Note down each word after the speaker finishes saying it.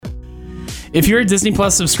If you're a Disney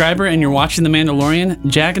Plus subscriber and you're watching The Mandalorian,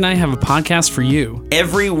 Jack and I have a podcast for you.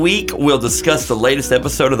 Every week, we'll discuss the latest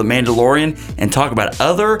episode of The Mandalorian and talk about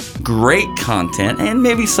other great content and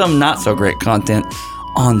maybe some not so great content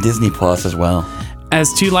on Disney Plus as well.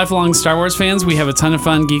 As two lifelong Star Wars fans, we have a ton of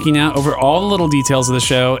fun geeking out over all the little details of the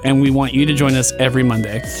show, and we want you to join us every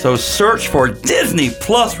Monday. So search for Disney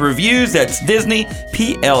Plus Reviews. That's Disney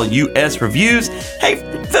Plus Reviews. Hey,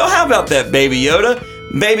 Phil, how about that, Baby Yoda?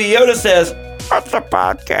 Baby Yoda says, "What's a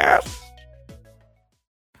podcast?"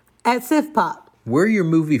 At Sif Pop, we're your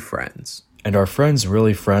movie friends. And our friends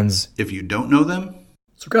really friends if you don't know them.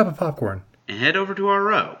 So grab a popcorn and head over to our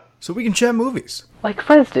row so we can chat movies. Like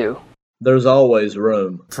friends do. There's always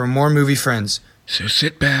room for more movie friends. So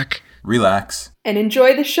sit back, relax, and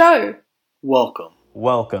enjoy the show.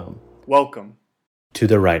 Welcome to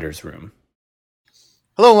the Writer's Room.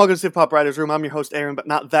 Hello and welcome to Sif Pop Writer's Room. I'm your host, Aaron, but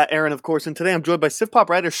not that Aaron, of course. And today I'm joined by Sif Pop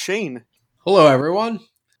writer Shane. Hello, everyone.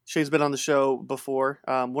 Shane's been on the show before,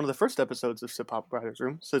 one of the first episodes of Sif Pop Writer's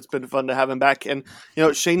Room, so it's been fun to have him back. And, you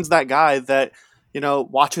know, Shane's that guy that, you know,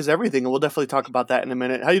 watches everything, and we'll definitely talk about that in a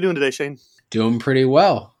minute. How you doing today, Shane? Doing pretty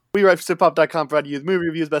well. We write for SifPop.com, provide you with movie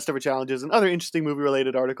reviews, best ever challenges, and other interesting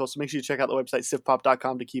movie-related articles, so make sure you check out the website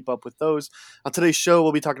SifPop.com to keep up with those. On today's show,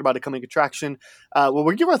 we'll be talking about a coming attraction.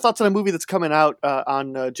 We'll give our thoughts on a movie that's coming out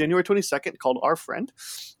on January 22nd called Our Friend.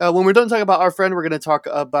 When we're done talking about Our Friend, we're going to talk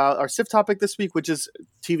about our Sif topic this week, which is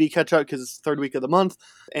TV catch-up, because it's the third week of the month,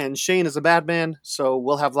 and Shane is a bad man, so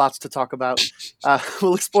we'll have lots to talk about.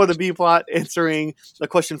 We'll explore the B-plot, answering a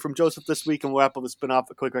question from Joseph this week, and we'll wrap up with spin-off,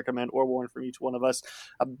 a quick recommend, or warn from each one of us.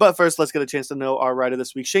 But first, let's get a chance to know our writer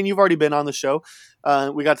this week. Shane, you've already been on the show.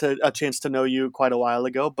 We got a chance to know you quite a while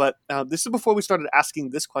ago, but this is before we started asking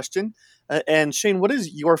this question. And Shane, what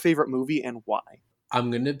is your favorite movie and why? I'm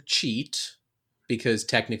going to cheat because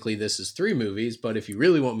technically this is 3 movies, but if you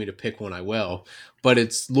really want me to pick one, I will. But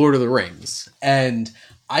it's Lord of the Rings. And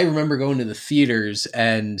I remember going to the theaters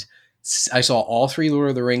and I saw all 3 Lord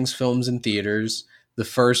of the Rings films in theaters. The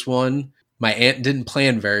first one, my aunt didn't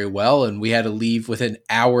plan very well, and we had to leave with an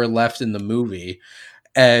hour left in the movie.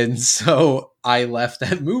 And so I left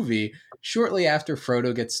that movie shortly after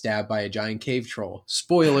Frodo gets stabbed by a giant cave troll.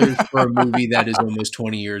 Spoilers for a movie that is almost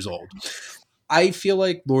 20 years old. I feel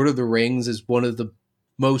like Lord of the Rings is one of the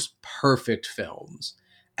most perfect films.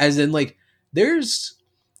 As in, like, there's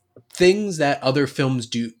things that other films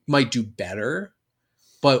might do better,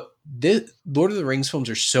 but Lord of the Rings films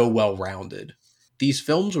are so well-rounded. These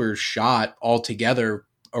films were shot all together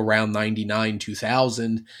around 99,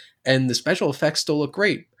 2000, and the special effects still look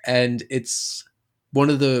great. And it's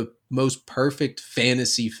one of the most perfect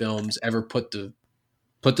fantasy films ever put to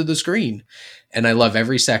the screen. And I love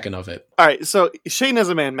every second of it. All right, so Shane is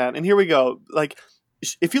a man, and here we go. Like,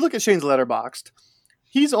 if you look at Shane's Letterboxd,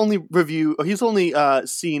 he's only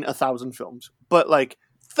seen 1,000 films, but like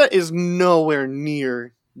that is nowhere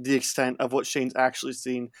near the extent of what Shane's actually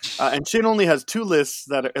seen. And Shane only has 2 lists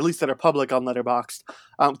that are public on Letterboxd.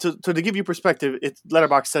 To give you perspective,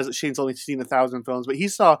 Letterboxd says that Shane's only seen 1,000 films, but he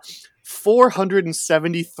saw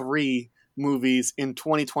 473 movies in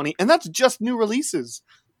 2020, and that's just new releases.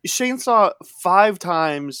 Shane saw 10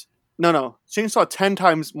 times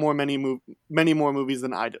many more movies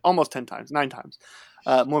than I did. Almost 10 times, 9 times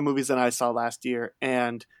more movies than I saw last year.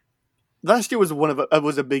 And last year was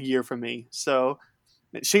was a big year for me. So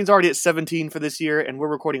Shane's already at 17 for this year, and we're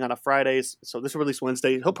recording on a Friday, so this will release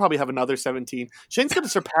Wednesday. He'll probably have another 17. Shane's going to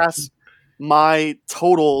surpass my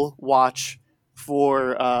total watch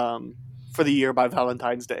for the year by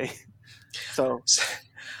Valentine's Day. So,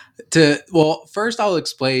 first I'll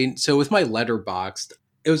explain. So with my Letterboxd,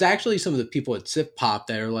 it was actually some of the people at Sif Pop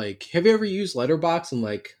that are like, "Have you ever used Letterboxd?" And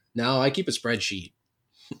like, no, I keep a spreadsheet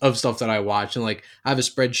of stuff that I watch, and like, I have a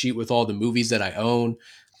spreadsheet with all the movies that I own.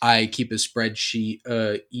 I keep a spreadsheet,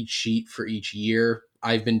 each sheet for each year.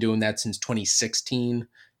 I've been doing that since 2016.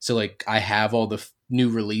 So like I have all the new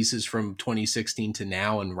releases from 2016 to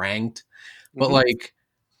now and ranked. But like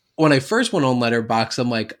when I first went on Letterboxd, I'm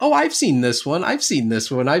like, oh, I've seen this one. I've seen this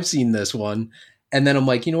one. I've seen this one. And then I'm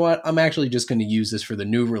like, you know what? I'm actually just going to use this for the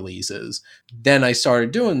new releases. Then I started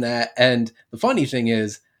doing that. And the funny thing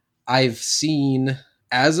is I've seen,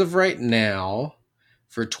 as of right now,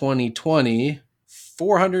 for 2020,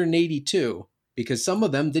 482, because some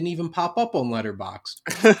of them didn't even pop up on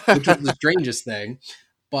Letterboxd, which was the strangest thing.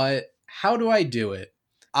 But how do I do it?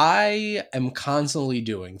 I am constantly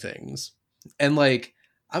doing things. And like,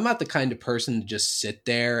 I'm not the kind of person to just sit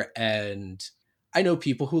there, and I know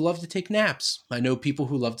people who love to take naps. I know people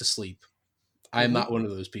who love to sleep. I'm not one of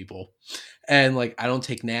those people. And like, I don't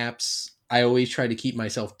take naps. I always try to keep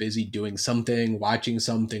myself busy doing something, watching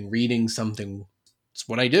something, reading something. It's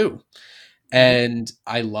what I do. And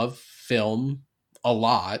I love film a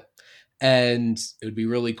lot. And it would be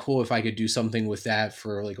really cool if I could do something with that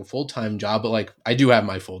for like a full-time job. But like I do have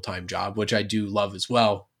my full-time job, which I do love as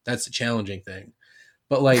well. That's the challenging thing.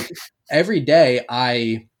 But like every day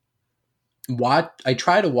I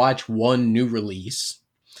try to watch one new release,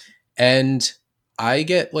 and I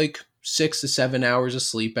get like 6 to 7 hours of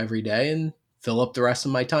sleep every day and fill up the rest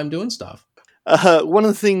of my time doing stuff. One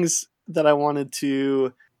of the things that I wanted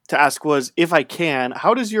to ask was, if I can,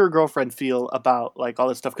 how does your girlfriend feel about like all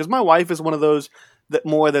this stuff? Because my wife is one of those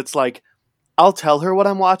that's like, I'll tell her what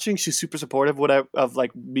I'm watching. She's super supportive of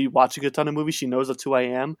like me watching a ton of movies. She knows that's who I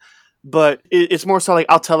am. But it's more so like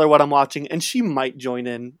I'll tell her what I'm watching and she might join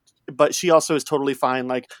in. But she also is totally fine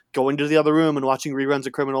like going to the other room and watching reruns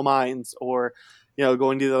of Criminal Minds, or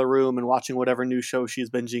going to the other room and watching whatever new show she's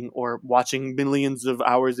binging, or watching millions of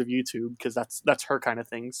hours of YouTube, because that's her kind of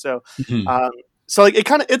thing. So so like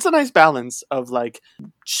it's a nice balance of like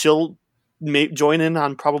she'll join in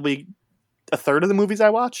on probably a third of the movies I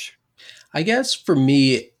watch. I guess for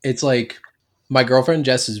me, it's like my girlfriend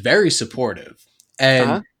Jess is very supportive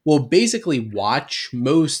and will basically watch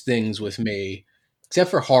most things with me, except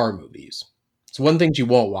for horror movies. It's one thing she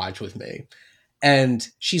won't watch with me. And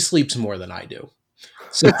she sleeps more than I do.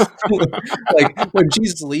 So like when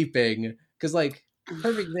she's sleeping, because like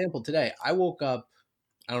perfect example today, I woke up,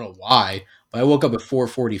 I don't know why, but I woke up at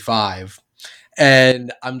 4:45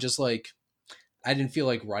 and I'm just like, I didn't feel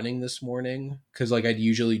like running this morning because like I'd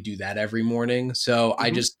usually do that every morning. So I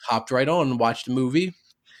just hopped right on and watched a movie,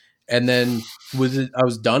 and then I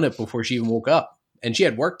was done it before she even woke up, and she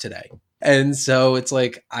had work today. And so it's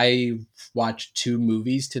like I watched 2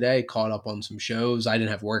 movies today, caught up on some shows. I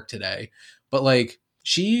didn't have work today, but like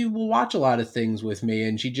she will watch a lot of things with me,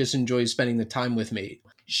 and she just enjoys spending the time with me.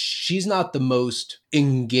 She's not the most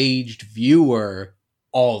engaged viewer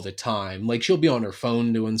all the time. Like she'll be on her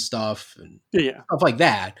phone doing stuff and stuff like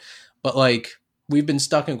that. But like we've been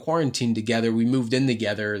stuck in quarantine together. We moved in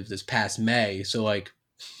together this past May. So like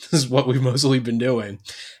this is what we've mostly been doing.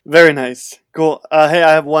 Very nice. Cool. Hey,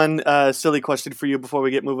 I have one silly question for you before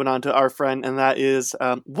we get moving on to our friend. And that is,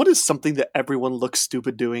 what is something that everyone looks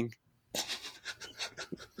stupid doing?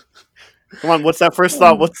 Come on, what's that first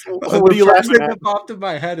thought? What are you laughing at? The popped in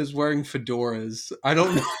my head is wearing fedoras. I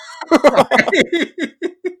don't know.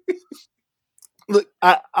 Look,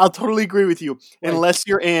 I'll totally agree with you. Unless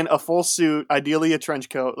you're in a full suit, ideally a trench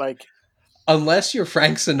coat, like unless you're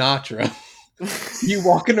Frank Sinatra, you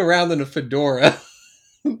walking around in a fedora.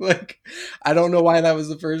 Like I don't know why that was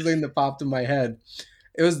the first thing that popped in my head.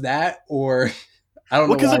 It was that, or I don't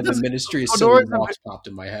know why the Ministry of Silly Walks popped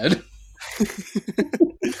in my head.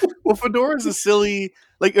 Well, fedora is a silly,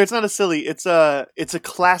 like it's not a silly, it's a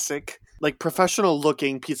classic, like professional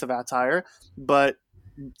looking piece of attire, but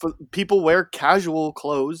people wear casual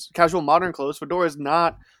modern clothes. Fedora is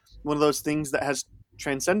not one of those things that has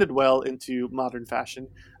transcended well into modern fashion,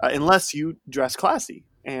 unless you dress classy.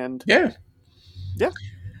 And yeah.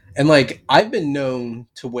 And like I've been known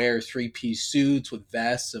to wear 3-piece suits with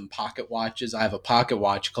vests and pocket watches. I have a pocket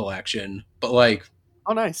watch collection, but like,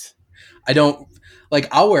 oh, nice. I don't like.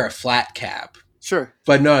 I'll wear a flat cap, sure,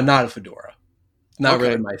 but no, not a fedora. Not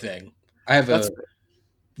really my thing. I have a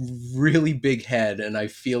really big head, and I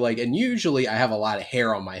feel like, and usually I have a lot of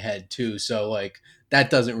hair on my head too, so like that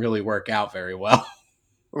doesn't really work out very well.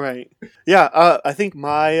 Right. Yeah. I think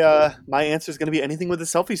my answer is going to be anything with a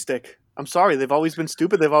selfie stick. I'm sorry, they've always been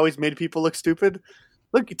stupid. They've always made people look stupid.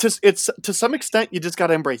 Look, it's to some extent you just got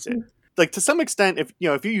to embrace it. Like to some extent, if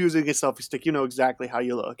you're using a selfie stick, you know exactly how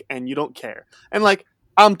you look, and you don't care. And like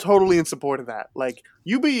I'm totally in support of that. Like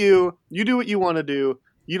you be you do what you want to do.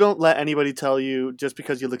 You don't let anybody tell you just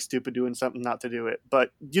because you look stupid doing something not to do it,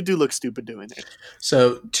 but you do look stupid doing it.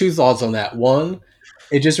 So 2 thoughts on that. One,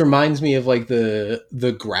 it just reminds me of like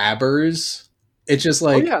the grabbers. It's just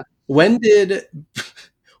like, when did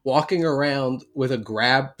walking around with a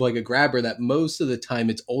grabber that most of the time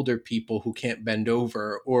it's older people who can't bend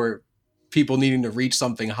over or people needing to reach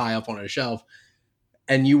something high up on a shelf,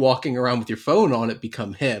 and you walking around with your phone on it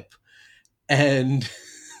become hip. And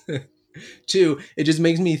 2, it just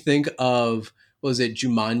makes me think of, what was it,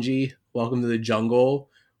 Jumanji, Welcome to the Jungle,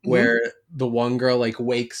 where the one girl like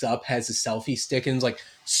wakes up, has a selfie stick, and is like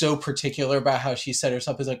so particular about how she set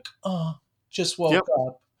herself. Is like, oh, just woke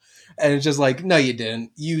up. And it's just like, no, you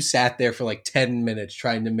didn't. You sat there for like 10 minutes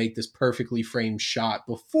trying to make this perfectly framed shot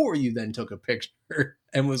before you then took a picture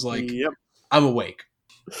and was like, I'm awake.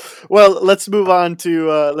 Well, let's move on to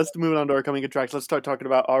our coming attraction. Let's start talking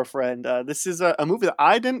about Our Friend. This is a movie that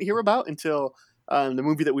I didn't hear about until the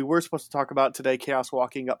movie that we were supposed to talk about today, Chaos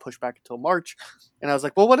Walking, got pushed back until March. And I was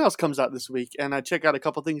like, well, what else comes out this week? And I check out a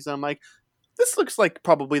couple things, and I'm like, this looks like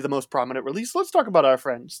probably the most prominent release. Let's talk about Our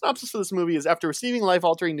Friend. Synopsis for this movie is: after receiving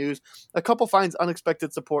life-altering news, a couple finds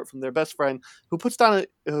unexpected support from their best friend, who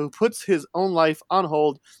puts his own life on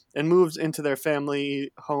hold and moves into their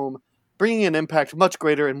family home, bringing an impact much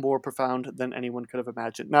greater and more profound than anyone could have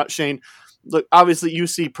imagined. Now, Shane, look, obviously you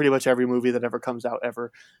see pretty much every movie that ever comes out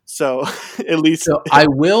ever. So at least... So I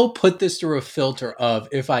will put this through a filter of,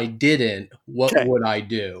 if I didn't, what would I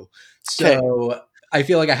do? So I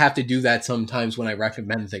feel like I have to do that sometimes when I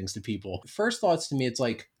recommend things to people. First thoughts to me, it's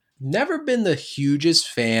like, never been the hugest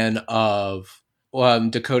fan of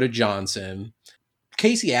Dakota Johnson.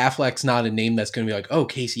 Casey Affleck's not a name that's going to be like, oh,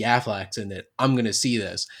 Casey Affleck's in it, I'm going to see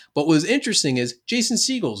this. But what's interesting is Jason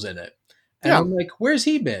Segel's in it. And I'm like, where's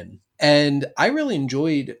he been? And I really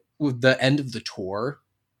enjoyed with the end of the tour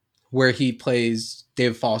where he plays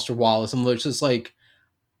David Foster Wallace. I'm just like,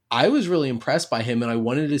 I was really impressed by him and I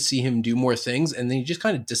wanted to see him do more things. And then he just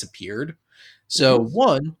kind of disappeared. So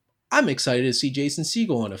one, I'm excited to see Jason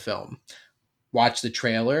Segel in a film. Watch the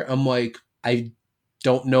trailer. I'm like, I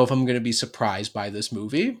don't know if I'm going to be surprised by this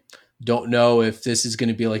movie. Don't know if this is going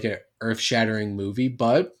to be like an earth-shattering movie,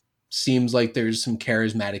 but seems like there's some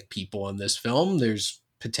charismatic people in this film. There's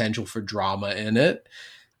potential for drama in it.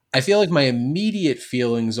 I feel like my immediate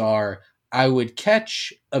feelings are I would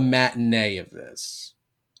catch a matinee of this.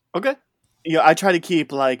 Okay. Yeah, I try to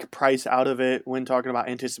keep like price out of it when talking about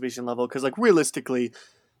anticipation level, because like realistically,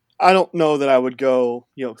 I don't know that I would go,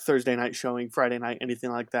 Thursday night showing, Friday night, anything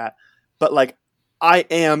like that. But like, I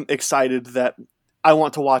am excited that I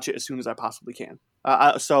want to watch it as soon as I possibly can.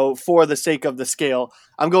 So for the sake of the scale,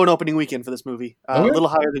 I'm going opening weekend for this movie, a little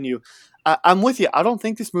higher than you. I'm with you. I don't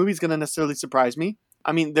think this movie is going to necessarily surprise me.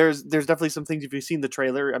 I mean, there's definitely some things. If you've seen the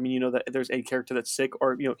trailer, I mean, you know that there's a character that's sick,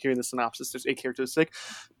 or hearing the synopsis, there's a character that's sick.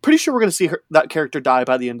 Pretty sure we're going to see that character die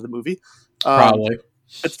by the end of the movie. Probably.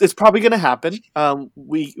 It's probably going to happen.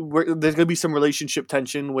 There's going to be some relationship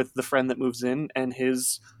tension with the friend that moves in and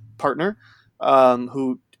his partner,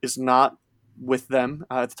 who is not with them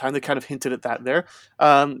at the time. They kind of hinted at that there.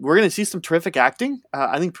 We're going to see some terrific acting.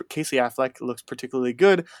 I think Casey Affleck looks particularly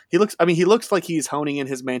good. He looks like he's honing in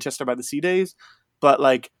his Manchester by the Sea days, but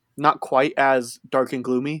like not quite as dark and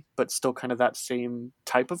gloomy, but still kind of that same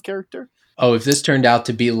type of character. Oh, if this turned out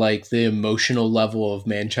to be like the emotional level of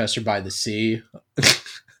Manchester by the Sea.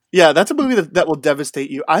 Yeah, that's a movie that will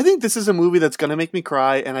devastate you. I think this is a movie that's going to make me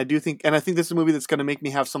cry, and I think this is a movie that's going to make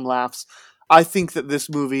me have some laughs. I think that this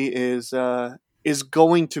movie is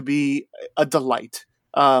going to be a delight,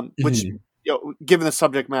 which, given the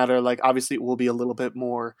subject matter, like obviously it will be a little bit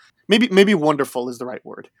more, maybe wonderful is the right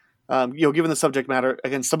word. Given the subject matter,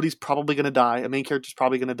 again, somebody's probably going to die. A main character's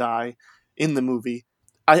probably going to die in the movie.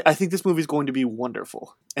 I think this movie is going to be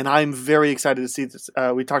wonderful, and I'm very excited to see this.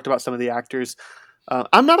 We talked about some of the actors.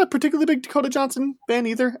 I'm not a particularly big Dakota Johnson fan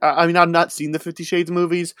either. I mean, I've not seen the 50 Shades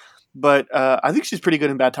movies, but I think she's pretty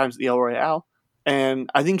good in Bad Times at the El Royale, and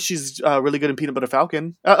I think she's really good in Peanut Butter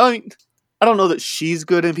Falcon. I mean, I don't know that she's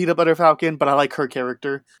good in Peanut Butter Falcon, but I like her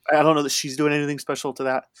character. I don't know that she's doing anything special to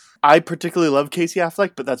that. I particularly love Casey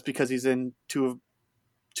Affleck, but that's because he's in two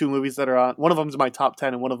movies that are on. One of them's in my top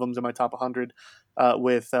 10, and one of them's in my top 100,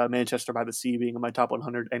 with Manchester by the Sea being in my top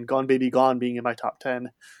 100, and Gone Baby Gone being in my top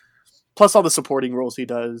 10. Plus all the supporting roles he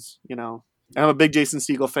does, And I'm a big Jason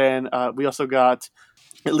Segel fan. We also got,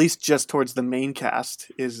 at least just towards the main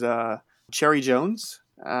cast, is Cherry Jones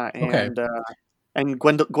and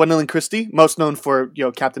Gwendolyn Christie, most known for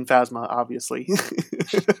Captain Phasma, obviously.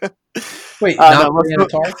 Wait, not Brianna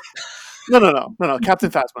Tarth? No,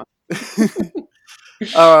 Captain Phasma.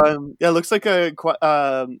 It looks like a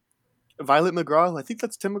Violet McGraw. I think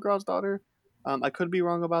that's Tim McGraw's daughter. I could be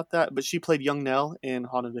wrong about that, but she played young Nell in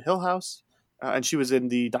Haunted Hill House, and she was in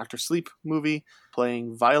the Dr. Sleep movie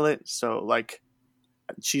playing Violet. So, like,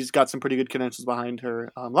 she's got some pretty good credentials behind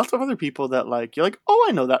her. Lots of other people that, like, you're like, oh,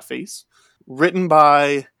 I know that face. Written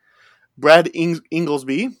by Brad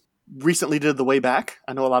Inglesby. Recently did The Way Back.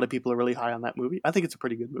 I know a lot of people are really high on that movie. I think it's a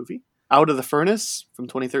pretty good movie. Out of the Furnace from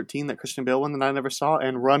 2013, that Christian Bale one that I never saw,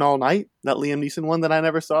 and Run All Night, that Liam Neeson one that I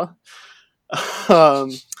never saw.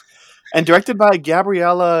 And directed by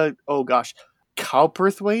Gabriella,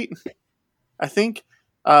 Cowperthwaite, I think.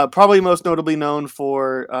 Probably most notably known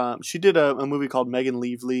for, she did a movie called Megan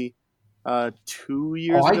Leavely 2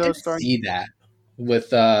 years ago. I did see that with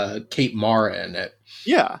Kate Mara in it.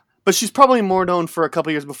 Yeah, but she's probably more known for a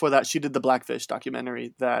couple years before that. She did the Blackfish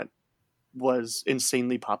documentary that was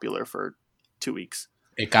insanely popular for 2 weeks.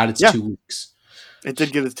 It got its Yeah. 2 weeks. It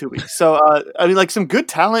did get its 2 weeks. So, I mean, like some good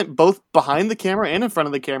talent, both behind the camera and in front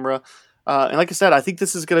of the camera. And like I said, I think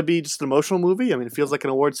this is going to be just an emotional movie. I mean, it feels like an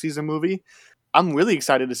award season movie. I'm really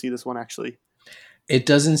excited to see this one, actually. It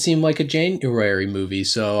doesn't seem like a January movie,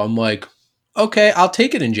 so I'm like, okay, I'll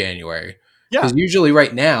take it in January. Yeah. Because usually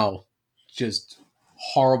right now, just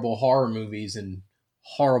horrible horror movies and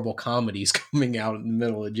horrible comedies coming out in the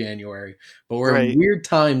middle of January. But we're Right. in weird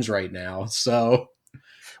times right now, so...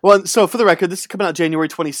 Well, so for the record, this is coming out January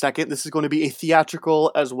 22nd. This is going to be a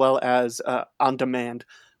theatrical as well as on-demand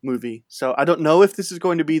movie. So I don't know if this is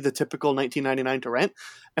going to be the typical $19.99 to rent.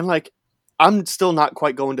 And like, I'm still not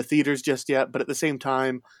quite going to theaters just yet, but at the same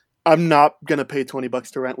time, I'm not going to pay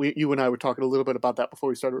 $20 to rent. You and I were talking a little bit about that before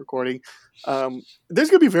we started recording. There's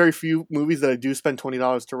going to be very few movies that I do spend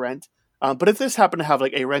 $20 to rent. But if this happened to have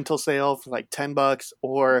like a rental sale for like $10,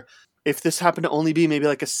 or if this happened to only be maybe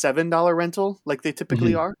like a $7 rental, like they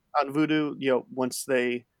typically are on Vudu, you know, once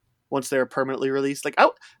they're permanently released, like I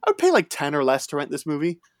would pay like 10 or less to rent this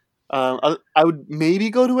movie. I would maybe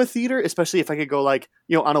go to a theater, especially if I could go like,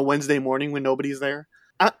 you know, on a Wednesday morning when nobody's there.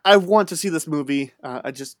 I want to see this movie.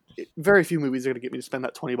 Very few movies are going to get me to spend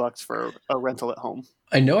that $20 for a rental at home.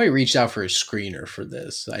 I know I reached out for a screener for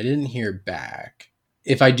this. I didn't hear back.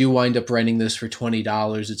 If I do wind up renting this for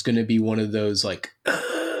 $20, it's going to be one of those like,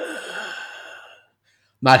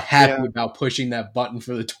 not happy about pushing that button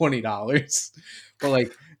for the $20. But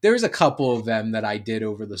like, there's a couple of them that I did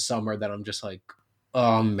over the summer that I'm just like,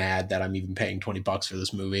 oh, I'm mad that I'm even paying $20 for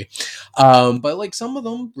this movie. But like some of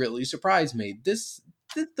them really surprised me. This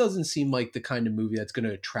doesn't seem like the kind of movie that's going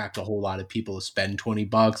to attract a whole lot of people to spend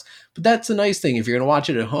 $20. But that's the nice thing. If you're going to watch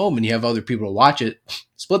it at home and you have other people to watch it,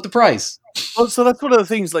 split the price. Well, so that's one of the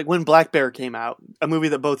things, like when Black Bear came out, a movie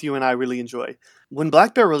that both you and I really enjoy. When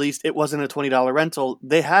Black Bear released, it wasn't a $20 rental.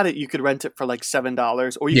 They had it, you could rent it for like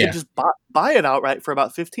 $7, or you could just buy it outright for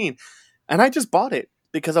about $15. And I just bought it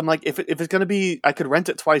because I'm like, if it's going to be, I could rent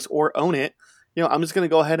it twice or own it. You know, I'm just going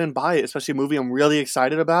to go ahead and buy it, especially a movie I'm really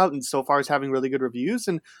excited about and so far is having really good reviews.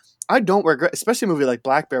 And I don't regret, especially a movie like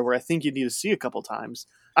Black Bear, where I think you need to see a couple times.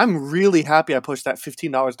 I'm really happy I pushed that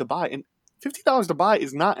 $15 to buy. And $15 to buy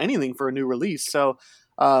is not anything for a new release. So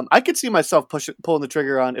I could see myself pulling the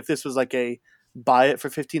trigger on if this was like a buy it for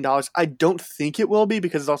 $15. I don't think it will be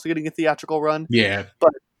because it's also getting a theatrical run. Yeah.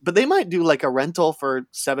 But they might do like a rental for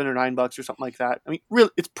 $7 or $9 or something like that. I mean, really,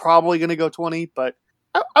 it's probably going to go 20, but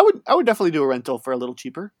I would definitely do a rental for a little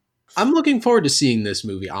cheaper. I'm looking forward to seeing this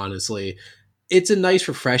movie, honestly. It's a nice,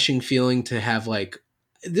 refreshing feeling to have like,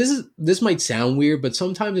 this might sound weird, but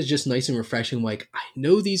sometimes it's just nice and refreshing. Like, I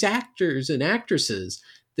know these actors and actresses.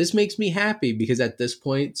 This makes me happy because at this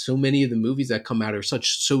point, so many of the movies that come out are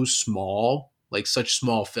so small, like such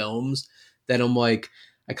small films, that I'm like,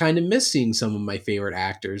 I kind of miss seeing some of my favorite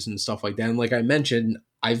actors and stuff like that. And like I mentioned,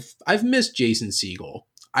 I've missed Jason Segel.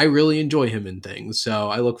 I really enjoy him in things, so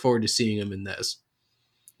I look forward to seeing him in this.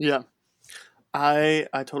 Yeah, I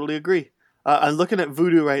totally agree. I'm looking at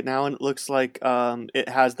Vudu right now, and it looks like it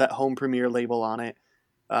has that home premiere label on it,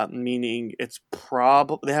 meaning it's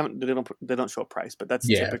probably they don't show a price, but that's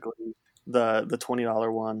typically the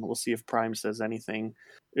 $20 one. We'll see if Prime says anything.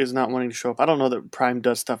 Is not wanting to show up. I don't know that Prime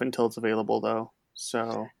does stuff until it's available though.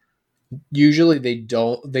 So usually they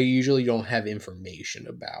don't. They usually don't have information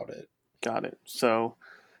about it. Got it. So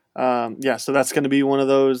so that's going to be one of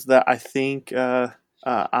those that I think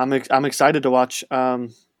I'm excited to watch.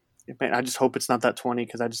 Man, I just hope it's not that 20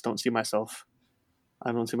 because I just don't see myself.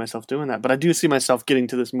 I don't see myself doing that, but I do see myself getting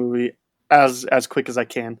to this movie as quick as I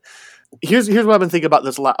can. Here's what I've been thinking about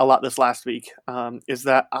this a lot this last week. Is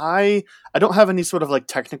that I don't have any sort of like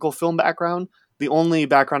technical film background. The only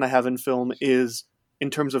background I have in film is in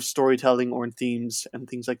terms of storytelling or in themes and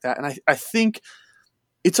things like that. And I think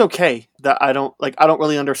it's okay that I don't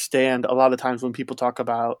really understand a lot of times when people talk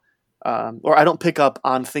about, or I don't pick up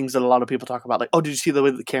on things that a lot of people talk about. Like, oh, did you see the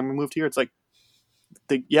way that the camera moved here? It's like,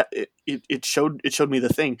 it showed me the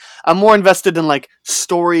thing. I'm more invested in like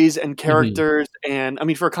stories and characters, and I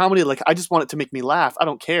mean, for a comedy, like I just want it to make me laugh. I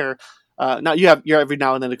don't care. Now you're every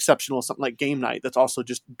now and then exceptional, something like Game Night that's also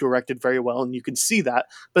just directed very well, and you can see that.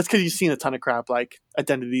 But it's because you've seen a ton of crap like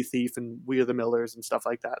Identity Thief and We Are the Millers and stuff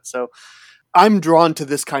like that. So I'm drawn to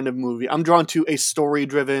this kind of movie. I'm drawn to a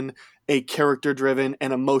story-driven, a character-driven,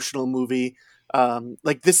 and emotional movie.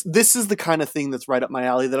 Like this is the kind of thing that's right up my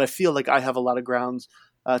alley that I feel like I have a lot of grounds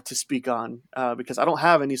to speak on because I don't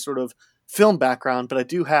have any sort of film background, but I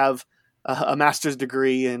do have a master's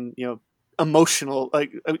degree and emotional,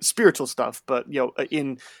 like spiritual stuff, but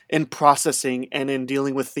in processing and in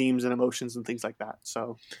dealing with themes and emotions and things like that.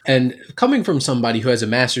 So, and coming from somebody who has a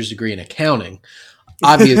master's degree in accounting,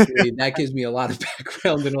 obviously that gives me a lot of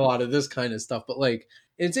background in a lot of this kind of stuff. But like,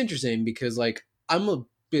 it's interesting because like I'm a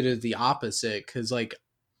bit of the opposite, because like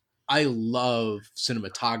I love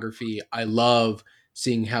cinematography. I love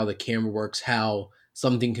seeing how the camera works, how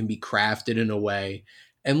something can be crafted in a way.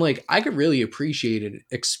 And like I could really appreciate an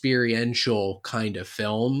experiential kind of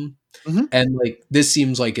film. Mhm. And like this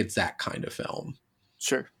seems like it's that kind of film.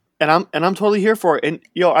 Sure. And I'm totally here for it. And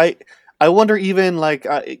I wonder even like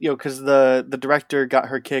because the director got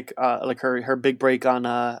her kick, like her big break on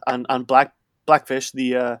Blackfish,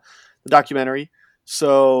 the documentary.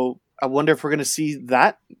 So I wonder if we're gonna see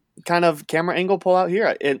that kind of camera angle pull out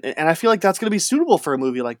here, and I feel like that's gonna be suitable for a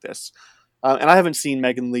movie like this. And I haven't seen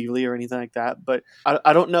Megan Lively or anything like that, but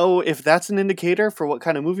I don't know if that's an indicator for what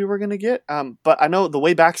kind of movie we're going to get. But I know The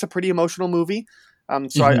Way Back's a pretty emotional movie.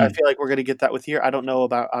 So I feel like we're going to get that with here. I don't know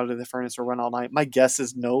about Out of the Furnace or Run All Night. My guess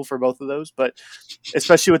is no for both of those, but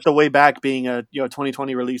especially with The Way Back being a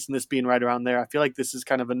 2020 release and this being right around there, I feel like this is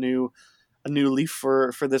kind of a new leaf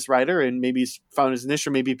for this writer, and maybe he's found his niche,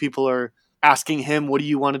 or maybe people are asking him, what do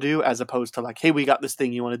you want to do? As opposed to like, hey, we got this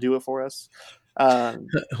thing, you want to do it for us?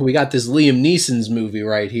 We got this Liam Neeson's movie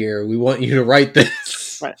right here. We want you to write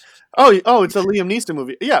this. Right. Oh, it's a Liam Neeson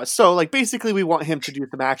movie. Yeah. So like basically we want him to do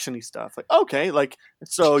some actiony stuff. Like, okay, like,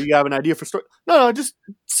 so you have an idea for story? No, just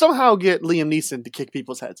somehow get Liam Neeson to kick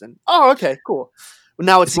people's heads in. Oh, okay, cool.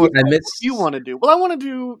 Now it's what you want to do. Well, I want to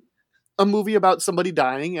do a movie about somebody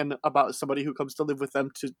dying and about somebody who comes to live with them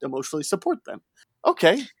to emotionally support them.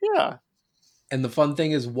 Okay. Yeah. And the fun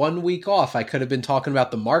thing is 1 week off, I could have been talking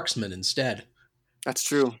about The Marksman instead. That's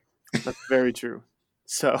true. That's very true.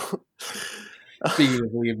 So, speaking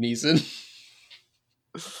of Liam Neeson,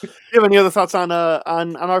 do you have any other thoughts on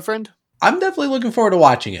our friend? I'm definitely looking forward to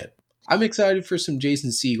watching it. I'm excited for some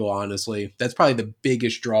Jason Segel. Honestly, that's probably the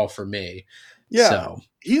biggest draw for me. Yeah, so.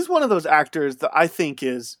 He's one of those actors that I think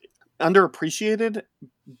is underappreciated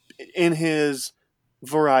in his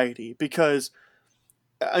variety, because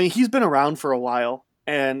I mean he's been around for a while,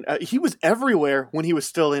 and he was everywhere when he was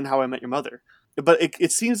still in How I Met Your Mother. But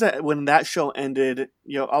it seems that when that show ended,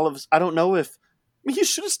 I don't know if he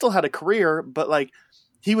should have still had a career, but like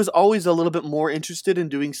he was always a little bit more interested in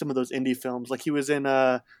doing some of those indie films. Like he was in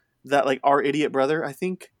that like Our Idiot Brother, I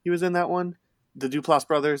think he was in that one, the Duplass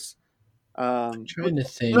brothers. I'm trying to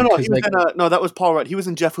think. No, he was no, that was Paul Rudd. He was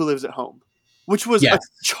in Jeff Who Lives at Home, which was a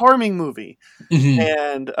charming movie,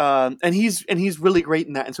 and he's really great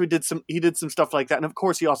in that. And so he did some stuff like that, and of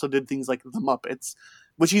course he also did things like The Muppets,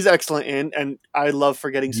 which he's excellent in. And I love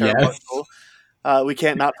Forgetting Sarah Marshall. We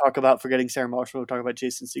can't not talk about Forgetting Sarah Marshall. We'll talk about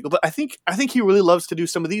Jason Segel, but I think he really loves to do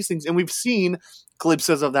some of these things, and we've seen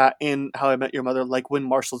glimpses of that in How I Met Your Mother. Like when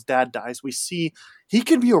Marshall's dad dies, we see he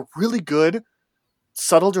can be a really good,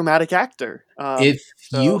 subtle, dramatic actor. If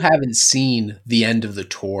you haven't seen The End of the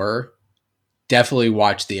Tour, definitely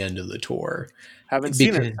watch The End of the Tour. Haven't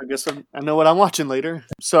seen it. I guess I know what I'm watching later.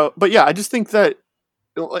 So, but yeah, I just think that,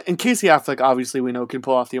 and Casey Affleck, obviously, we know can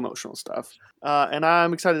pull off the emotional stuff. And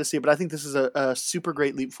I'm excited to see it, but I think this is a super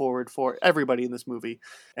great leap forward for everybody in this movie.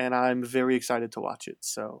 And I'm very excited to watch it.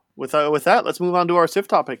 So with that, let's move on to our SIF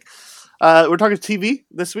topic. We're talking TV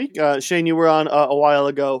this week. Shane, you were on a while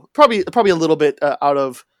ago, probably a little bit out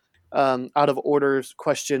of order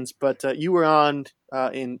questions, but you were on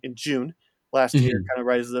in June last year, kind of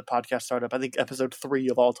right as the podcast started up. I think episode 3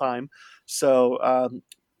 of all time. So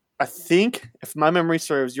I think, if my memory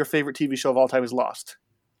serves, your favorite TV show of all time is Lost.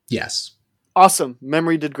 Yes. Awesome.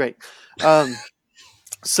 Memory did great.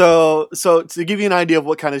 So to give you an idea of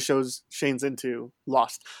what kind of shows Shane's into,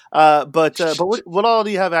 Lost. But what all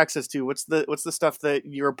do you have access to? What's the stuff that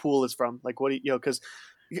your pool is from? Like what because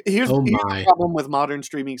here's the problem with modern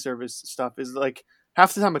streaming service stuff is like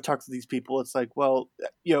half the time I talk to these people, it's like, well,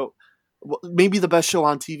 maybe the best show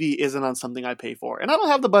on TV isn't on something I pay for, and I don't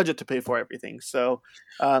have the budget to pay for everything. So,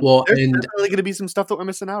 there's definitely going to be some stuff that we're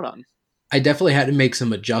missing out on. I definitely had to make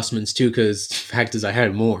some adjustments too, because the fact is I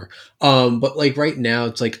had more. But like right now,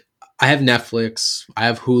 it's like I have Netflix, I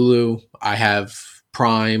have Hulu, I have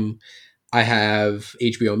Prime, I have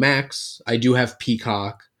HBO Max, I do have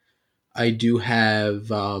Peacock, I do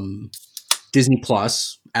have Disney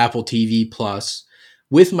Plus, Apple TV Plus.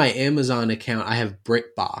 With my Amazon account, I have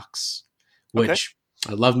BritBox, which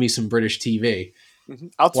I love me some British TV. Mm-hmm.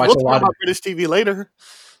 We'll talk about British TV later.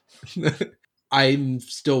 I'm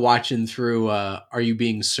still watching through Are You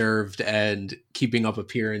Being Served and Keeping Up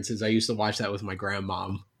Appearances. I used to watch that with my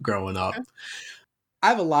grandmom growing up. I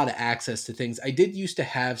have a lot of access to things. I did used to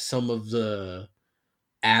have some of the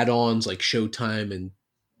add-ons like Showtime and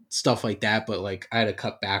stuff like that, but like I had to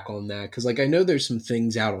cut back on that because like I know there's some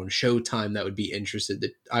things out on Showtime that would be interested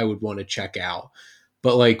that I would want to check out.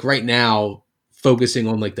 But like right now, focusing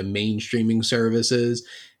on like the main streaming services,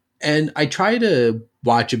 and I try to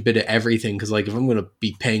watch a bit of everything because like if I'm going to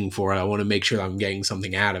be paying for it, I want to make sure I'm getting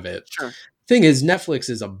something out of it. Sure. Thing is, Netflix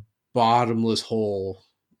is a bottomless hole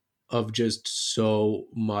of just so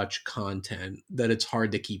much content that it's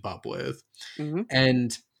hard to keep up with. Mm-hmm.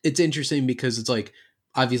 And it's interesting because it's like,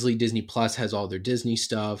 obviously Disney Plus has all their Disney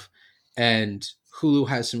stuff and Hulu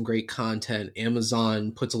has some great content.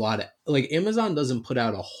 Amazon puts a lot of, like Amazon doesn't put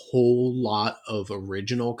out a whole lot of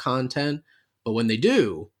original content, but when they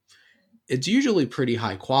do, it's usually pretty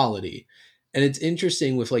high quality. And it's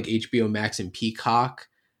interesting with like HBO Max and Peacock,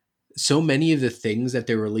 so many of the things that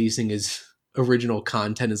they're releasing is original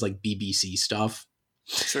content is like BBC stuff.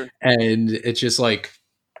 Sure. And it's just like,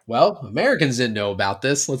 well, Americans didn't know about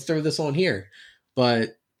this. Let's throw this on here.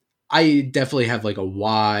 But I definitely have like a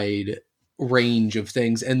wide range of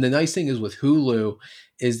things. And the nice thing is with Hulu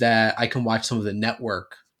is that I can watch some of the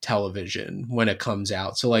network television when it comes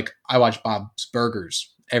out. So like I watch Bob's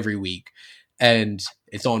Burgers every week and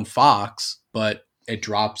it's on Fox, but it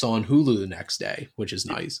drops on Hulu the next day, which is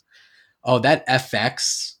nice. Oh, that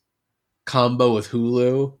FX combo with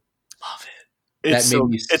Hulu, love it.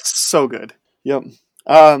 It's so good. Yep.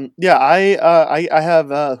 I have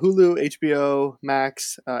Hulu, HBO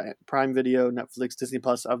Max, Prime Video, Netflix, Disney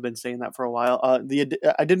Plus. I've been saying that for a while.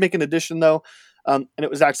 I did make an addition though, and it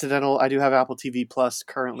was accidental. I do have Apple TV Plus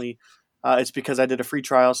currently. It's because I did a free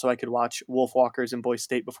trial so I could watch Wolfwalkers and Boys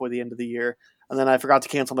State before the end of the year, and then I forgot to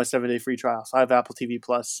cancel my 7-day free trial. So I have Apple TV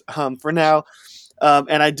Plus for now,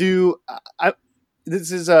 and I do. I'll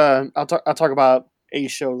talk about a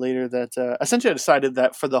show later that essentially I decided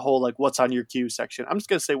that for the whole like what's on your queue section, I'm just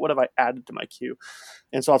going to say what have I added to my queue,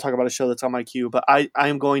 and so I'll talk about a show that's on my queue. But I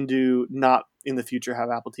am going to not in the future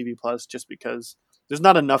have Apple TV Plus just because there's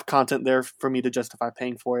not enough content there for me to justify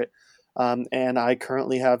paying for it. And I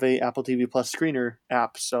currently have a Apple TV Plus screener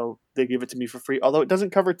app, so they give it to me for free. Although it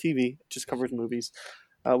doesn't cover TV, it just covers movies,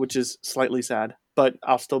 which is slightly sad. But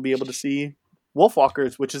I'll still be able to see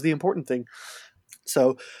Wolfwalkers, which is the important thing.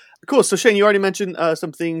 So cool. So Shane, you already mentioned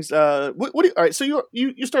some things. All right. So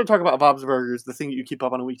you started talking about Bob's Burgers, the thing that you keep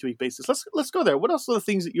up on a week to week basis. Let's go there. What else are the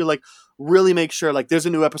things that you like really make sure like there's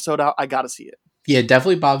a new episode out? I got to see it. Yeah,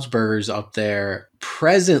 definitely Bob's Burgers up there.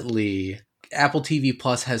 Presently, Apple TV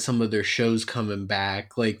Plus has some of their shows coming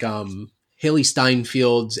back, like Haley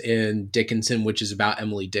Steinfeld's and Dickinson, which is about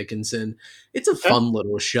Emily Dickinson. It's a fun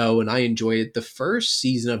little show, and I enjoy it. The first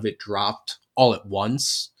season of it dropped all at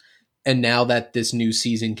once. And now that this new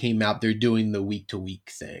season came out, they're doing the week-to-week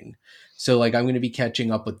thing. So, like, I'm going to be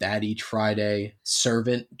catching up with that each Friday.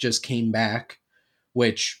 Servant just came back,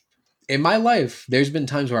 which, in my life, there's been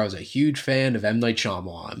times where I was a huge fan of M. Night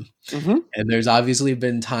Shyamalan. Mm-hmm. And there's obviously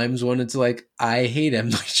been times when it's like, I hate M.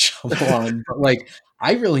 Night Shyamalan. But, like,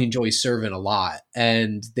 I really enjoy Servant a lot.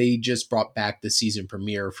 And they just brought back the season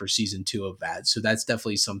premiere for season 2 of that. So that's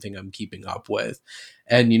definitely something I'm keeping up with.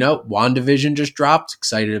 And, you know, WandaVision just dropped.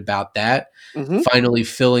 Excited about that. Mm-hmm. Finally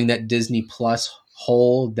filling that Disney Plus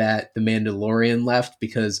hole that The Mandalorian left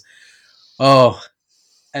because, and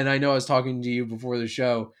I know I was talking to you before the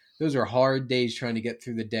show. Those are hard days trying to get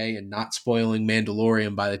through the day and not spoiling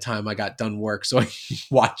Mandalorian by the time I got done work so I can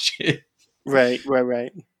watch it. Right.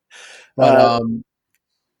 But,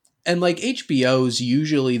 and like HBO's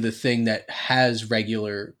usually the thing that has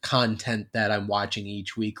regular content that I'm watching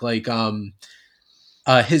each week. Like,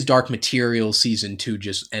 His Dark Materials season 2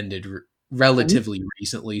 just ended relatively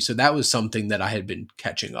recently. So that was something that I had been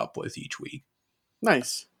catching up with each week.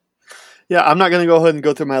 Nice. Yeah, I'm not going to go ahead and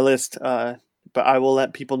go through my list, but I will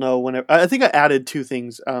let people know whenever. I think I added 2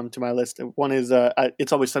 things to my list. One is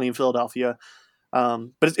It's Always Sunny in Philadelphia.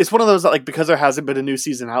 But it's one of those that, like, because there hasn't been a new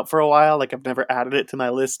season out for a while, like I've never added it to my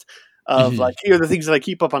list of like, here are the things that I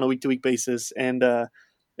keep up on a week to week basis. And,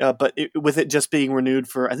 but with it just being renewed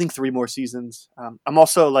for, I think 3 more seasons. I'm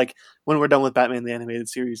also like, when we're done with Batman, the animated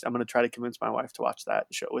series, I'm going to try to convince my wife to watch that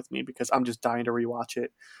show with me because I'm just dying to rewatch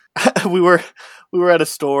it. we were at a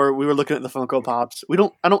store. We were looking at the Funko Pops. I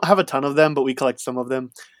don't have a ton of them, but we collect some of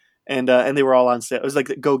them. And they were all on sale. It was like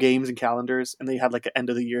the Go Games and calendars, and they had like an end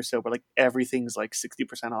of the year sale where like everything's like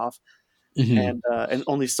 60% off, and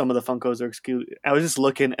only some of the Funkos are excluded. I was just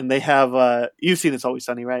looking, and they have you've seen It's Always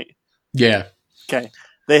Sunny, right? Yeah. Okay.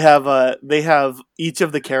 They have each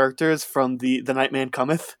of the characters from the Nightman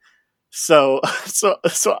Cometh. So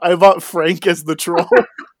I bought Frank as the troll.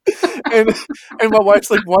 and my wife's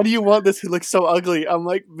like, "Why do you want this? It looks so ugly." I'm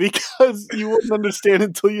like, "Because you wouldn't understand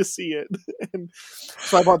until you see it." And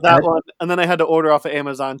so I bought that one, and then I had to order off of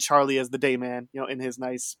Amazon Charlie as the Dayman, in his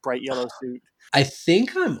nice bright yellow suit. I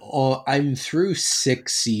think I'm through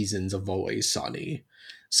 6 seasons of Always Sunny,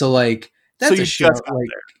 so like that's So a you show. just got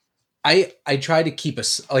Like I try to keep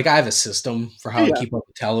I have a system for how I keep up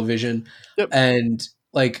with television, and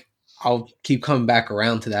like I'll keep coming back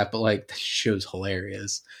around to that. But like the show's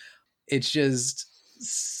hilarious. It's just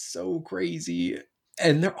so crazy,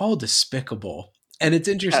 and they're all despicable. And it's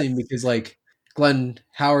interesting because like Glenn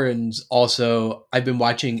Howard's also. I've been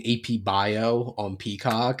watching AP Bio on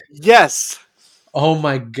Peacock. Yes. Oh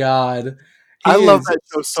my god. I love that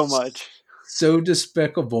show so much. So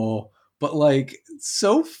despicable, but like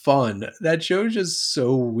so fun. That show's just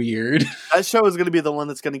so weird. That show is going to be the one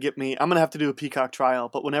that's going to get me. I'm going to have to do a Peacock trial,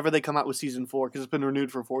 but whenever they come out with season 4, because it's been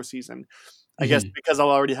renewed for 4 seasons, I guess because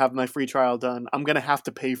I'll already have my free trial done, I'm going to have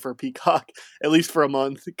to pay for Peacock at least for a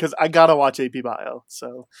month because I got to watch AP Bio.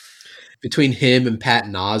 So between him and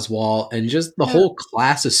Patton Oswalt and just the whole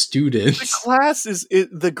class of students. The class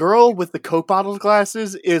the girl with the Coke bottle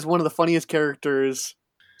glasses is one of the funniest characters.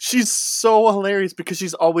 She's so hilarious because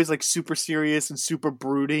she's always like super serious and super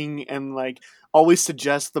brooding and like always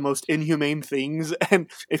suggests the most inhumane things. And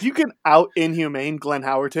if you can out inhumane Glenn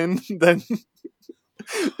Howerton, then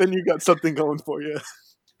you got something going for you.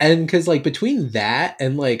 And because like between that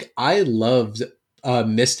and like I loved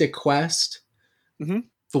Mystic Quest, the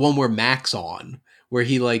one where Mac's on, where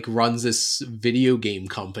he like runs this video game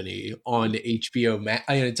company on HBO.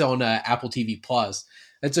 It's on Apple TV Plus.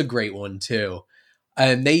 That's a great one too.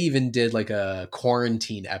 And they even did like a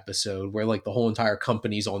quarantine episode where like the whole entire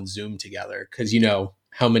company's on Zoom together. Cause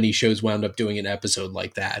how many shows wound up doing an episode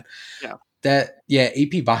like that. Yeah.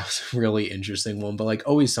 AP Bio's a really interesting one, but like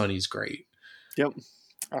Always Sunny's great. Yep.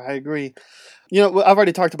 I agree. I've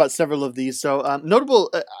already talked about several of these. So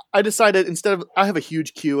notable, I decided I have a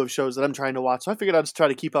huge queue of shows that I'm trying to watch. So I figured I'd just try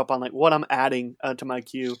to keep up on like what I'm adding to my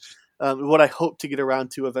queue. What I hope to get around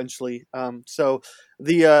to eventually. So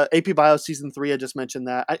the AP Bio season 3, I just mentioned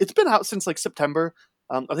that it's been out since like September.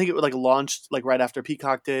 I think it like launched like right after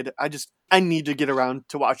Peacock did. I need to get around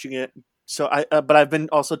to watching it. So but I've been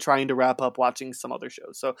also trying to wrap up watching some other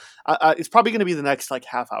shows. So it's probably going to be the next like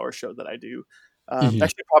half-hour show that I do.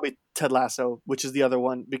 Actually, probably Ted Lasso, which is the other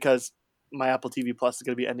one because my Apple TV Plus is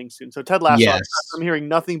going to be ending soon. So Ted Lasso, yes. I'm hearing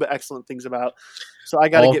nothing but excellent things about. So I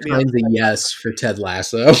got to get me all kinds of yes for Ted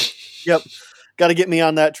Lasso. Yep. Got to get me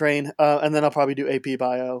on that train. And then I'll probably do AP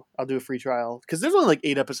Bio. I'll do a free trial because there's only like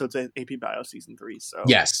 8 episodes in AP Bio season 3. So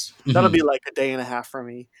yes, that'll be like a day and a half for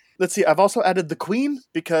me. Let's see. I've also added The Queen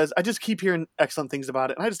because I just keep hearing excellent things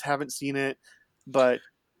about it and I just haven't seen it, but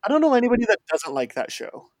I don't know anybody that doesn't like that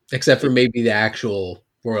show. Except for maybe the actual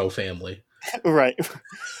royal family. Right.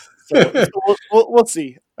 So we'll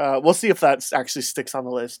see. We'll see if that actually sticks on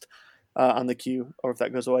the list on the queue or if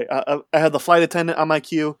that goes away. I had The Flight Attendant on my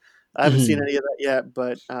queue. I haven't seen any of that yet,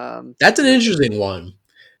 but that's an interesting one.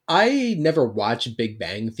 I never watched Big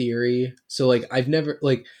Bang Theory, so like I've never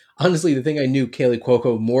like honestly the thing I knew Kaylee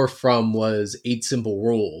Cuoco more from was 8 Simple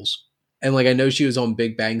Rules, and like I know she was on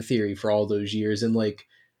Big Bang Theory for all those years, and like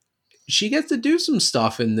she gets to do some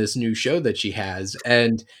stuff in this new show that she has,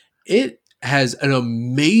 and it has an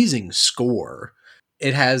amazing score.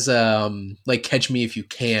 It has like Catch Me If You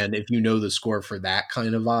Can, if you know the score for that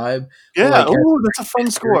kind of vibe. Yeah, like, that's a fun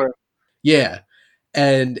score. Yeah.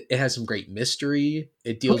 And it has some great mystery.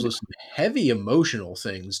 It deals with some heavy emotional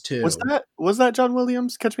things too. Was that John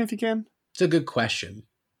Williams? Catch Me If You Can? It's a good question.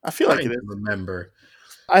 I feel like it is. Remember.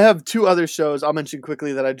 I have 2 other shows I'll mention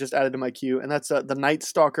quickly that I just added to my queue, and that's The Night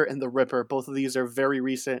Stalker and The Ripper. Both of these are very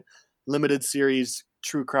recent limited series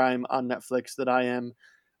true crime on Netflix that I am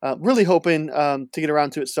really hoping to get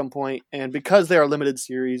around to at some point. And because they are limited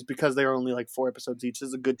series, because they are only like 4 episodes each,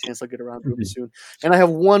 there's a good chance I'll get around to it soon. And I have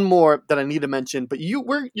one more that I need to mention, but you're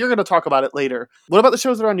going to talk about it later. What about the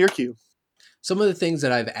shows that are on your queue? Some of the things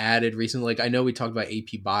that I've added recently, like I know we talked about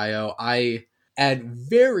AP Bio. I add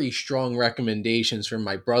very strong recommendations from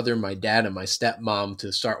my brother, my dad, and my stepmom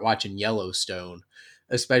to start watching Yellowstone,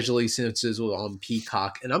 especially since it was on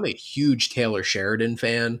Peacock. And I'm a huge Taylor Sheridan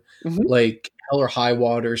fan. Like Hell or High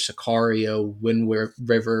Water, Sicario, Wind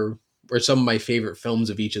River were some of my favorite films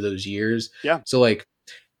of each of those years. Yeah. So like,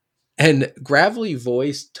 and gravelly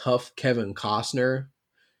voice, tough Kevin Costner.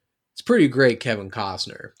 It's pretty great Kevin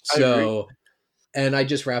Costner. So, and I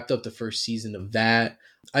just wrapped up the first season of that.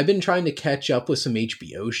 I've been trying to catch up with some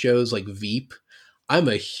HBO shows like Veep. I'm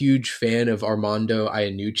a huge fan of Armando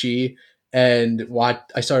Iannucci, and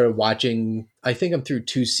I started watching. I think I'm through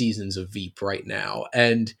 2 seasons of Veep right now,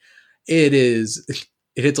 and it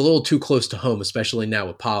hits a little too close to home, especially now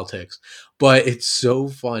with politics. But it's so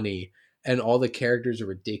funny, and all the characters are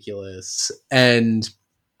ridiculous. And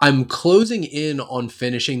I'm closing in on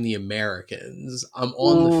finishing The Americans. I'm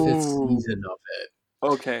on the 5th season of it.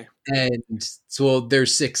 Okay. And so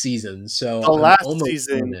there's 6 seasons. So The I'm last almost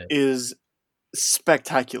season on it. is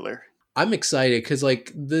spectacular. I'm excited because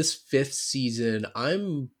like this 5th season,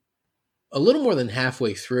 I'm a little more than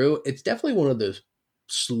halfway through. It's definitely one of the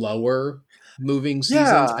slower moving seasons.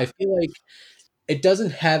 Yeah. I feel like it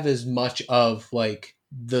doesn't have as much of like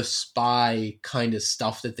the spy kind of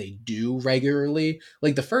stuff that they do regularly.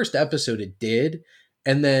 Like the first episode it did,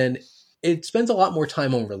 and then it spends a lot more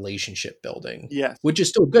time on relationship building. Yes. Which is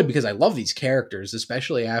still good because I love these characters,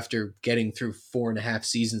 especially after getting through 4.5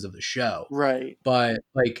 seasons of the show. Right. But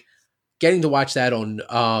like getting to watch that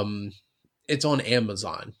on it's on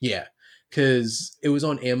Amazon. Yeah. Because it was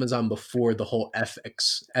on Amazon before the whole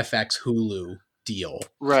FX Hulu deal.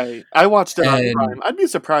 Right. I watched it on And- Prime. I'd be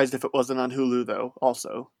surprised if it wasn't on Hulu though,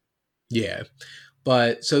 also. Yeah.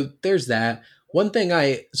 But so there's that. One thing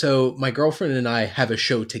so my girlfriend and I have a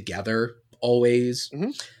show together always.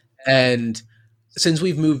 Mhm. And since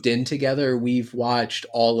we've moved in together, we've watched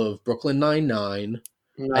all of Brooklyn Nine-Nine.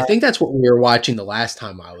 I think that's what we were watching the last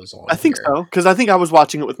time I was on. I think here. so, because I think I was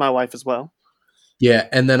watching it with my wife as well. Yeah,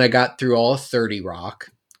 and then I got through all of 30 Rock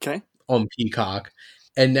Okay. on Peacock.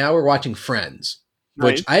 And now we're watching Friends,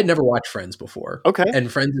 which Nice. I had never watched Friends before. Okay.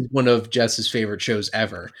 And Friends is one of Jess's favorite shows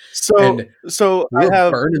ever. So And I we're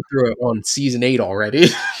have burning through it on season 8 already.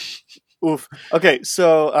 oof. Okay,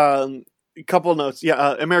 so a couple notes.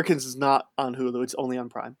 Yeah, Americans is not on Hulu. It's only on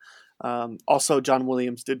Prime. Also, John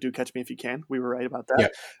Williams did do Catch Me If You Can. We were right about that. Yeah.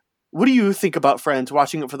 What do you think about Friends,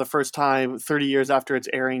 watching it for the first time 30 years after it's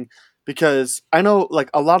airing? Because I know like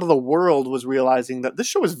a lot of the world was realizing that this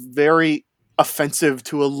show was very offensive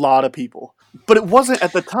to a lot of people. But it wasn't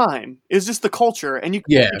at the time. It was just the culture. And you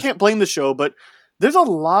can't blame the show, but there's a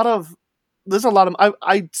lot of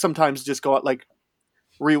I sometimes just go out like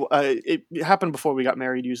it happened before we got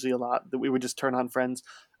married usually a lot that we would just turn on Friends.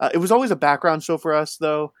 It was always a background show for us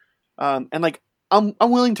though. And like I'm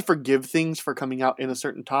willing to forgive things for coming out in a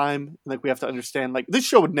certain time. Like we have to understand like this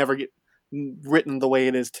show would never get written the way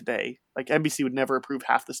it is today. Like NBC would never approve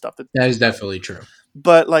half the stuff That is definitely true.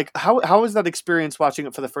 but like how is that experience watching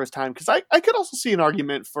it for the first time? Because I could also see an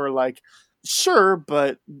argument for like sure,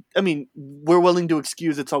 but I mean we're willing to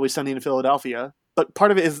excuse It's Always Sunny in Philadelphia, but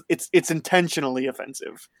part of it is it's intentionally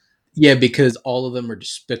offensive. Yeah, because all of them are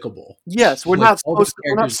despicable. Yes, we're Like, not all the supposed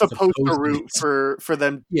characters to are root for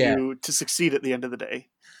them Yeah. to succeed at the end of the day.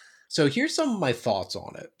 So here's some of my thoughts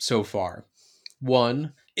on it so far.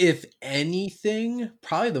 One, if anything,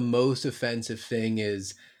 probably the most offensive thing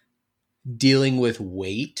is dealing with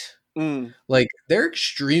weight. Mm, Like they're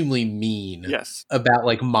extremely mean yes. about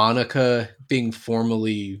like Monica being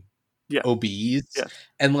formerly Yeah. obese. Yes.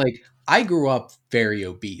 And like I grew up very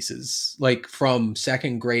obese, like from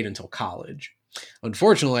 2nd grade until college.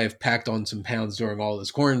 Unfortunately, I've packed on some pounds during all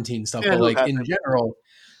this quarantine stuff, Yeah, but who like in hasn't? general,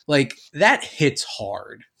 like that hits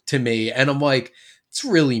hard to me. And I'm like, it's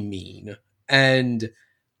really mean. And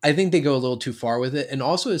I think they go a little too far with it. And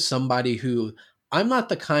also as somebody who I'm not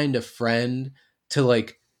the kind of friend to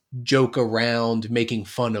like joke around making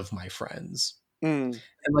fun of my friends. Mm,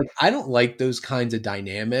 And like I don't like those kinds of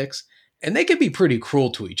dynamics. And they can be pretty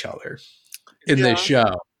cruel to each other in Yeah. this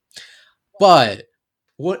show. But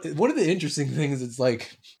one of the interesting things is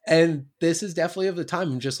like, and this is definitely of the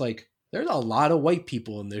time, I'm just like, there's a lot of white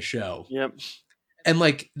people in this show. yep. And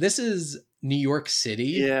like, this is New York City.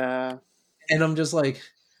 Yeah. And I'm just like,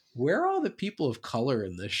 where are all the people of color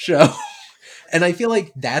in this show? And I feel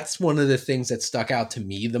like that's one of the things that stuck out to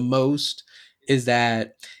me the most is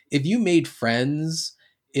that if you made Friends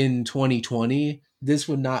in 2020, this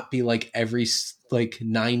would not be like every like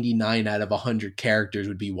 99 out of 100 characters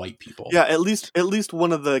would be white people. Yeah, at least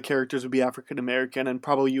one of the characters would be African American, and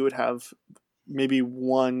probably you would have maybe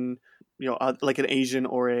one, like an Asian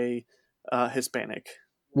or a Hispanic.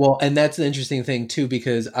 Well, and that's the interesting thing too,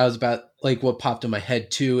 because I was about like what popped in my head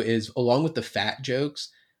too is along with the fat jokes,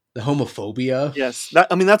 the homophobia. Yes,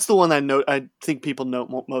 that's the one I think people note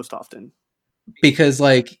most often. Because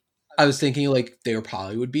like I was thinking like there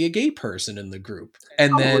probably would be a gay person in the group.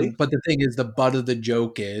 And Probably. then, but the thing is the butt of the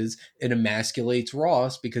joke is it emasculates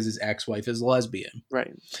Ross because his ex-wife is lesbian.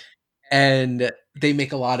 Right. And they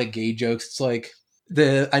make a lot of gay jokes. It's like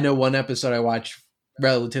I know one episode I watched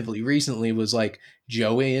relatively recently was like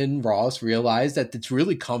Joey and Ross realized that it's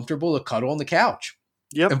really comfortable to cuddle on the couch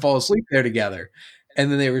Yep. and fall asleep there together.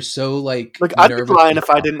 And then they were so like I'd be nervous. lying if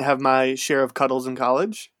I didn't have my share of cuddles in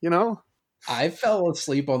college, you know? I fell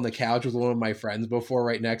asleep on the couch with one of my friends before,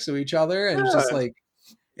 right next to each other, and it's just like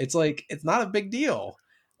it's not a big deal.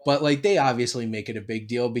 But like they obviously make it a big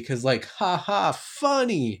deal because like haha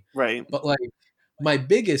funny. Right. But like my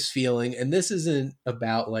biggest feeling, and this isn't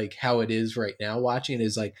about like how it is right now watching it,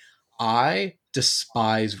 is like I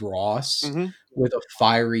despise Ross with a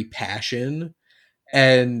fiery passion,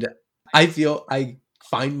 and I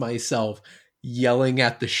find myself yelling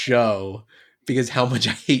at the show because how much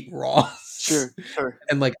I hate Ross. Sure.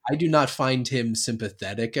 And like I do not find him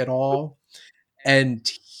sympathetic at all. And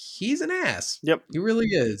he's an ass. Yep. He really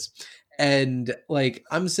is. And like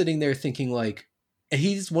I'm sitting there thinking like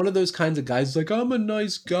he's one of those kinds of guys like, I'm a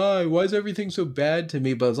nice guy. Why is everything so bad to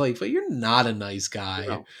me? But it's like, but you're not a nice guy.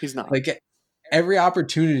 No, he's not. Like every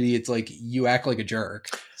opportunity, it's like you act like a jerk.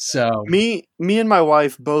 So me and my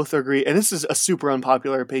wife both agree, and this is a super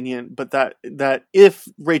unpopular opinion, but that if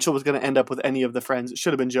Rachel was going to end up with any of the friends, it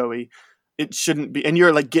should have been Joey. It shouldn't be. And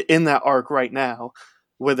you're like get in that arc right now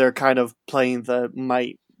where they're kind of playing the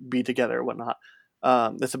might be together or whatnot.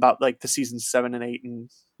 It's about like the seasons 7 and 8 and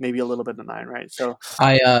maybe a little bit of 9, right? So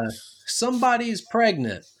somebody's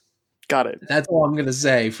pregnant. Got it. That's all I'm gonna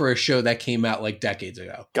say for a show that came out like decades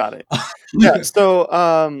ago. Got it. Yeah.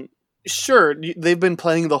 So sure, they've been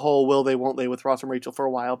playing the whole will they won't they with Ross and Rachel for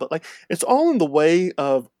a while, but like it's all in the way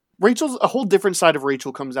of Rachel's. A whole different side of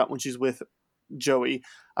Rachel comes out when she's with Joey,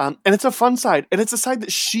 and it's a fun side, and it's a side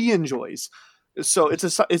that she enjoys. So it's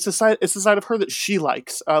a side of her that she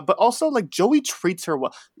likes, but also like Joey treats her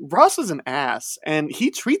well. Ross is an ass, and he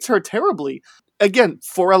treats her terribly. Again,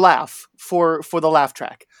 for a laugh, for the laugh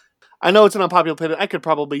track. I know it's an unpopular opinion. I could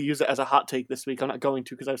probably use it as a hot take this week. I'm not going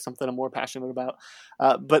to because I have something I'm more passionate about.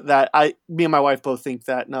 But that me and my wife both think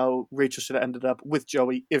that no, Rachel should have ended up with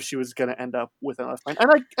Joey if she was going to end up with another friend.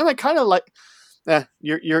 And I kind of like.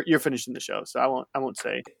 You're finishing the show, so I won't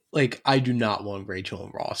say. Like I do not want Rachel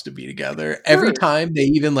and Ross to be together. Sure. Every time they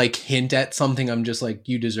even like hint at something, I'm just like,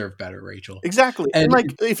 you deserve better, Rachel. Exactly, and like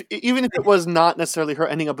even if it was not necessarily her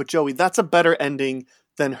ending up with Joey, that's a better ending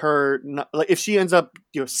than her. Like if she ends up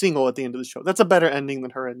single at the end of the show, that's a better ending than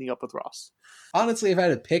her ending up with Ross. Honestly, if I had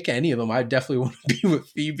to pick any of them, I definitely want to be with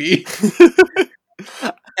Phoebe.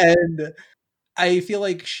 And I feel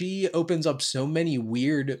like she opens up so many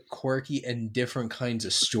weird, quirky, and different kinds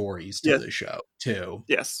of stories to the show, too.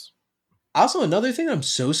 Yes. Also, another thing I'm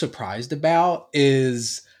so surprised about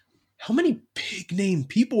is how many big-name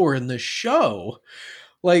people were in the show.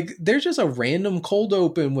 Like, there's just a random cold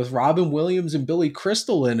open with Robin Williams and Billy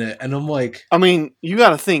Crystal in it, and I'm like... I mean, you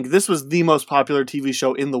gotta think, this was the most popular TV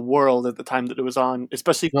show in the world at the time that it was on,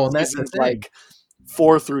 especially seasons like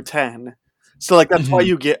 4 through 10. So like that's why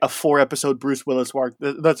you get a 4-episode Bruce Willis arc.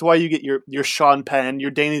 That's why you get your Sean Penn,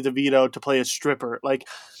 your Danny DeVito to play a stripper. Like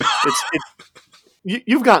it's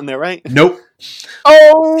you've gotten there, right? Nope.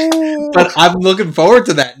 Oh, but I'm looking forward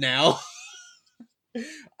to that now.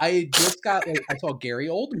 I just got I saw Gary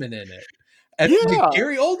Oldman in it, and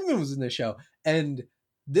Gary Oldman was in the show, and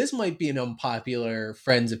this might be an unpopular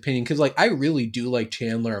friend's opinion because like I really do like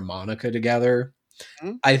Chandler and Monica together.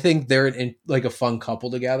 Mm-hmm. I think they're like a fun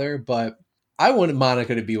couple together, but I wanted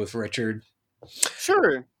Monica to be with Richard.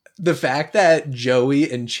 Sure. The fact that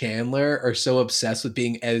Joey and Chandler are so obsessed with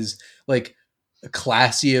being as like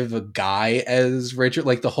classy of a guy as Richard,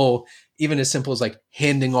 like the whole, even as simple as like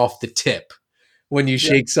handing off the tip when you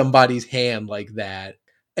shake somebody's hand like that.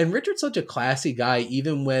 And Richard's such a classy guy,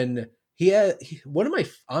 even when one of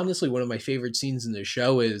my favorite scenes in the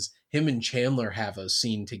show is him and Chandler have a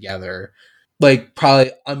scene together. Like,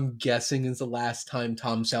 probably, I'm guessing is the last time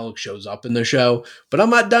Tom Selleck shows up in the show. But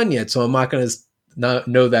I'm not done yet, so I'm not going to not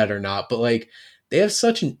know that or not. But, like, they have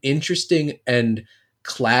such an interesting and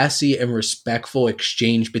classy and respectful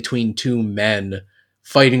exchange between two men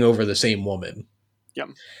fighting over the same woman. Yep.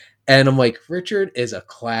 And I'm like, Richard is a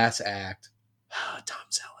class act. Tom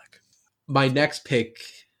Selleck. My next pick,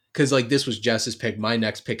 because, like, this was Jess's pick. My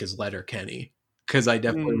next pick is Letterkenny. Because I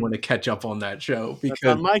definitely want to catch up on that show. Because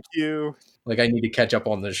that's on my queue. Like, I need to catch up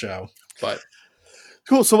on the show. But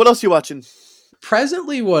cool. So what else are you watching?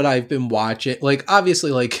 Presently, what I've been watching, like,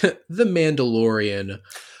 obviously, like, The Mandalorian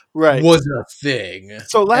was a thing.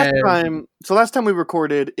 So last time we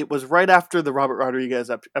recorded, it was right after the Robert Rodriguez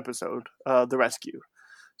episode, The Rescue.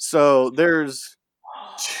 So there's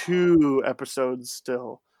 2 episodes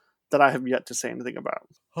still that I have yet to say anything about.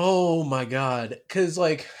 Oh, my God. Because,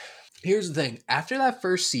 like, here's the thing. After that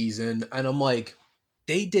first season, and I'm like,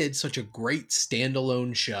 they did such a great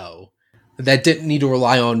standalone show that didn't need to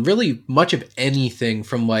rely on really much of anything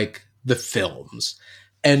from like the films.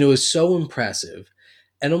 And it was so impressive.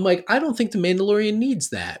 And I'm like, I don't think The Mandalorian needs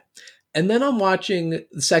that. And then I'm watching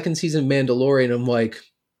the second season of Mandalorian. I'm like,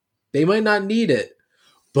 they might not need it,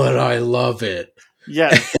 but I love it.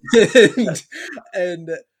 Yes. and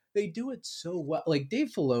they do it so well. Like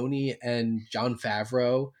Dave Filoni and Jon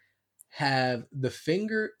Favreau have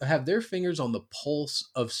their fingers on the pulse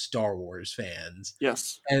of Star Wars fans.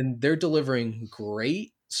 Yes. And they're delivering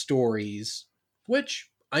great stories, which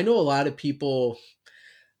I know a lot of people,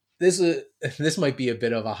 this might be a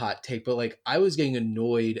bit of a hot take, but like I was getting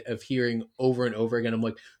annoyed of hearing over and over again. I'm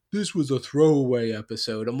like, this was a throwaway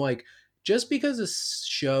episode. I'm like, just because a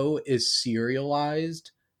show is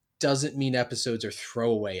serialized doesn't mean episodes are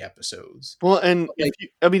throwaway episodes. Well, and like,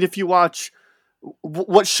 if you watch,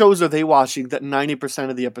 what shows are they watching that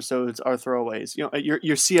 90% of the episodes are throwaways? You know,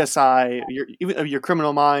 your CSI, your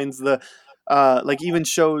Criminal Minds, the like even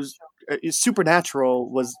shows.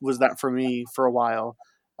 Supernatural was that for me for a while.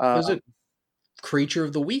 It was a creature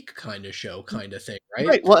of the week kind of show, kind of thing, right?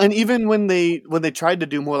 Right. Well, and even when they tried to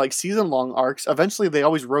do more like season long arcs, eventually they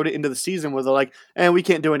always wrote it into the season where they're like, we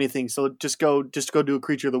can't do anything, so just go do a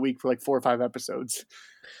creature of the week for like 4 or 5 episodes.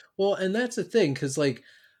 Well, and that's the thing, because like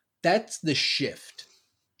that's the shift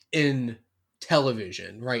in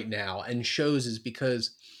television right now and shows, is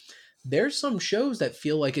because there's some shows that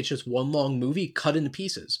feel like it's just one long movie cut into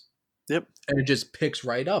pieces. Yep. And it just picks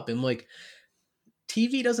right up. And like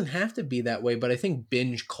TV doesn't have to be that way, but I think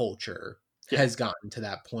binge culture has gotten to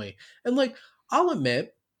that point. And like, I'll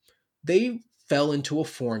admit, they fell into a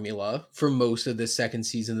formula for most of the second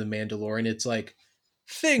season of The Mandalorian. It's like,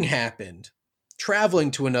 thing happened.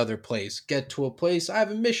 Traveling to another place. Get to a place, I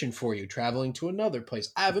have a mission for you. Traveling to another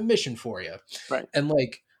place, I have a mission for you. Right. And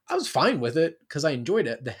like, I was fine with it because I enjoyed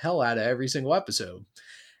it the hell out of every single episode.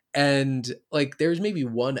 And like, there's maybe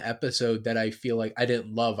one episode that I feel like I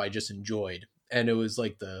didn't love, I just enjoyed. And it was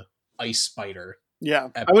like the Ice Spider. Yeah,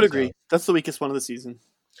 episode. I would agree. That's the weakest one of the season.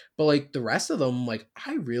 But like the rest of them, like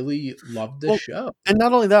I really loved this show. And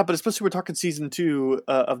not only that, but especially we're talking season 2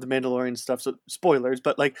 of the Mandalorian stuff. So spoilers,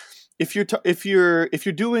 but like if you're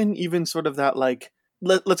doing even sort of that, like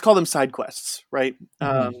let's call them side quests, right?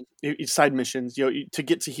 Side missions. You know, to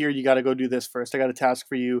get to here, you got to go do this first. I got a task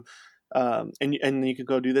for you, and you can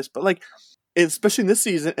go do this. But like, especially in this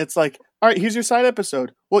season, it's like, all right, here's your side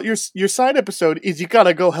episode. Well, your side episode is you got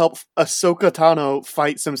to go help Ahsoka Tano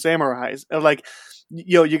fight some samurais. And like,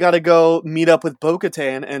 you got to go meet up with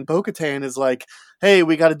Bo-Katan, and Bo-Katan is like, hey,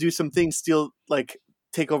 we got to do some things,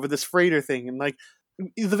 take over this freighter thing. And like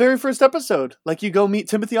the very first episode, like you go meet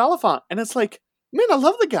Timothy Olyphant, and it's like, man, I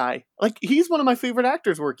love the guy. Like he's one of my favorite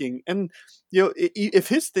actors working. And if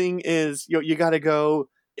his thing is, you got to go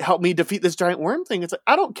help me defeat this giant worm thing, it's like,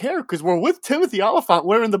 I don't care, because we're with Timothy Olyphant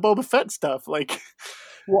wearing the Boba Fett stuff. Like,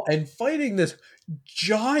 well, and fighting this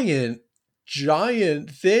giant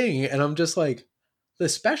thing, and I'm just like, the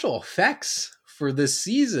special effects for this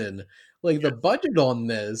season, like the budget on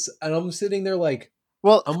this, and I'm sitting there like,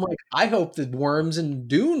 well, I'm like, I hope the worms in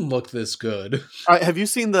Dune look this good. All right, have you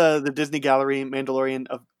seen the Disney Gallery Mandalorian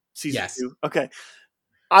of season 2? Okay.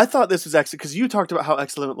 I thought this was excellent because you talked about how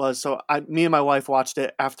excellent it was. So me and my wife watched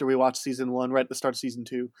it after we watched season 1, right at the start of season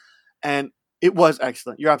 2. And it was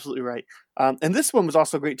excellent. You're absolutely right. And this one was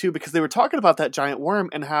also great too, because they were talking about that giant worm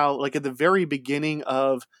and how, like, at the very beginning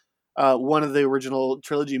of one of the original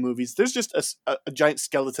trilogy movies, there's just a giant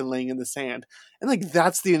skeleton laying in the sand. And like,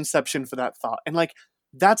 that's the inception for that thought. And like,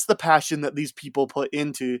 that's the passion that these people put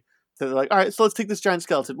into. So they're like, all right, so let's take this giant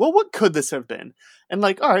skeleton. Well, what could this have been? And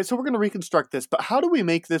like, all right, so we're going to reconstruct this, but how do we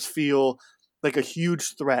make this feel like a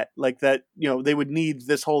huge threat? Like that, they would need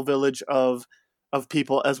this whole village of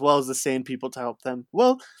people as well as the sand people to help them.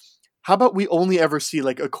 Well, how about we only ever see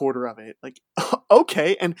like a quarter of it? Like,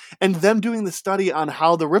 okay. And them doing the study on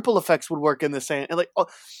how the ripple effects would work in the sand. And like,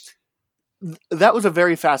 that was a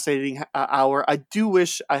very fascinating hour. I do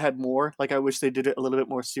wish I had more. Like, I wish they did it a little bit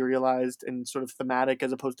more serialized and sort of thematic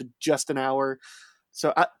as opposed to just an hour.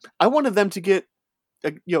 So I wanted them to get,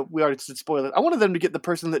 we already said spoiler. I wanted them to get the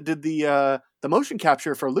person that did the motion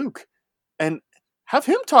capture for Luke and have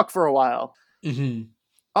him talk for a while. Mm-hmm.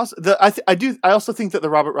 Also, I also think that the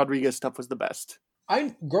Robert Rodriguez stuff was the best.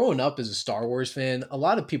 I'm growing up as a Star Wars fan. A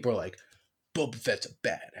lot of people are like, Boba Fett's a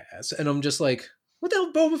badass, and I'm just like, what the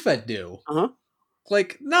hell did Boba Fett do?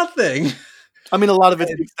 Like, nothing. I mean, a lot of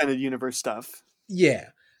it's the extended universe stuff. Yeah.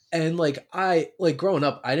 And like, growing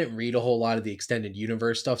up, I didn't read a whole lot of the extended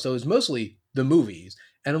universe stuff. So it was mostly the movies.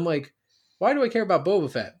 And I'm like, why do I care about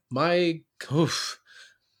Boba Fett?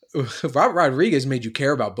 Robert Rodriguez made you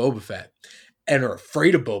care about Boba Fett and are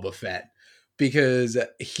afraid of Boba Fett because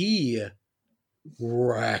he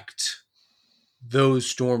wrecked those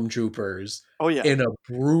stormtroopers. Oh yeah. in a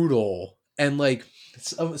brutal and like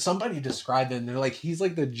somebody described him. They're like, he's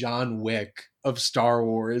like the John Wick of Star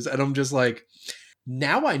Wars, and I'm just like,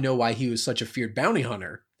 now I know why he was such a feared bounty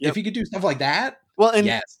hunter. Yep. If he could do stuff like that, Well,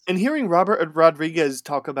 yes. and hearing Robert Rodriguez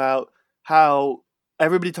talk about how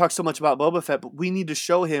everybody talks so much about Boba Fett, but we need to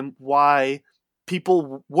show him why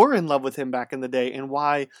people were in love with him back in the day and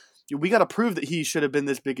why we got to prove that he should have been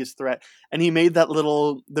this biggest threat. And he made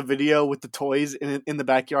the video with the toys in the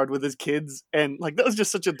backyard with his kids, and like that was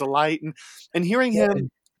just such a delight. And hearing him,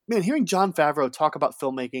 man, hearing Jon Favreau talk about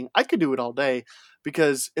filmmaking, I could do it all day,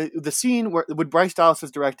 because the scene where Bryce Dallas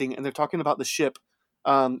is directing and they're talking about the ship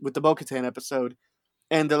with the Bo-Katan episode,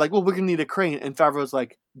 and they're like, well, we're gonna need a crane, and Favreau's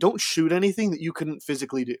like, don't shoot anything that you couldn't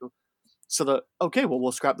physically do. So okay, well,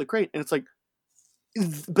 we'll scrap the crane. And it's like,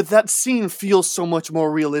 but that scene feels so much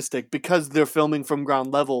more realistic because they're filming from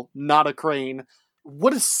ground level, not a crane.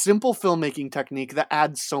 What a simple filmmaking technique that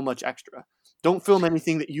adds so much extra. Don't film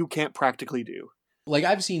anything that you can't practically do. Like,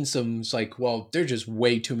 I've seen some, it's like, well, there's just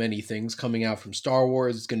way too many things coming out from Star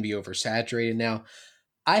Wars. It's going to be oversaturated now.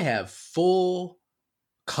 I have full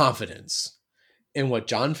confidence in what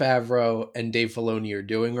Jon Favreau and Dave Filoni are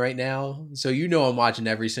doing right now. So I'm watching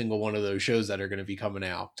every single one of those shows that are going to be coming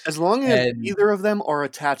out. As long as either of them are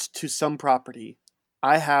attached to some property,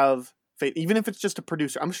 I have faith. Even if it's just a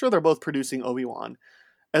producer, I'm sure they're both producing Obi-Wan.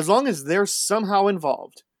 As long as they're somehow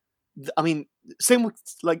involved, I mean, same with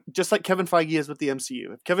just like Kevin Feige is with the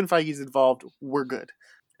MCU. If Kevin Feige is involved, we're good.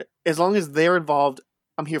 As long as they're involved,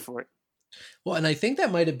 I'm here for it. Well, and I think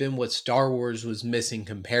that might have been what Star Wars was missing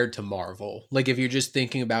compared to Marvel. Like, if you're just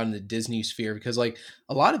thinking about in the Disney sphere, because like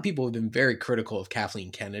a lot of people have been very critical of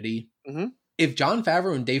Kathleen Kennedy. Mm-hmm. If Jon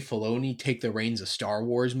Favreau and Dave Filoni take the reins of Star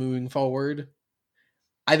Wars moving forward,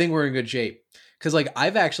 I think we're in good shape. Because like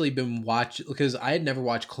I've actually been because I had never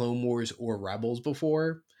watched Clone Wars or Rebels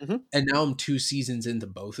before. Mm-hmm. And now I'm 2 seasons into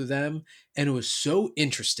both of them. And it was so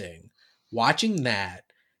interesting watching that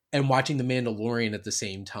and watching The Mandalorian at the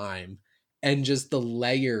same time. And just the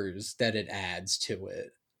layers that it adds to it.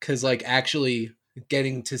 Because, like, actually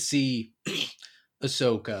getting to see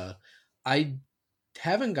Ahsoka, I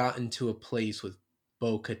haven't gotten to a place with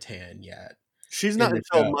Bo-Katan yet. She's not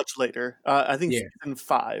until much later. I think season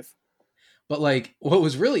 5. But, like, what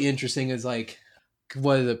was really interesting is, like,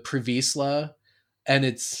 what the Previsla, and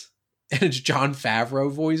it's Jon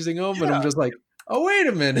Favreau voicing him. Yeah. And I'm just like, oh, wait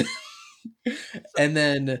a minute. And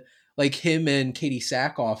then like him and Katie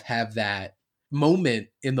Sackhoff have that moment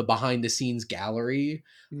in the behind the scenes gallery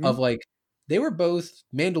of like, they were both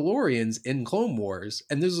Mandalorians in Clone Wars,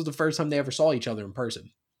 and this was the first time they ever saw each other in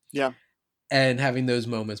person. Yeah. And having those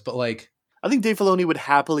moments. But like, I think Dave Filoni would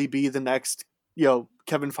happily be the next,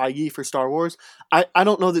 Kevin Feige for Star Wars. I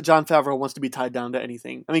don't know that Jon Favreau wants to be tied down to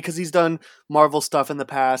anything. I mean, because he's done Marvel stuff in the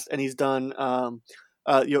past, and he's done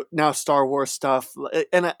now Star Wars stuff,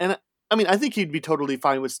 and I mean, I think he'd be totally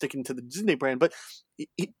fine with sticking to the Disney brand, but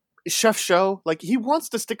Chef Show, like, he wants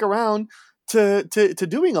to stick around to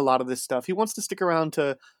doing a lot of this stuff. He wants to stick around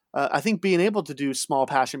to, I think, being able to do small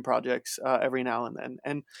passion projects every now and then.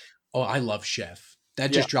 And I love Chef.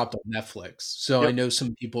 That just dropped on Netflix, so I know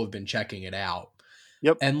some people have been checking it out.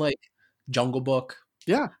 Yep. And like Jungle Book.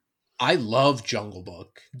 Yeah. I love Jungle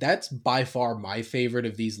Book. That's by far my favorite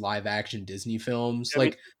of these live action Disney films. Yeah,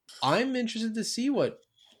 like, I'm interested to see what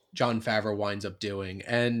Jon Favreau winds up doing.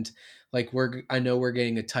 And like, I know we're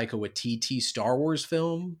getting a Taika Waititi Star Wars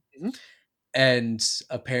film. Mm-hmm. And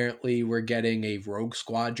apparently we're getting a Rogue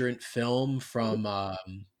Squadron film from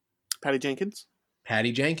Patty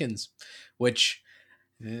Jenkins, which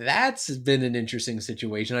that's been an interesting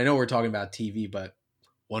situation. I know we're talking about TV, but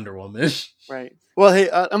Wonder Woman. Right. Well, hey,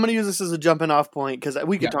 I'm going to use this as a jumping off point because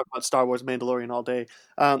we could talk about Star Wars Mandalorian all day.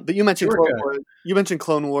 But you mentioned Clone Wars. You mentioned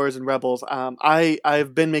Clone Wars and Rebels.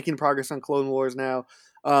 I've been making progress on Clone Wars now.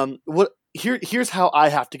 Here's how I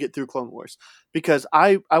have to get through Clone Wars, because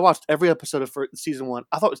I watched every episode of season 1.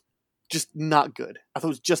 I thought it was just not good. I thought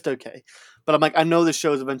it was just okay. But I'm like, I know this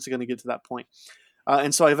show is eventually going to get to that point.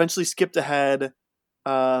 And so I eventually skipped ahead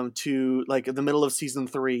to like the middle of season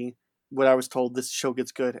 3, when I was told this show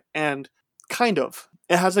gets good, and kind of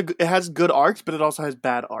it has good arcs, but it also has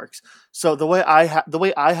bad arcs. So the way I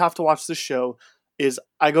have to watch this show is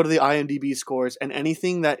I go to the IMDb scores, and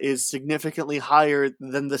anything that is significantly higher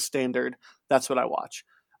than the standard, that's what I watch.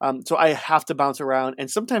 So I have to bounce around,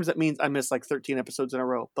 and sometimes that means I miss like 13 episodes in a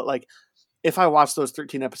row. But like, if I watch those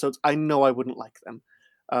 13 episodes, I know I wouldn't like them.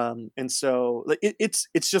 And so it's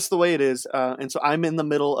just the way it is. And so I'm in the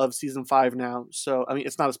middle of season 5 now. So, I mean,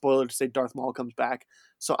 it's not a spoiler to say Darth Maul comes back.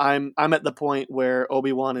 So I'm at the point where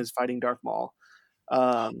Obi-Wan is fighting Darth Maul.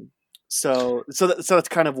 So that's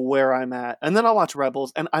kind of where I'm at. And then I'll watch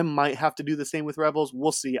Rebels, and I might have to do the same with Rebels.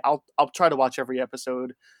 We'll see. I'll try to watch every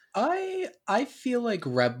episode. I feel like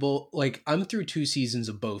I'm through 2 seasons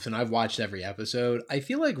of both and I've watched every episode. I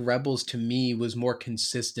feel like Rebels to me was more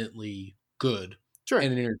consistently good. Sure.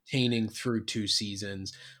 And entertaining through 2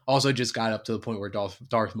 seasons. Also just got up to the point where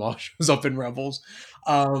Darth Maul shows up in Rebels.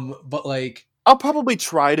 But like I'll probably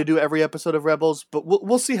try to do every episode of Rebels, but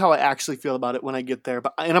we'll see how I actually feel about it when I get there.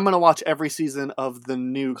 And I'm going to watch every season of the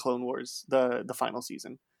new Clone Wars, the final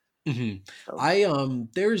season. Mm-hmm. So.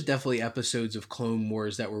 There's definitely episodes of Clone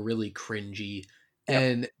Wars that were really cringy,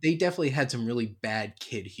 and they definitely had some really bad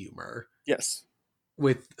kid humor. Yes,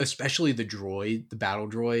 with especially the battle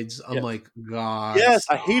droids. I'm like, God. Yes,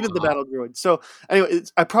 I hated the battle droids. So anyway,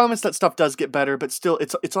 I promise that stuff does get better, but still,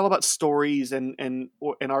 it's all about stories and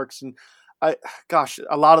arcs, and a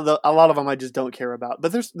lot of them I just don't care about.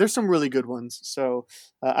 But there's some really good ones. So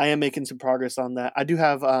I am making some progress on that. I do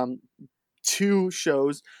have 2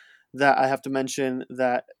 shows that I have to mention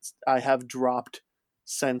that I have dropped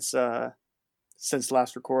since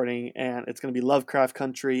last recording, and it's going to be Lovecraft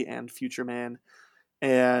Country and Future Man.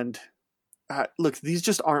 And look, these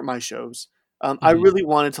just aren't my shows. I really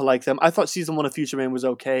wanted to like them. I thought season 1 of Future Man was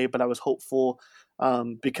okay, but I was hopeful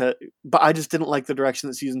but I just didn't like the direction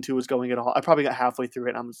that season 2 was going at all. I probably got halfway through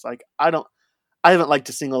it, and I'm just like, I haven't liked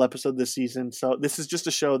a single episode this season, so this is just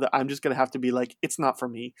a show that I'm just going to have to be like, it's not for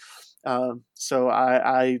me. So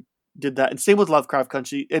I did that, and same with Lovecraft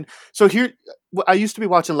Country. And so here, I used to be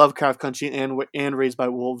watching Lovecraft Country and Raised by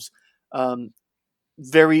Wolves,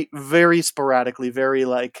 very, very sporadically, very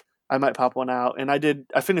like I might pop one out. And I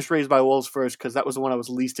finished Raised by Wolves first because that was the one I was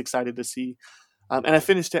least excited to see, and I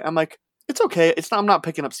finished it. I'm like, it's okay. I'm not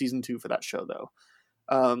picking up season 2 for that show though.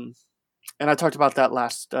 And I talked about that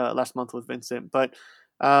last month with Vincent, but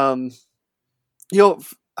then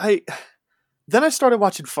I started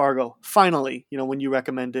watching Fargo. Finally, when you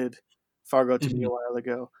recommended Fargo to me a while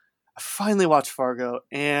ago, I finally watched Fargo,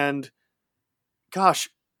 and gosh,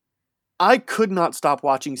 I could not stop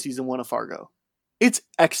watching season 1 of Fargo. It's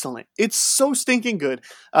excellent. It's so stinking good.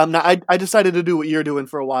 Now I decided to do what you're doing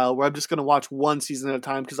for a while, where I'm just going to watch one season at a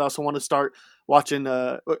time because I also want to start watching.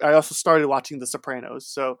 I also started watching The Sopranos,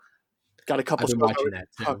 so got a couple. I've been watching that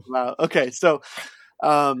too. Talk about. Okay, so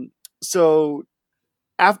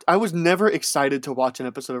after I was never excited to watch an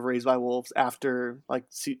episode of Raised by Wolves after like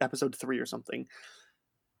episode 3 or something.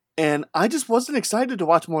 And I just wasn't excited to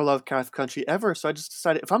watch more Lovecraft Country ever. So I just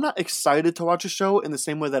decided, if I'm not excited to watch a show in the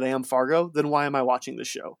same way that I am Fargo, then why am I watching this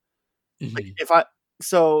show? Like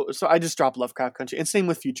so I just dropped Lovecraft Country, and same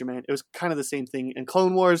with Future Man. It was kind of the same thing. In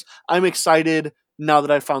Clone Wars, I'm excited now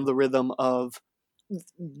that I found the rhythm of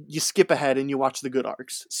you skip ahead and you watch the good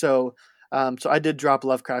arcs. So I did drop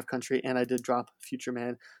Lovecraft Country, and I did drop Future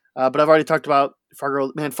Man. But I've already talked about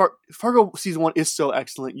Fargo. Man, Fargo season 1 is so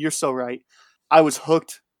excellent. You're so right. I was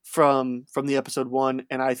hooked from the episode 1,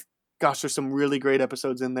 and there's some really great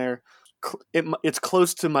episodes in there. It's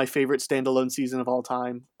close to my favorite standalone season of all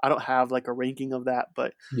time. I don't have like a ranking of that,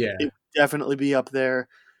 but it would definitely be up there.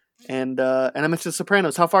 And I mentioned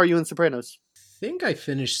Sopranos. How far are you in Sopranos? I think I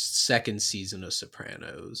finished 2nd season of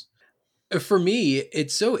Sopranos. For me,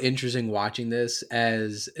 it's so interesting watching this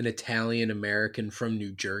as an Italian American from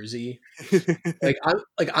New Jersey.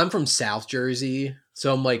 I'm from South Jersey,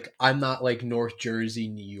 so I'm not like North Jersey,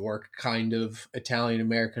 New York kind of Italian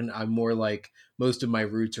American. I'm more like most of my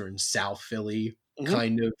roots are in South Philly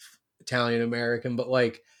kind of Italian American, but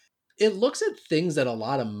like it looks at things that a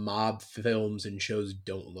lot of mob films and shows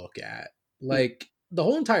don't look at. Like the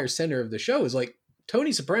whole entire center of the show is like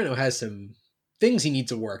Tony Soprano has some things he needs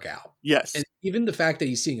to work out. Yes. And even the fact that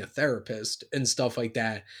he's seeing a therapist and stuff like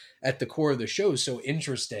that at the core of the show is so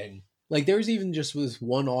interesting. Like there's even just this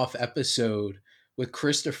one-off episode with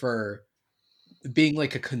Christopher being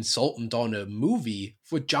like a consultant on a movie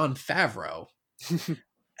with Jon Favreau.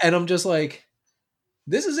 And I'm just like,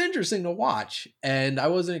 this is interesting to watch. And I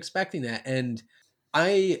wasn't expecting that. And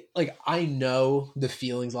I know the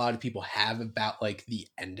feelings a lot of people have about like the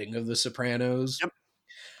ending of The Sopranos. Yep.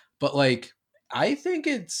 But like, I think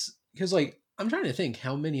it's because like I'm trying to think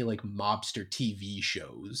how many like mobster TV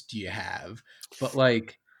shows do you have, but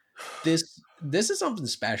like this is something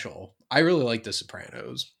special. I really like The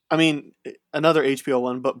Sopranos. I mean, another HBO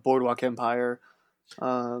one, but Boardwalk Empire.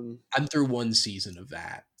 I'm through 1 season of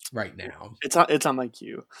that right now. It's on my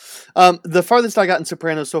queue. The farthest I got in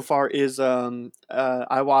Sopranos so far is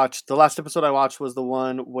I watched the last episode I watched was the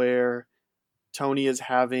one where Tony is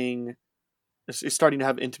starting to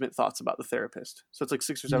have intimate thoughts about the therapist. So it's like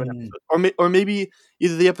 6 or 7 episodes. Or maybe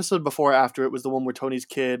either the episode before or after it was the one where Tony's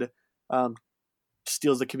kid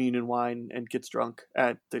steals the communion wine and gets drunk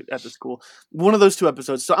at the school. One of those 2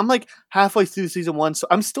 episodes. So I'm like halfway through season 1, so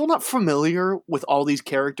I'm still not familiar with all these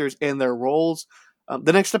characters and their roles.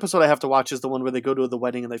 The next episode I have to watch is the one where they go to the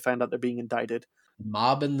wedding and they find out they're being indicted.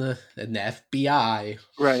 Mob and the FBI.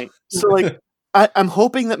 Right. So like I'm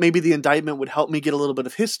hoping that maybe the indictment would help me get a little bit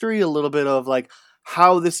of history, a little bit of like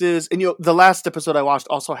how this is. And the last episode I watched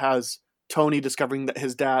also has Tony discovering that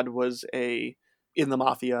his dad was in the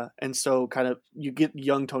mafia, and so kind of you get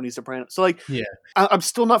young Tony Soprano. So like, yeah, I'm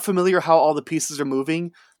still not familiar how all the pieces are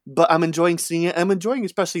moving, but I'm enjoying seeing it. I'm enjoying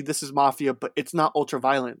especially this is mafia, but it's not ultra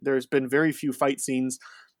violent. There's been very few fight scenes.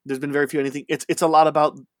 There's been very few anything. It's a lot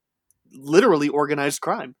about literally organized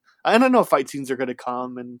crime. And I know fight scenes are going to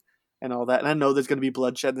come and all that, and I know there's going to be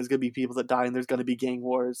bloodshed. And there's going to be people that die, and there's going to be gang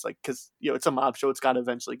wars. Like because it's a mob show, it's got to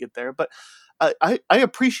eventually get there. But I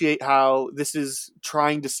appreciate how this is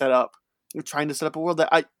trying to set up a world that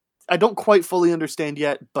I don't quite fully understand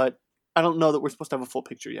yet, but I don't know that we're supposed to have a full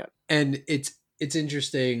picture yet. And it's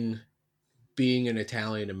interesting being an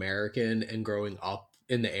Italian American and growing up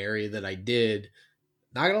in the area that I did.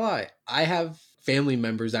 Not gonna lie, I have family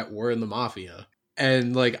members that were in the mafia.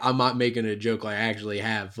 And like, I'm not making a joke. Like I actually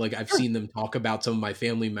have, like, I've seen them talk about some of my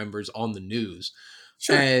family members on the news.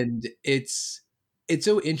 Sure. And it's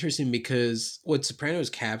so interesting because what Sopranos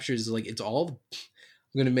captures is like, it's all,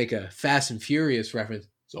 I'm going to make a Fast and Furious reference.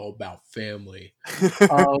 It's all about family.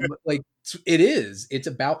 Like it is, it's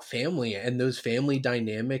about family, and those family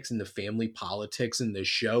dynamics and the family politics in the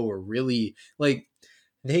show are really like,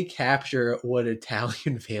 they capture what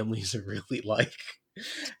Italian families are really like.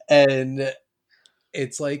 And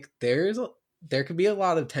it's like, there could be a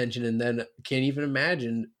lot of tension, and then can't even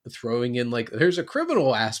imagine throwing in like there's a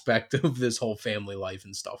criminal aspect of this whole family life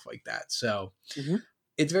and stuff like that. So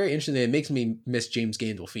it's very interesting. It makes me miss James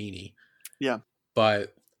Gandolfini. Yeah,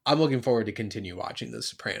 but I'm looking forward to continue watching The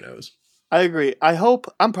Sopranos. I agree.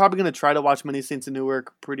 I'm probably going to try to watch Many Saints of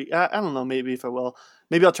Newark. I don't know. Maybe if I will,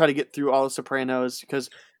 maybe I'll try to get through all The Sopranos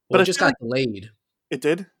but it just got delayed. It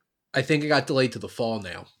did. I think it got delayed to the fall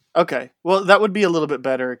now. Okay, well that would be a little bit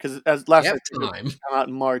better because as last time come out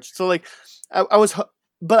in March. So like, I was,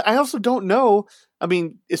 but I also don't know. I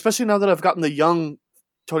mean, especially now that I've gotten the young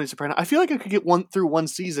Tony Soprano, I feel like I could get through one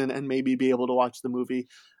season and maybe be able to watch the movie.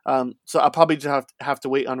 So I'll probably just have to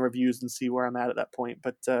wait on reviews and see where I'm at that point.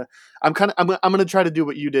 But I'm going to try to do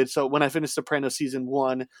what you did. So when I finish Soprano season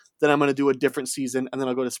 1, then I'm going to do a different season, and then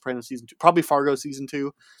I'll go to Soprano season 2, probably Fargo season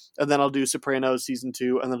 2, and then I'll do Sopranos season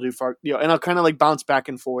 2, and then I'll do Fargo, and I'll kind of like bounce back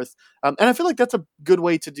and forth. And I feel like that's a good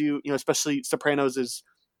way to do, especially Sopranos is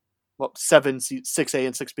 6A and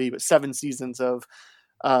 6B, but 7 seasons of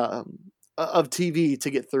TV to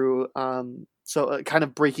get through. So kind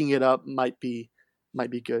of breaking it up might be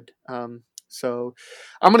good. So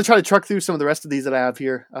I'm going to try to truck through some of the rest of these that I have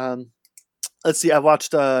here. Let's see. I've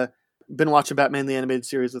been watching Batman the Animated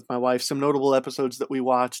Series with my wife. Some notable episodes that we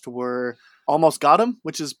watched were Almost Got Him,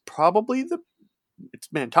 which is probably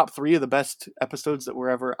top 3 of the best episodes that were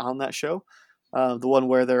ever on that show. The one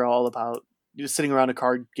where they're all about just sitting around a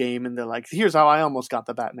card game and they're like, here's how I almost got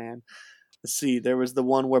the Batman. Let's see. There was the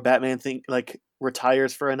one where Batman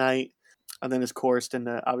retires for a night and then is coerced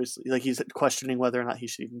into, obviously, like, he's questioning whether or not he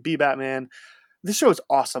should even be Batman. This show is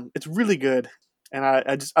awesome. It's really good. And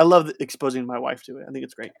I love exposing my wife to it. I think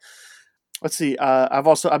it's great. Let's see.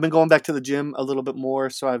 I've been going back to the gym a little bit more.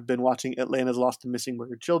 So I've been watching Atlanta's Lost and Missing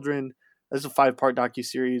Murdered Children. This is a 5-part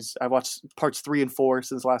docuseries. I watched parts 3 and 4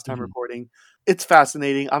 since last time recording. It's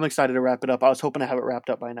fascinating. I'm excited to wrap it up. I was hoping to have it wrapped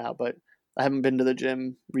up by now, but I haven't been to the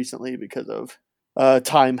gym recently because of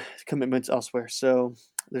time commitments elsewhere. So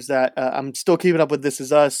there's that. I'm still keeping up with This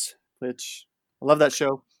Is Us, which I love that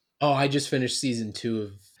show. Oh, I just finished season 2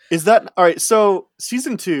 of... Is that... All right, so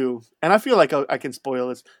season 2, and I feel like I can spoil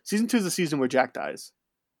this. Season 2 is the season where Jack dies.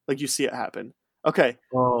 Like, you see it happen. Okay.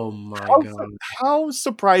 Oh my God. How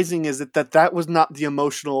surprising is it that was not the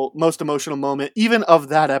most emotional moment, even of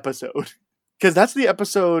that episode? Because that's the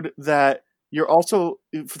episode that you're also,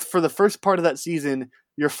 for the first part of that season,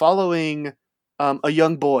 you're following a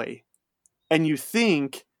young boy, and you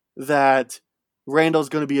think that Randall's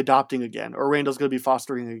going to be adopting again, or Randall's going to be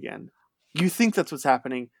fostering again. You think that's what's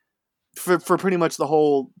happening for pretty much the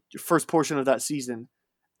whole first portion of that season.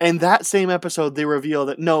 And that same episode, they reveal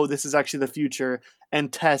that, no, this is actually the future,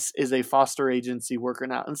 and Tess is a foster agency worker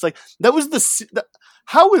now. And it's like, that was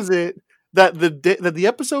how is it that the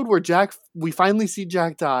episode where we finally see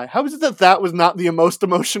Jack die, how is it that was not the most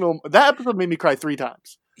emotional? That episode made me cry 3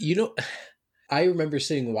 times. I remember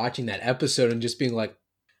watching that episode and just being like,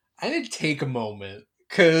 I did take a moment,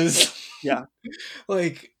 because, yeah,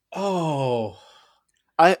 like, oh.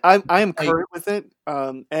 I am current with it,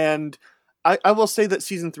 and I will say that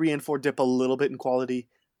season 3 and 4 dip a little bit in quality.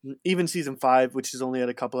 Even season 5, which is only at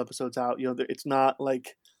a couple episodes out, it's not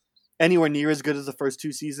like anywhere near as good as the first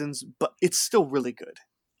 2 seasons, but it's still really good.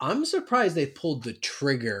 I'm surprised they pulled the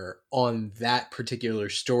trigger on that particular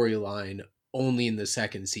storyline only in the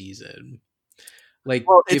second season. Like,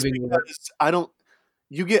 well, it's because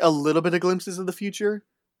you get a little bit of glimpses of the future,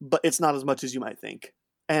 but it's not as much as you might think.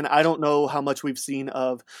 And I don't know how much we've seen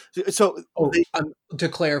of. So, to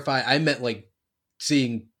clarify, I meant like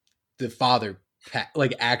seeing the father,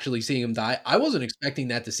 like actually seeing him die. I wasn't expecting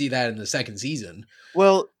to see that in the second season.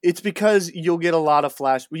 Well, it's because you'll get a lot of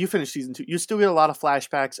you finish season 2. You still get a lot of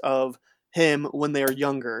flashbacks of him when they are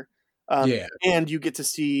younger. And you get to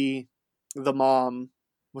see the mom.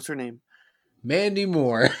 What's her name? Mandy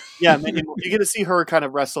Moore. Yeah, Mandy Moore. You get to see her kind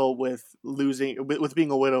of wrestle with with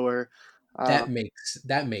being a widower. That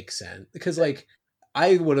makes sense, because like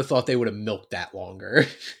I would have thought they would have milked that longer.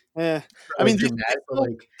 I mean,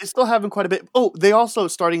 they still having quite a bit. Oh, they also,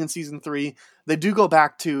 starting in season 3, they do go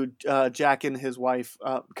back to Jack and his wife,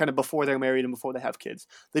 kind of before they're married and before they have kids.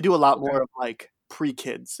 They do a lot more of like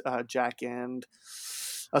pre-kids. Jack and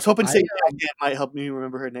I was hoping Jack and might help me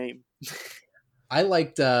remember her name. I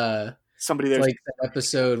liked somebody there, like that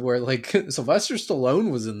episode where like Sylvester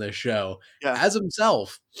Stallone was in this show as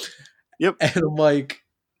himself. Yep. And I'm like,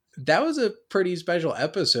 that was a pretty special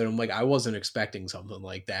episode. I'm like, I wasn't expecting something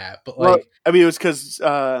like that. But like, well, I mean, it was because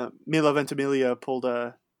Milo Ventimiglia pulled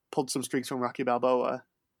some strings from Rocky Balboa.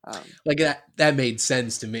 Like that made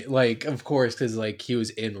sense to me. Like, of course, because like he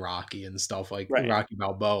was in Rocky and stuff, like Rocky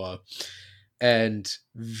Balboa. And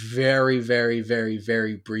very, very, very,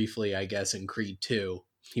 very briefly, I guess, in Creed 2,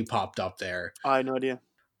 he popped up there. I had no idea.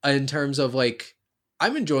 In terms of like,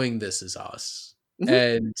 I'm enjoying This Is Us. Mm-hmm.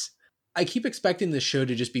 And I keep expecting this show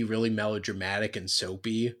to just be really melodramatic and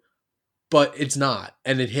soapy, but it's not,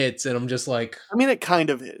 and it hits, and I'm just like, I mean, it kind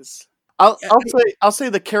of is. I'll say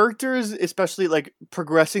the characters, especially like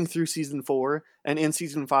progressing through season 4 and in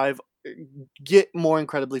season 5, get more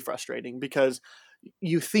incredibly frustrating because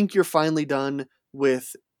you think you're finally done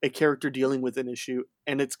with a character dealing with an issue,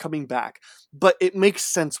 and it's coming back, but it makes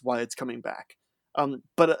sense why it's coming back.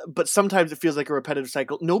 But sometimes it feels like a repetitive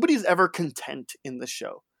cycle. Nobody's ever content in this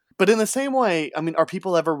show. But in the same way, I mean, are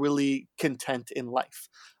people ever really content in life?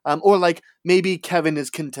 Or like maybe Kevin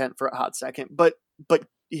is content for a hot second, but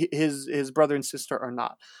his brother and sister are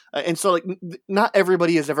not. And so like not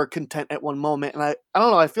everybody is ever content at one moment. And I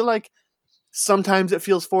don't know, I feel like sometimes it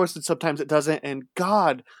feels forced and sometimes it doesn't. And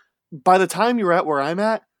God, by the time you're at where I'm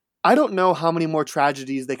at, I don't know how many more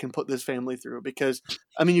tragedies they can put this family through, because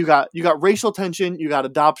I mean, you got racial tension, you got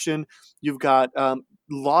adoption, you've got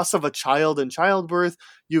loss of a child in childbirth,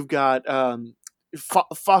 you've got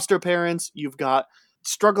foster parents, you've got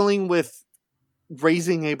struggling with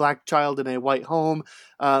raising a black child in a white home.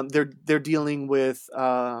 They're dealing with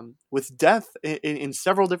death in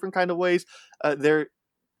several different kind of ways. They're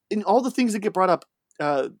in all the things that get brought up.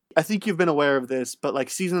 I think you've been aware of this, but like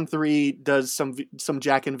season 3 does some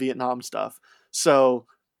Jack in Vietnam stuff. So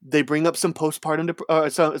they bring up some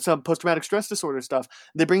postpartum, some post-traumatic stress disorder stuff.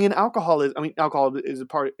 They bring in alcohol. Alcohol is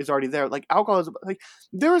already there. Like alcohol is like,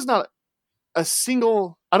 there is not a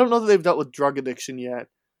single, I don't know that they've dealt with drug addiction yet,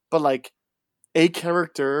 but like a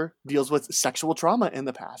character deals with sexual trauma in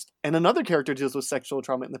the past, and another character deals with sexual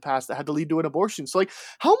trauma in the past that had to lead to an abortion. So like,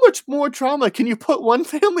 how much more trauma can you put one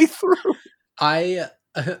family through? I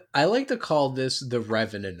like to call this the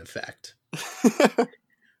Revenant effect,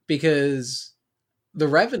 because The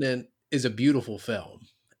Revenant is a beautiful film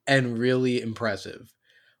and really impressive.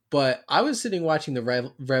 But I was sitting watching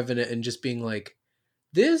The Revenant and just being like,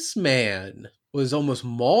 this man was almost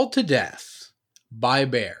mauled to death by a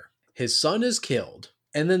bear. His son is killed.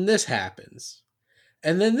 And then this happens.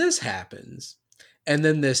 And then this happens. And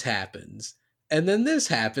then this happens. And then this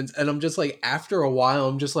happens. And I'm just like, after a while,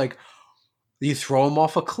 I'm just like, you throw him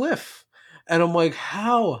off a cliff. And I'm like,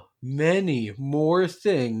 how many more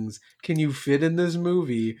things can you fit in this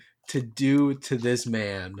movie to do to this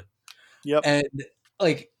man? Yep. And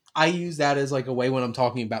like, I use that as like a way when I'm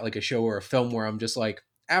talking about like a show or a film where I'm just like,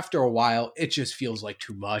 after a while, it just feels like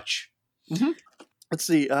too much. Mm-hmm. Let's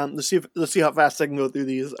see. Let's see how fast I can go through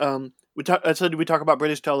these. I said we talk about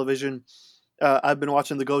British television. I've been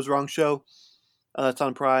watching The Goes Wrong Show. That's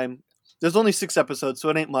on Prime. There's only 6 episodes, so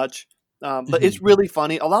it ain't much. But it's really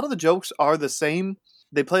funny. A lot of the jokes are the same.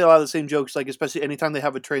 They play a lot of the same jokes, like especially anytime they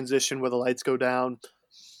have a transition where the lights go down.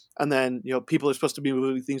 And then, people are supposed to be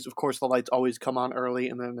moving things. Of course, the lights always come on early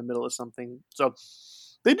and then in the middle of something. So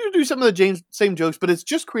they do some of the same jokes, but it's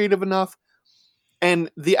just creative enough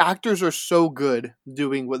And the actors are so good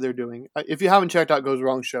doing what they're doing. If you haven't checked out Goes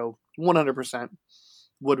Wrong Show, 100%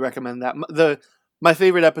 would recommend that. My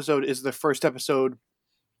favorite episode is the first episode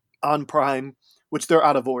on Prime, which they're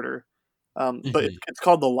out of order. But it's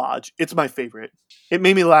called The Lodge. It's my favorite. It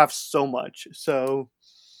made me laugh so much. So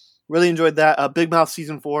really enjoyed that. Big Mouth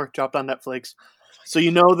season 4 dropped on Netflix. So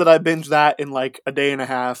you know that I binged that in like a day and a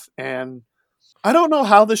half. And I don't know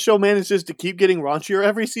how the show manages to keep getting raunchier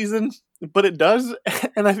every season, but it does.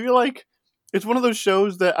 And I feel like it's one of those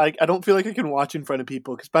shows that I don't feel like I can watch in front of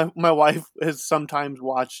people, because my wife has sometimes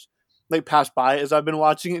watched, like, passed by as I've been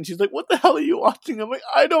watching it, and she's like, "What the hell are you watching?" I'm like,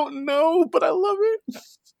 "I don't know, but I love it."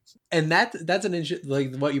 And that's an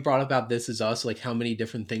like what you brought up about This Is Us, like how many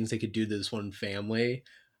different things they could do to this one family.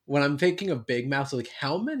 When I'm thinking of Big Mouth, like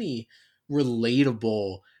how many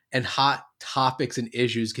relatable and hot topics and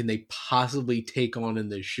issues can they possibly take on in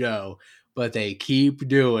the show? But they keep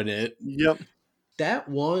doing it. Yep. That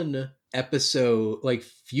one episode, like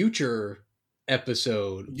future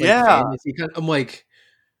episode, like Yeah. fantasy I'm like,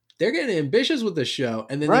 they're getting ambitious with the show.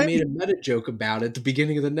 And then Right. they made a meta joke about it at the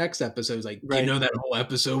beginning of the next episode. It's like, Right. you know, that whole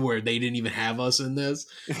episode where they didn't even have us in this?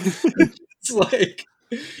 It's like,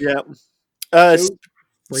 Yeah. so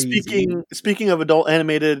crazy. Speaking of adult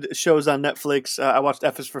animated shows on Netflix, I watched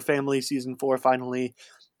F is for Family season 4 finally,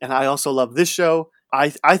 and I also love this show.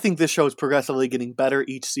 I think this show is progressively getting better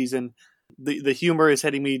each season. The humor is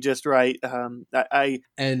hitting me just right.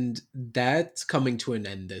 And that's coming to an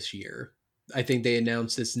end this year. I think they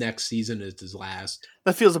announced this next season is his last.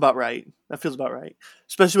 That feels about right.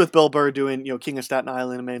 Especially with Bill Burr doing, King of Staten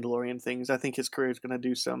Island and Mandalorian things. I think his career is going to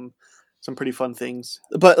do some pretty fun things.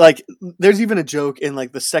 But like, there's even a joke in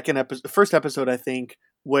like the first episode, I think,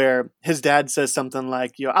 where his dad says something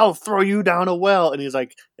like, "I'll throw you down a well," and he's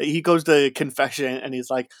like, he goes to confession, and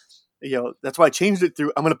he's like, "That's why I changed it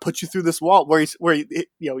through. I'm going to put you through this wall." Where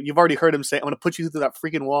you've already heard him say, "I'm going to put you through that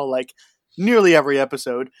freaking wall," like nearly every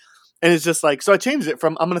episode. And it's just like, so I changed it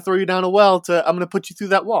from "I'm going to throw you down a well" to "I'm going to put you through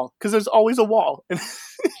that wall," because there's always a wall.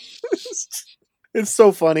 It's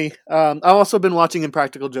so funny. I've also been watching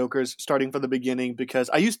Impractical Jokers starting from the beginning, because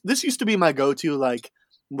this used to be my go-to, like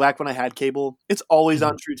back when I had cable. It's always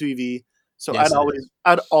on True TV, so Yes,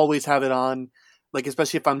 I'd always have it on, like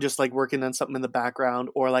especially if I'm just like working on something in the background,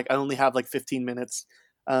 or like I only have like 15 minutes,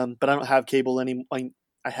 but I don't have cable anymore.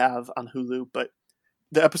 I have on Hulu, but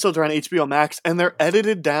the episodes are on HBO Max, and they're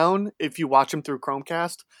edited down if you watch them through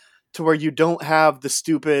Chromecast, to where you don't have the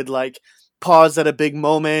stupid like pause at a big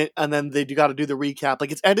moment and then you got to do the recap.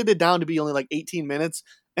 Like, it's edited down to be only like 18 minutes,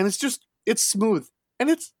 and it's smooth, and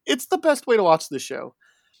it's the best way to watch this show,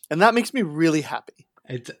 and that makes me really happy.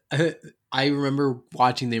 I remember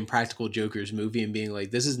watching the Impractical Jokers movie and being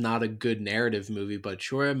like, this is not a good narrative movie, but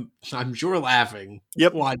I'm sure laughing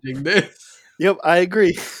watching this. Yep, I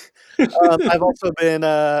agree. I've also been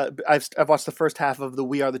I've watched the first half of the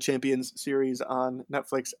We Are the Champions series on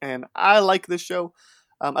Netflix, and I like this show.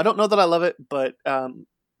 I don't know that I love it, but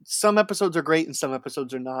some episodes are great and some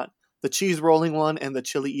episodes are not. The cheese rolling one and the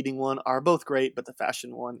chili eating one are both great, but the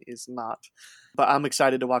fashion one is not. But I'm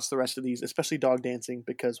excited to watch the rest of these, especially Dog Dancing,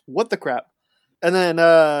 because what the crap. And then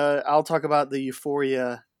I'll talk about the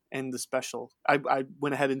Euphoria and the special. I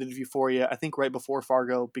went ahead and did Euphoria, I think right before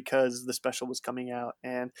Fargo, because the special was coming out.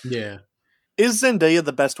 And yeah, is Zendaya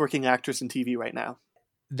the best working actress in TV right now?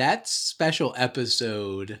 That special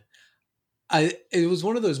episode, it was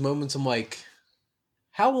one of those moments I'm like,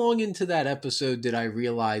 how long into that episode did I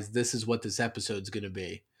realize this is what this episode's going to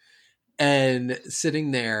be? And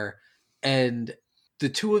sitting there, and the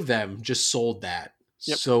two of them just sold that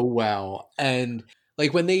so well. And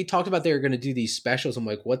like when they talked about they were going to do these specials, I'm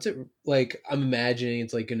like, what's it like? I'm imagining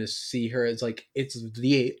it's like going to see her. It's like, it's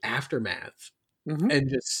the aftermath, and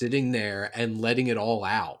just sitting there and letting it all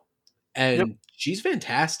out. And she's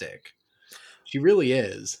fantastic. She really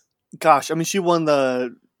is. Gosh, I mean, she won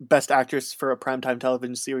the Best Actress for a Primetime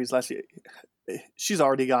Television Series last year. She's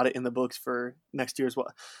already got it in the books for next year as well.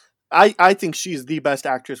 I think she's the best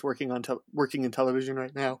actress working in television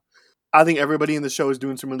right now. I think everybody in the show is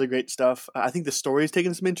doing some really great stuff. I think the story is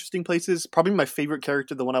taking some interesting places. Probably my favorite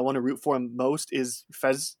character, the one I want to root for most, is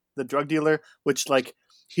Fez, the drug dealer, which like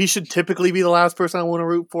he should typically be the last person I want to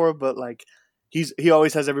root for, but like he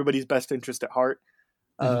always has everybody's best interest at heart.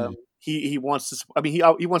 He wants to. I mean,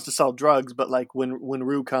 he wants to sell drugs, but like when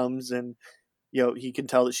Rue comes and he can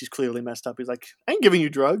tell that she's clearly messed up. He's like, I ain't giving you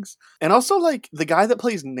drugs. And also, like, the guy that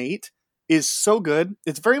plays Nate is so good.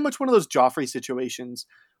 It's very much one of those Joffrey situations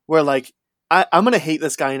where like I'm gonna hate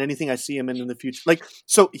this guy in anything I see him in the future. Like,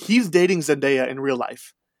 so he's dating Zendaya in real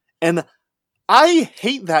life, and I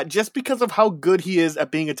hate that just because of how good he is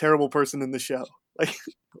at being a terrible person in the show.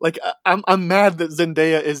 I'm mad that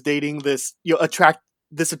Zendaya is dating this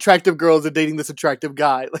this attractive girl is dating this attractive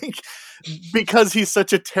guy, like, because he's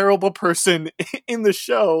such a terrible person in the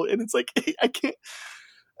show, and it's like I can't.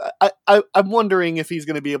 I'm wondering if he's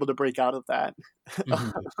going to be able to break out of that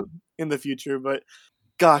in the future. But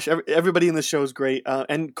gosh, everybody in the show is great,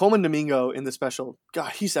 and Coleman Domingo in the special,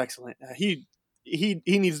 God, he's excellent. He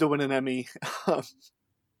needs to win an Emmy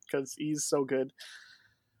because he's so good.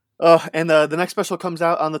 And the next special comes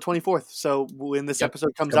out on the 24th. So when this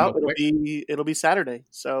episode comes out, it'll be Saturday.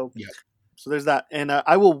 So so there's that. And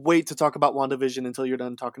I will wait to talk about WandaVision until you're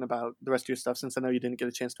done talking about the rest of your stuff, since I know you didn't get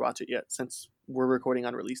a chance to watch it yet, since we're recording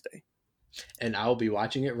on release day. And I'll be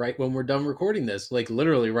watching it right when we're done recording this, like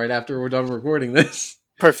literally right after we're done recording this.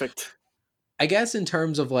 Perfect. I guess in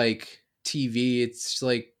terms of like TV, it's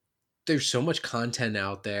like there's so much content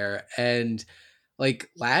out there, and like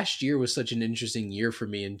last year was such an interesting year for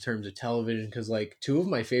me in terms of television, because like two of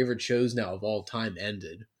my favorite shows now of all time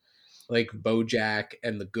ended, like BoJack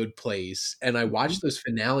and The Good Place, and I watched those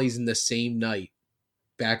finales in the same night,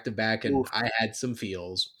 back to back, and I had some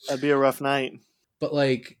feels. That'd be a rough night. But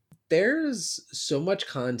like there's so much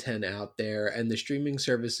content out there, and the streaming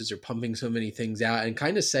services are pumping so many things out, and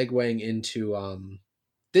kind of segueing into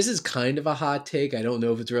this is kind of a hot take. I don't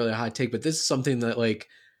know if it's really a hot take, but this is something that like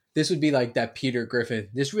this would be like that Peter Griffin.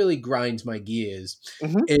 This really grinds my gears.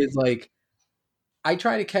 Is like I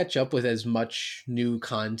try to catch up with as much new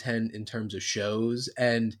content in terms of shows,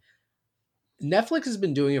 and Netflix has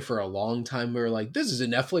been doing it for a long time. We're like, this is a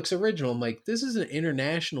Netflix original. I'm like, this is an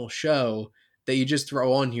international show that you just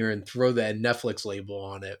throw on here and throw that Netflix label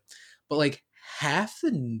on it. But like half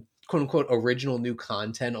the quote unquote original new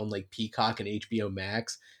content on like Peacock and HBO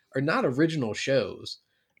Max are not original shows.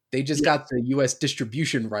 They just got the US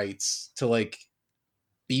distribution rights to like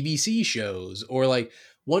BBC shows, or like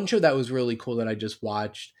one show that was really cool that I just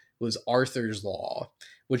watched was Arthur's Law,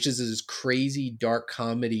 which is this crazy dark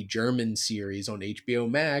comedy German series on HBO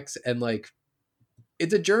Max. And like,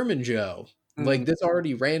 it's a German show. Like this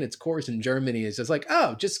already ran its course in Germany. It's just like,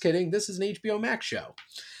 oh, just kidding. This is an HBO Max show.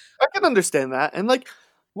 I can understand that. And like,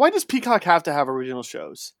 why does Peacock have to have original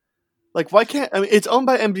shows? Like, why can't, I mean, it's owned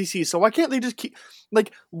by NBC, so why can't they just keep,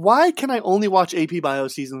 like, why can I only watch AP Bio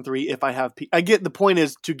Season 3 if I have, I get the point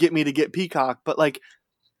is to get me to get Peacock, but like.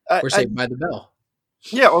 Or Saved by the Bell.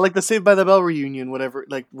 Yeah, or like the Saved by the Bell reunion, whatever,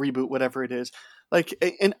 like reboot, whatever it is. Like,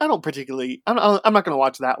 and I don't particularly, I'm not going to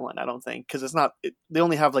watch that one, I don't think, because it's not, they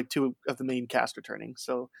only have like two of the main cast returning.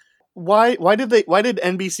 So why did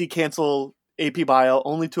NBC cancel AP Bio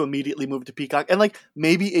only to immediately move to Peacock? And like,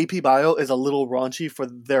 maybe AP Bio is a little raunchy for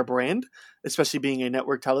their brand, especially being a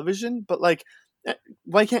network television, but like,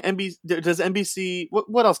 why can't NBC,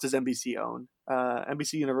 what else does NBC own?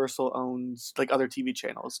 NBC Universal owns like other TV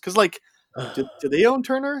channels. Cause like, do they own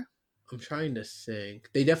Turner? I'm trying to think.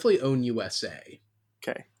 They definitely own USA.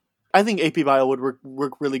 Okay. I think AP Bio would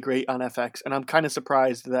work really great on FX. And I'm kind of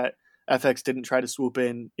surprised that FX didn't try to swoop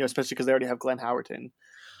in, you know, especially because they already have Glenn Howerton.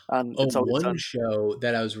 One show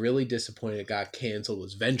that I was really disappointed got canceled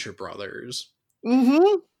was Venture Brothers.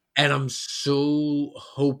 Mm-hmm. And I'm so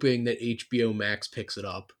hoping that HBO Max picks it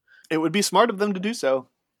up. It would be smart of them to do so.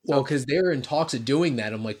 Well, because they're in talks of doing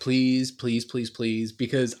that. I'm like, please, please, please, please.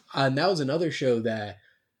 Because that was another show that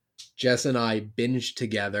Jess and I binged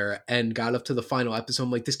together and got up to the final episode.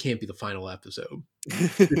 I'm like, this can't be the final episode.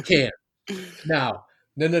 It can't. No.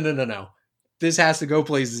 This has to go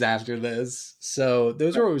places after this. So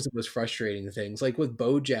those are always the most frustrating things. Like with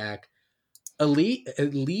BoJack, at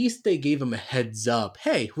least they gave him a heads up.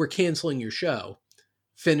 Hey, we're canceling your show.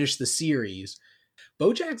 Finish the series.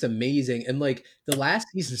 BoJack's amazing, and like the last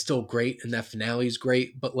season's still great, and that finale is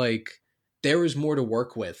great. But like, there was more to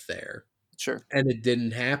work with there. Sure. And it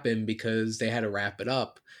didn't happen because they had to wrap it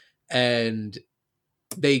up, and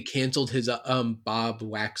they canceled his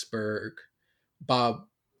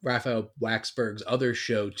Raphael Waxberg's other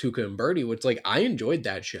show, Tuca and Birdie, which like I enjoyed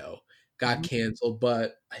that show. Got canceled,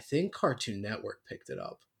 but I think Cartoon Network picked it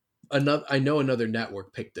up. I know another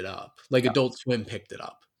network picked it up, like Adult Swim picked it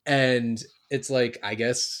up. And it's like, I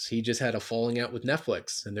guess he just had a falling out with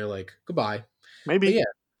Netflix, and they're like, goodbye. Maybe. But yeah,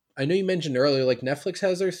 I know you mentioned earlier, like Netflix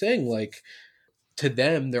has their thing. Like to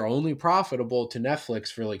them, they're only profitable to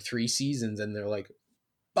Netflix for like 3 seasons, and they're like,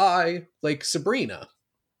 bye. Like Sabrina.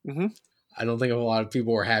 Mm-hmm. I don't think a lot of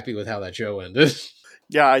people were happy with how that show ended.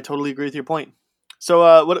 Yeah, I totally agree with your point.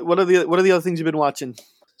 So, what are the other things you've been watching?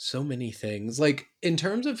 So many things. Like in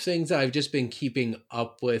terms of things that I've just been keeping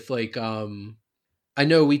up with, like I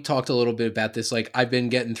know we talked a little bit about this. Like I've been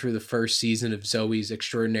getting through the first season of Zoe's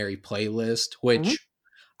Extraordinary Playlist, which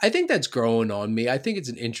I think that's growing on me. I think it's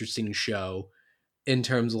an interesting show. in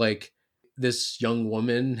terms like this young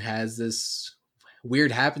woman has this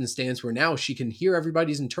weird happenstance where now she can hear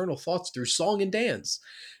everybody's internal thoughts through song and dance.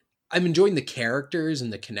 I'm enjoying the characters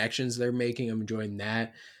and the connections they're making. I'm enjoying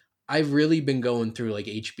that. I've really been going through like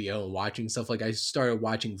HBO and watching stuff. Like I started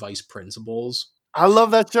watching Vice Principals. I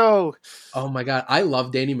love that show. Oh my God. I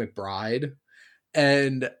love Danny McBride,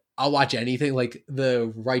 and I'll watch anything like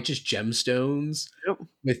the Righteous Gemstones.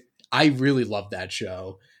 Yep. I really love that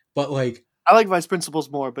show, but like, I like Vice Principals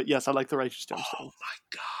more, but yes, I like the Righteous Gemstones. oh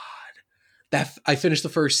my God. I finished the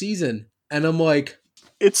first season and I'm like,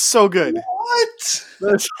 it's so good. What?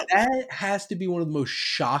 That has to be one of the most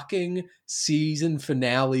shocking season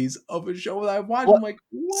finales of a show that I've watched. Well, I'm like,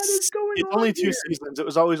 what is going on? It's only 2 seasons. It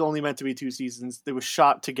was always only meant to be 2 seasons. They were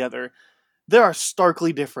shot together. They are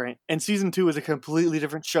starkly different, and season 2 is a completely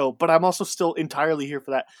different show. But I'm also still entirely here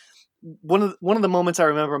for that. One of the moments I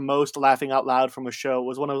remember most laughing out loud from a show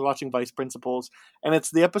was when I was watching Vice Principals, and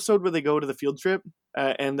it's the episode where they go to the field trip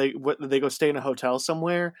and they go stay in a hotel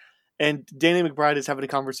somewhere. And Danny McBride is having a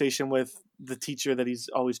conversation with the teacher that he's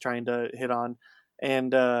always trying to hit on.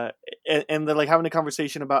 And they're like having a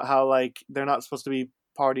conversation about how like they're not supposed to be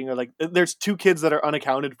partying, or like there's 2 kids that are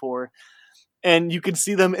unaccounted for. And you can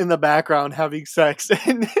see them in the background having sex.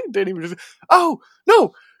 And Danny was just, oh,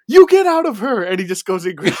 no, you get out of her. And he just goes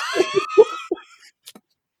in.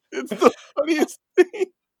 It's the funniest thing.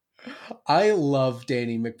 I love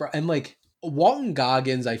Danny McBride. And like, Walton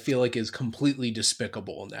Goggins, I feel like, is completely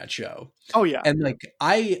despicable in that show. Oh yeah, and like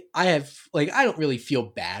I have like I don't really feel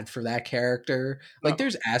bad for that character. Like,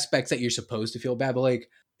 there's aspects that you're supposed to feel bad, but like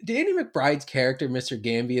Danny McBride's character, Mr.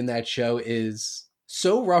 Gamby, in that show is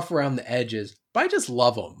so rough around the edges, but I just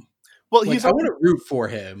love him. Well, like, I want to root for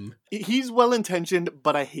him. He's well intentioned,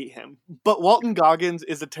 but I hate him. But Walton Goggins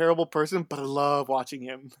is a terrible person, but I love watching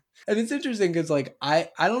him. And it's interesting because like I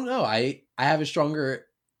don't know, I have a stronger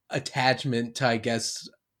attachment to, I guess,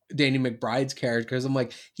 Danny McBride's character, because I'm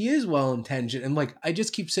like, he is well intentioned, and like I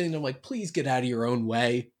just keep saying, I'm like, please get out of your own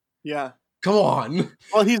way. Yeah, come on.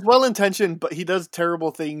 Well, he's well intentioned, but he does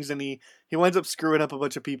terrible things, and he winds up screwing up a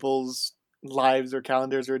bunch of people's lives or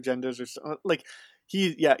calendars or agendas or something. Like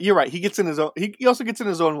you're right. He gets in his own. He also gets in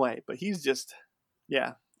his own way, but he's just,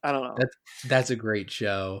 I don't know. That's a great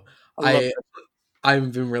show.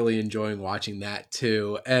 I've been really enjoying watching that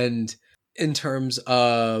too, and in terms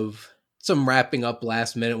of some wrapping up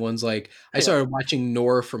last minute ones, like I started watching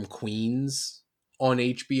Nora from Queens on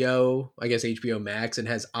HBO, I guess HBO Max, and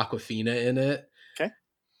has Awkwafina in it. Okay.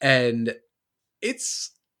 And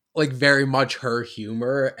it's like very much her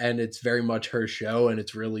humor, and it's very much her show, and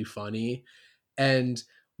it's really funny. And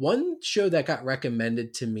one show that got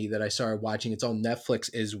recommended to me that I started watching, it's on Netflix,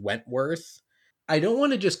 is Wentworth. I don't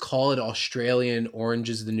want to just call it Australian Orange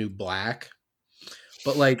is the New Black,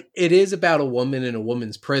 but like it is about a woman in a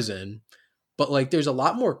woman's prison, but like there's a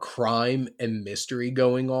lot more crime and mystery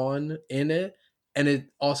going on in it, and it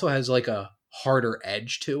also has like a harder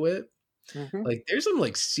edge to it. Mm-hmm. Like there's some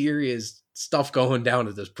like serious stuff going down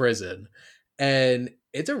at this prison, and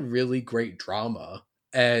it's a really great drama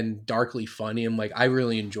and darkly funny, and like I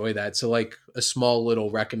really enjoy that. So like a small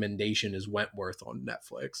little recommendation is Wentworth on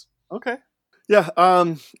Netflix. Okay. Yeah.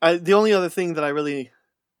 The only other thing that I really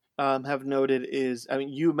have noted is, I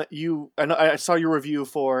mean, I saw your review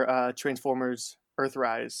for Transformers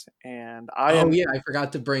Earthrise, and I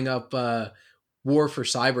forgot to bring up War for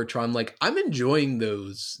Cybertron. Like, I'm enjoying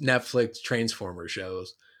those Netflix Transformer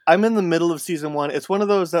shows. I'm in the middle of season 1. It's one of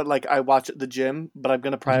those that like I watch at the gym, but I'm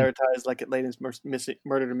going to prioritize like Atlantis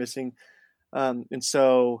Murdered or Missing, and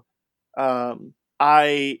so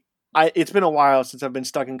it's been a while since I've been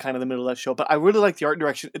stuck in kind of the middle of that show, but I really like the art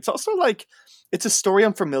direction. It's also like, it's a story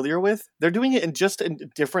I'm familiar with. They're doing it in just a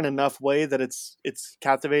different enough way that it's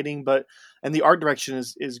captivating, and the art direction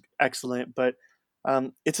is excellent, but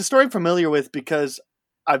it's a story I'm familiar with because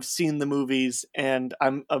I've seen the movies and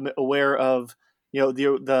I'm aware of,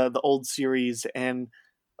 the old series, and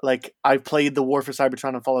like I've played the War for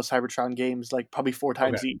Cybertron and Fall of Cybertron games like probably 4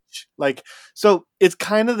 times each. Like, so it's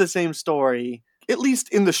kind of the same story, at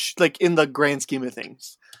least in the in the grand scheme of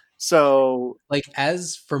things. So, like,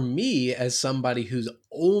 as for me, as somebody whose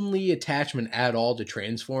only attachment at all to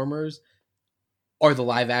Transformers are the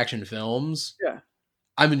live action films,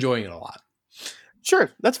 I'm enjoying it a lot.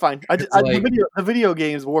 Sure, that's fine. The video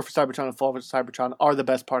games, War for Cybertron and Fall for Cybertron, are the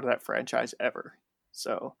best part of that franchise ever.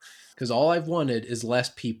 So, because all I've wanted is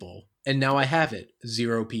less people, and now I have it,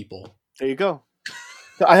 0 people. There you go.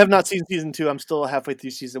 I have not seen season 2. I'm still halfway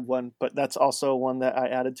through season 1, but that's also one that I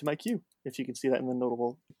added to my queue, if you can see that in the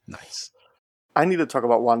notable. Nice. I need to talk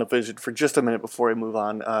about WandaVision for just a minute before we move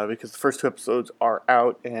on, because the first 2 episodes are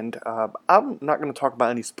out, and I'm not going to talk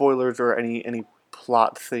about any spoilers or any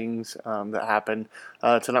plot things that happen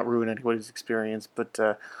to not ruin anybody's experience, but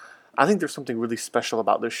I think there's something really special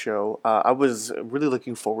about this show. I was really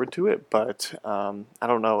looking forward to it, but I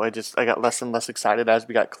don't know. I got less and less excited as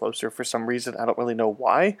we got closer for some reason. I don't really know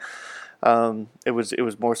why. It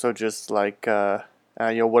was more so just like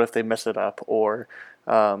what if they mess it up, or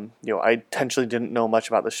I intentionally didn't know much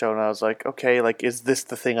about the show, and I was like, okay, like, is this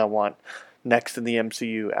the thing I want next in the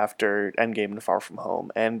MCU after Endgame and Far From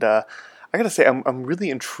Home? And I gotta say, I'm really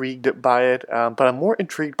intrigued by it, but I'm more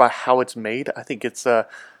intrigued by how it's made. I think it's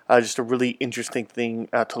just a really interesting thing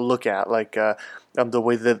to look at, like the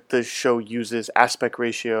way that the show uses aspect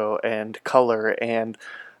ratio and color and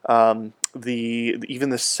even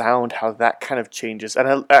the sound, how that kind of changes.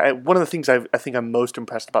 And one of the things I think I'm most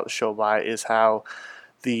impressed about the show by is how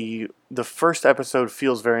the first episode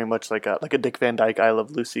feels very much like a Dick Van Dyke I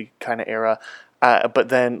Love Lucy kind of era, but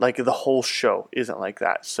then like the whole show isn't like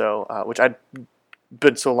that. So which I'd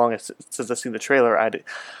been so long since I've seen the trailer, I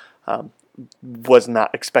was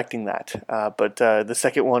not expecting that. But the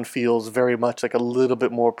second one feels very much like a little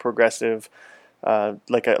bit more progressive.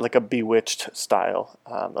 Like a Bewitched style,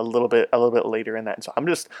 a little bit later in that. And so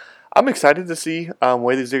I'm excited to see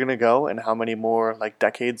where these are going to go and how many more like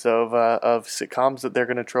decades of sitcoms that they're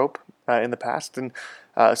going to trope in the past. And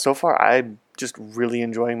so far, I'm just really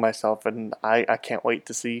enjoying myself, and I can't wait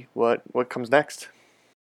to see what comes next.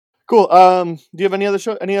 Cool. Do you have any other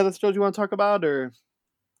shows you want to talk about, or?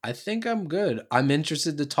 I think I'm good. I'm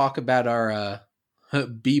interested to talk about our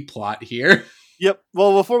B plot here. Yep.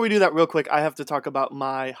 Well, before we do that real quick, I have to talk about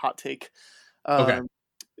my hot take. Okay.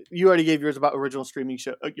 You already gave yours about original streaming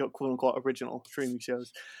show, quote unquote original streaming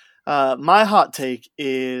shows. My hot take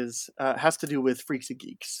is has to do with Freaks and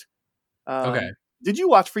Geeks. Okay. Did you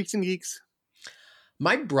watch Freaks and Geeks?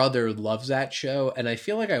 My brother loves that show, and I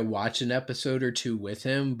feel like I watched an episode or 2 with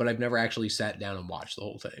him, but I've never actually sat down and watched the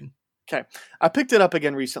whole thing. Okay. I picked it up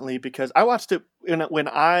again recently because I watched it when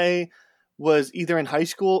I was either in high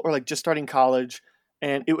school or like just starting college,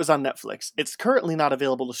 and it was on Netflix. It's currently not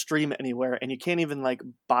available to stream anywhere, and you can't even like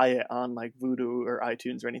buy it on like Vudu or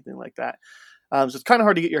iTunes or anything like that. So it's kind of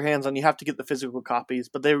hard to get your hands on. You have to get the physical copies,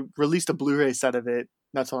 but they released a Blu-ray set of it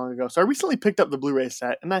not so long ago. So I recently picked up the Blu-ray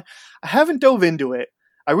set, and I haven't dove into it.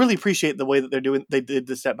 I really appreciate the way that they did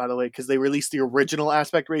the set, by the way, because they released the original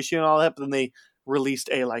aspect ratio and all that, but then they released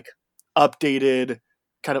a like updated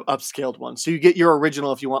kind of upscaled one. So you get your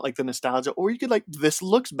original if you want like the nostalgia, or you could like, this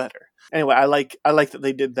looks better. Anyway, I like that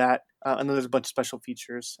they did that. And then there's a bunch of special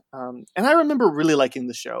features. And I remember really liking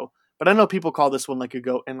the show, but I know people call this one like a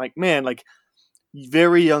goat, and like, man, like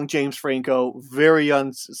very young James Franco, very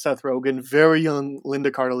young Seth Rogen, very young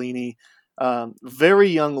Linda Cardellini, very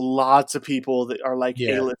young lots of people that are like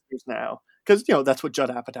A-listers now. Because, that's what Judd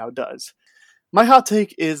Apatow does. My hot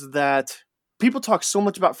take is that people talk so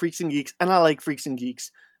much about Freaks and Geeks, and I like Freaks and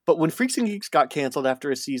Geeks. But when Freaks and Geeks got canceled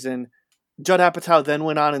after a season, Judd Apatow then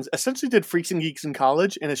went on and essentially did Freaks and Geeks in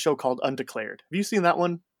college in a show called Undeclared. Have you seen that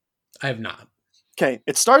one? I have not. Okay,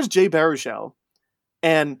 it stars Jay Baruchel,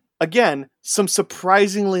 and again, some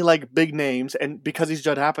surprisingly like big names, and because he's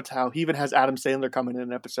Judd Apatow, he even has Adam Sandler coming in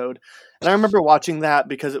an episode. And I remember watching that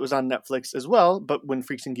because it was on Netflix as well, but when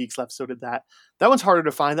Freaks and Geeks left, so did that. That one's harder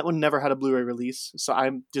to find. That one never had a Blu-ray release, so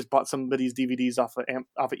I just bought somebody's DVDs off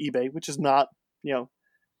of eBay, which is not,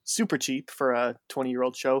 super cheap for a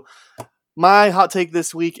 20-year-old show. My hot take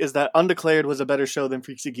this week is that Undeclared was a better show than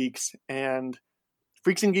Freaks and Geeks, and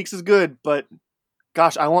Freaks and Geeks is good, but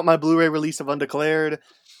gosh, I want my Blu-ray release of Undeclared,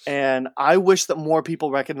 and I wish that more people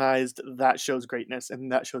recognized that show's greatness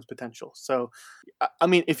and that show's potential. So, I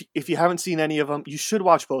mean, if you haven't seen any of them, you should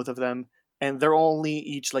watch both of them, and they're only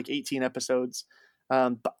each like 18 episodes.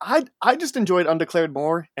 But I just enjoyed Undeclared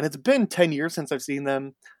more, and it's been 10 years since I've seen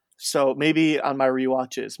them, so maybe on my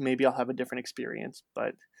rewatches, maybe I'll have a different experience.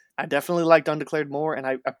 But I definitely liked Undeclared more, and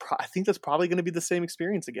I think that's probably going to be the same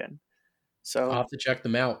experience again. So I'll have to check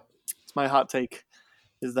them out. It's my hot take,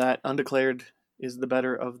 is that Undeclared is the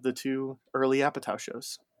better of the two early Apatow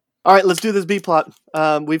shows. All right, let's do this B-plot.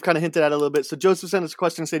 We've kind of hinted at it a little bit. So Joseph sent us a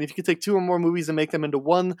question saying, if you could take 2 or more movies and make them into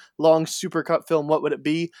one long supercut film, what would it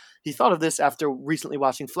be? He thought of this after recently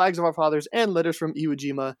watching Flags of Our Fathers and Letters from Iwo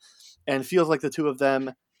Jima, and feels like the two of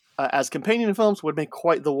them as companion films would make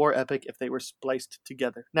quite the war epic if they were spliced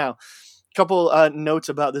together. Now, a couple notes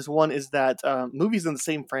about this. One is that movies in the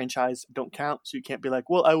same franchise don't count, so you can't be like,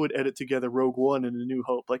 well, I would edit together Rogue One and A New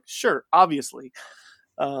Hope. Like, sure, obviously.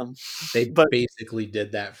 They basically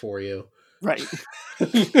did that for you. Right.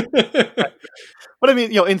 But I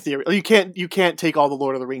mean, in theory, you can't take all the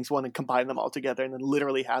Lord of the Rings one and combine them all together and then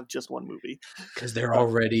literally have just one movie. Because they're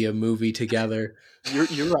already a movie together.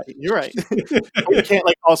 You're right. You're right. You can't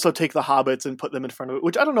also take the Hobbits and put them in front of it,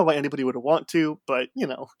 which I don't know why anybody would want to, but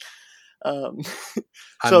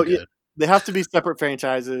so they have to be separate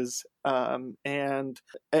franchises. And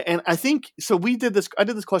I think so. I did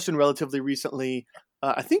this question relatively recently.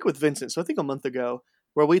 I think with Vincent. So I think a month ago,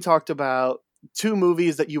 where we talked about 2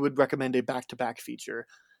 movies that you would recommend a back-to-back feature.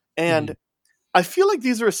 And I feel like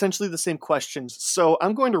these are essentially the same questions. So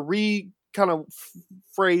I'm going to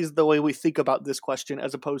phrase the way we think about this question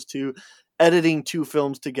as opposed to editing 2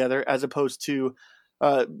 films together, as opposed to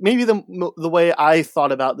maybe the way I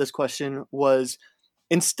thought about this question was,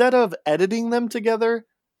 instead of editing them together,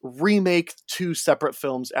 remake 2 separate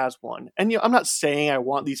films as one. And I'm not saying I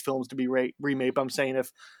want these films to be remade, but I'm saying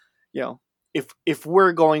if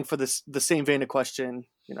we're going for the same vein of question,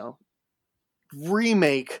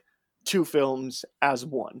 remake 2 films as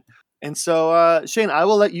one. And so, Shane, I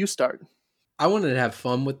will let you start. I wanted to have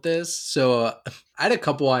fun with this, so I had a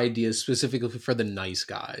couple ideas specifically for The Nice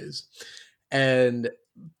Guys. And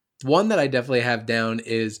one that I definitely have down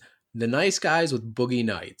is The Nice Guys with Boogie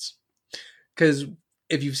Nights. Because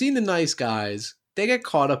if you've seen The Nice Guys, they get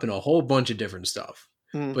caught up in a whole bunch of different stuff.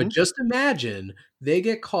 Mm-hmm. But just imagine they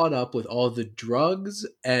get caught up with all the drugs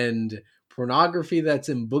and pornography that's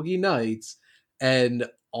in Boogie Nights and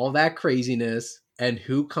all that craziness. And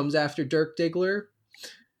who comes after Dirk Diggler?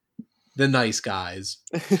 The Nice Guys.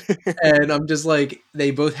 And I'm just like,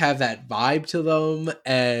 they both have that vibe to them.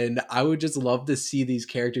 And I would just love to see these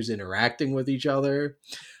characters interacting with each other.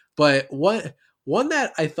 But one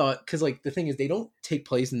that I thought, because the thing is, they don't take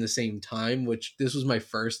place in the same time, which this was my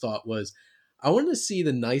first thought was, I want to see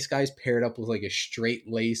The Nice Guys paired up with a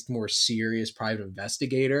straight-laced, more serious private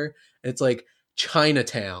investigator. It's like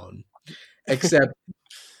Chinatown, except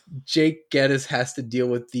Jake Geddes has to deal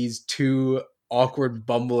with these 2 awkward,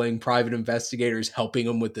 bumbling private investigators helping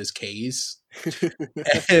him with this case.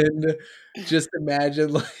 And just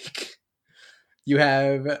imagine, you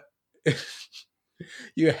have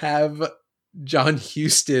John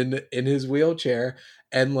Huston in his wheelchair,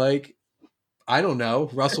 and I don't know,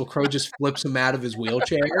 Russell Crowe just flips him out of his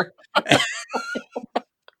wheelchair.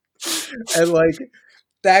 And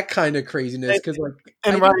that kind of craziness. Because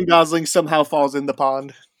Ryan Gosling somehow falls in the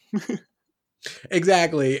pond.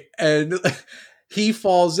 Exactly. And he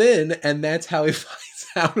falls in, and that's how he finds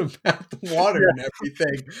out about the water and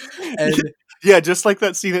everything. And yeah, just like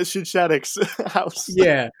that scene at Sid Shattuck's house.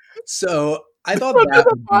 Yeah. So I thought that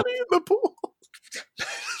the body in the pool.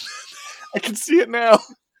 I can see it now.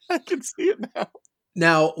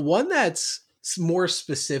 Now, one that's more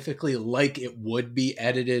specifically like it would be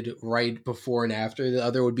edited right before and after the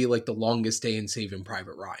other would be The Longest Day in Saving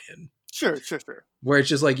Private Ryan. Sure. Where it's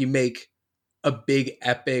just you make a big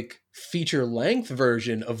epic feature length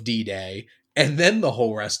version of D-Day and then the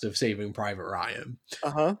whole rest of Saving Private Ryan.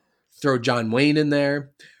 Uh-huh. Throw John Wayne in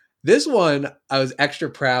there. This one I was extra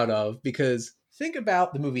proud of because think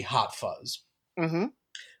about the movie Hot Fuzz. Mm-hmm.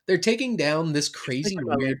 They're taking down this crazy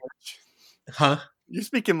weird... Huh? You're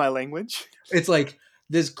speaking my language. It's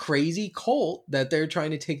this crazy cult that they're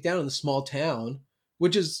trying to take down in the small town,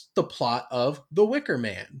 which is the plot of The Wicker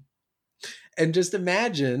Man. And just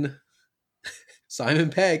imagine Simon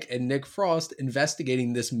Pegg and Nick Frost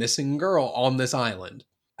investigating this missing girl on this island.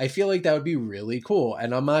 I feel like that would be really cool.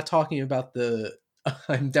 And I'm definitely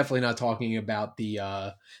not talking about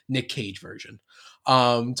the Nick Cage version.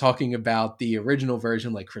 Talking about the original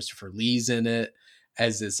version, Christopher Lee's in it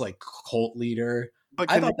as this cult leader.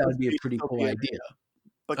 I thought that would be a pretty cool idea.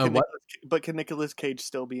 But can Nicolas Cage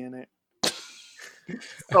still be in it?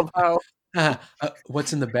 Somehow.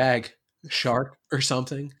 What's in the bag? Shark or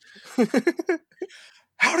something?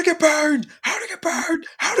 How to get burned?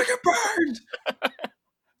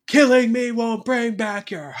 Killing me won't bring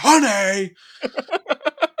back your honey.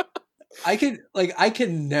 I can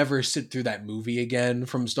never sit through that movie again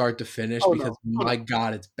from start to finish because my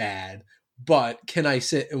God, it's bad. But can I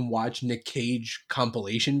sit and watch Nick Cage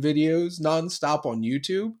compilation videos nonstop on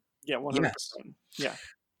YouTube? Yeah, 100%. Yes. Yeah.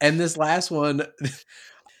 And this last one,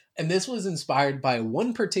 and this was inspired by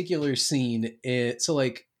one particular scene.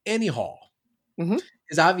 Annie Hall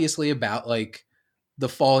is obviously about the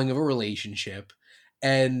falling of a relationship.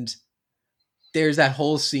 And there's that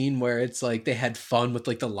whole scene where it's they had fun with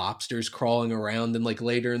the lobsters crawling around. And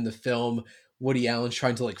later in the film, Woody Allen's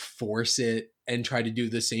trying to force it and try to do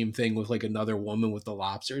the same thing with another woman with the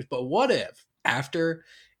lobsters. But what if after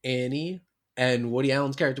Annie and Woody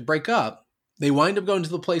Allen's character break up, they wind up going to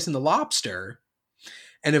the place in The Lobster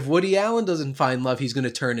And if Woody Allen doesn't find love, he's going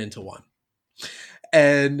to turn into one.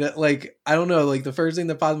 And like, I don't know, like the first thing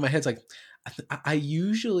that pops in my head is like,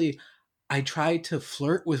 I try to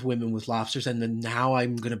flirt with women with lobsters, and then now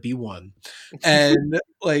I'm going to be one. And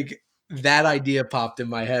like that idea popped in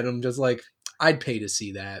my head. I'm just like, I'd pay to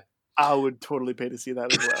see that. I would totally pay to see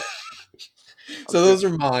that as well. So those are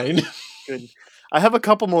mine. Good. I have a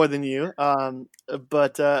couple more than you,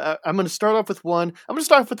 but I'm going to start off with one. I'm going to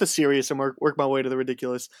start off with the serious and work my way to the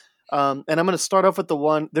ridiculous. And I'm going to start off with the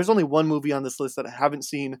one. There's only one movie on this list that I haven't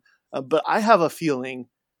seen, but I have a feeling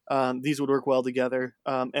these would work well together,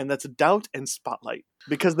 and that's Doubt and Spotlight,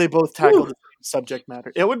 because they both tackle the same subject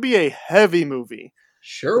matter. It would be a heavy movie.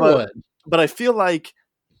 Sure would. But I feel like,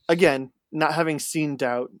 again, not having seen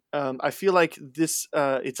Doubt, I feel like this,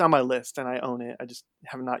 it's on my list and I own it. I just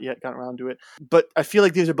have not yet gotten around to it. But I feel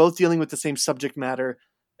like these are both dealing with the same subject matter.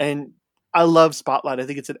 And I love Spotlight. I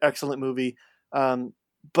think it's an excellent movie.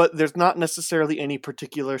 But there's not necessarily any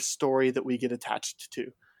particular story that we get attached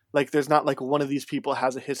to. Like, there's not like one of these people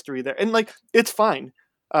has a history there. And like, it's fine.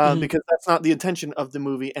 Because that's not the intention of the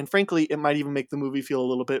movie. And frankly, it might even make the movie feel a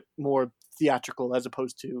little bit more theatrical as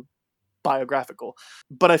opposed to biographical.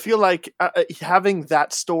 But I feel like having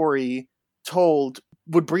that story told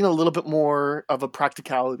would bring a little bit more of a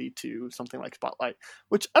practicality to something like Spotlight,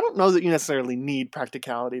 which I don't know that you necessarily need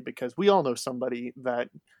practicality, because we all know somebody that,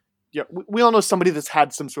 we all know somebody that's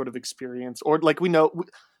had some sort of experience, or like we know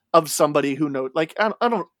of somebody who knows, like, I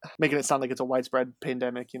don't making it sound like it's a widespread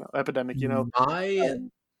epidemic, My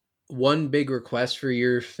one big request for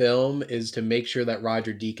your film is to make sure that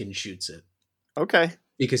Roger Deakins shoots it. Okay.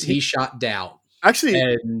 Because he shot Doubt. Actually,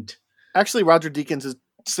 Roger Deakins is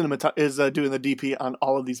doing the DP on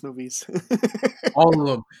all of these movies. All of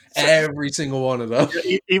them. Every single one of them.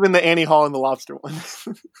 Even the Annie Hall and the Lobster one.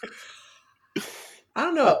 I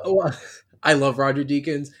don't know. I love Roger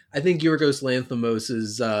Deakins. I think Yorgos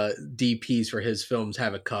Lanthimos' DPs for his films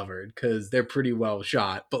have it covered, because they're pretty well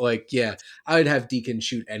shot. But like, yeah, I would have Deakins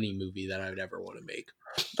shoot any movie that I would ever want to make.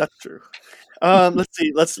 That's true. Let's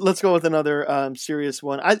see. Let's go with another serious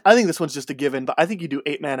one. I think this one's just a given, but I think you do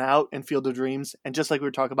 8 Man Out and Field of Dreams, and just like we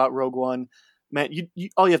were talking about Rogue One, man, you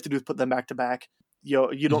all you have to do is put them back to back.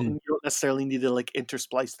 You don't necessarily need to like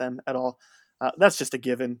intersplice them at all. That's just a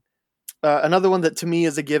given. Another one that to me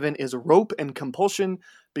is a given is Rope and Compulsion,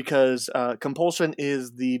 because Compulsion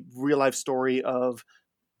is the real life story of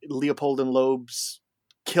Leopold and Loeb's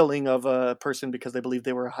killing of a person because they believe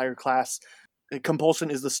they were a higher class.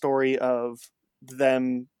 Compulsion is the story of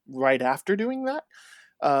them right after doing that,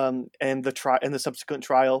 and the subsequent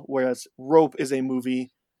trial. Whereas Rope is a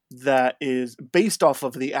movie that is based off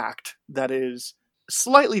of the act that is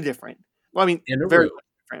slightly different. Well, I mean, very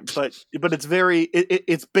different, but it's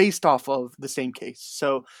it's based off of the same case.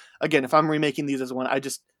 So again, if I'm remaking these as one,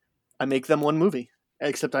 I make them one movie,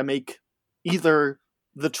 except I make either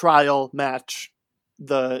the trial match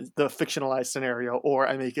the fictionalized scenario, or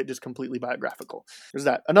I make it just completely biographical. There's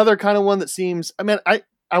that. Another kind of one that seems, I mean,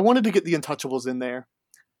 I wanted to get the Untouchables in there.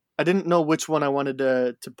 I didn't know which one I wanted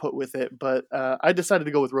to put with it, but I decided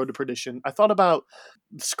to go with Road to Perdition. I thought about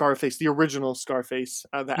Scarface, the original Scarface,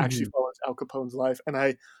 that actually follows Al Capone's life. And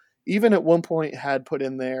I even at one point had put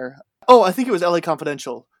in there, I think it was LA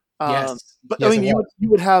Confidential. Yes. But yes, I mean, you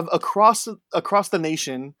would have across the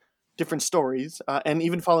nation different stories, and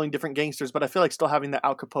even following different gangsters, but I feel like still having the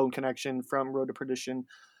Al Capone connection from Road to Perdition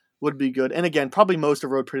would be good. And again, probably most of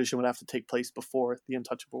Road to Perdition would have to take place before the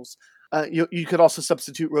Untouchables. You could also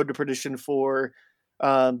substitute Road to Perdition for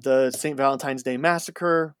the St. Valentine's Day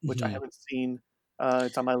Massacre, which I haven't seen.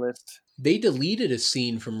 It's on my list. They deleted a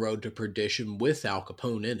scene from Road to Perdition with Al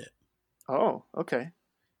Capone in it. Oh, okay.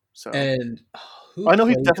 So, and I know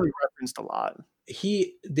he's definitely referenced a lot.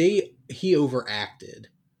 He overacted.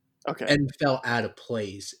 Okay. And fell out of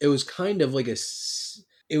place. It was kind of like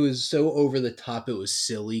it was so over the top, it was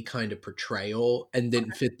silly kind of portrayal, and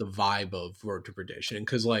didn't fit the vibe of Road to Perdition,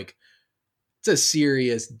 because like it's a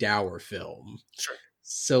serious dour film. Sure.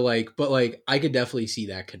 So like, but like I could definitely see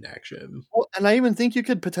that connection. Well, and I even think you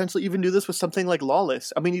could potentially even do this with something like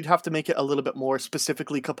Lawless. I mean, you'd have to make it a little bit more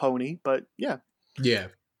specifically Capone, but yeah. Yeah.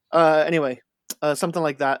 Anyway, something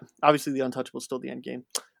like that. Obviously, The Untouchables is still the end game.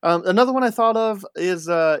 Another one I thought of is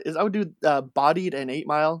I would do Bodied and 8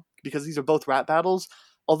 Mile, because these are both rap battles.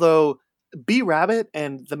 Although B Rabbit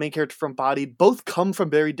and the main character from Bodied both come from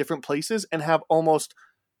very different places and have almost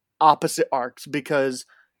opposite arcs, because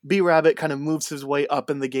B Rabbit kind of moves his way up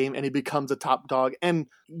in the game and he becomes a top dog and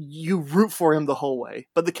you root for him the whole way.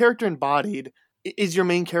 But the character in Bodied is your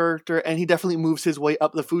main character and he definitely moves his way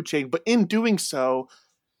up the food chain. But in doing so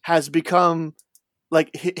has become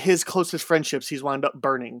like his closest friendships he's wound up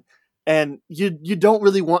burning. And you don't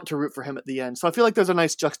really want to root for him at the end. So I feel like there's a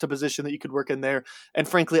nice juxtaposition that you could work in there. And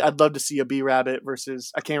frankly, I'd love to see a B-Rabbit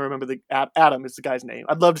versus, I can't remember Adam is the guy's name.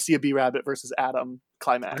 I'd love to see a B-Rabbit versus Adam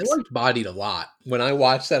climax. I liked Bodied a lot. When I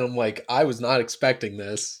watched that, I'm like, I was not expecting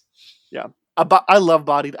this. Yeah. I love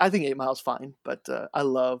Bodied. I think 8 Mile's fine, but I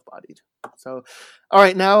love Bodied. So, all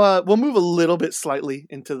right, now we'll move a little bit slightly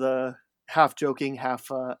into the half joking, half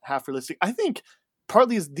realistic. I think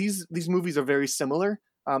partly is these movies are very similar.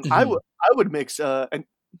 I would mix and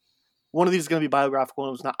one of these is going to be biographical,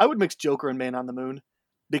 one of them's not. I would mix Joker and Man on the Moon,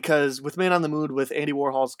 because with Man on the Moon, with Andy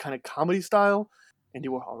Warhol's kind of comedy style, Andy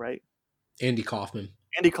Warhol, right? Andy Kaufman.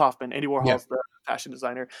 Andy Warhol's the fashion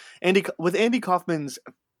designer. With Andy Kaufman's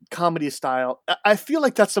comedy style, I feel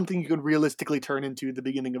like that's something you could realistically turn into the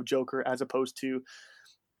beginning of Joker, as opposed to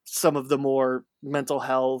some of the more mental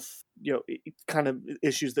health, kind of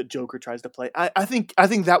issues that Joker tries to play. I think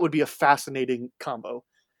that would be a fascinating combo.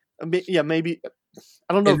 Maybe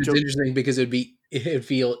I don't know. It's interesting because it'd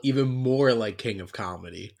feel even more like King of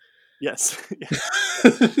Comedy. Yes.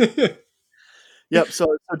 Yep.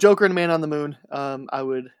 So Joker and Man on the Moon. I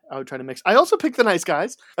would try to mix. I also picked The Nice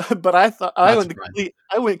Guys, but I thought I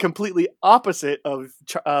went completely opposite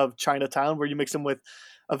of Chinatown, where you mix them with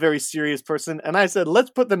a very serious person, and I said,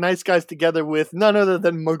 let's put The Nice Guys together with none other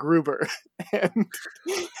than MacGruber, and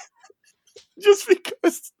just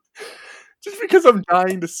because I'm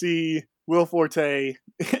dying to see Will Forte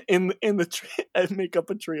in the and make up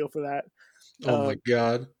a trio for that. Oh my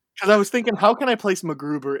god! Because I was thinking, how can I place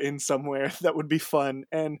MacGruber in somewhere that would be fun?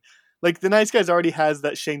 And like The Nice Guys already has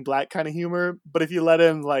that Shane Black kind of humor, but if you let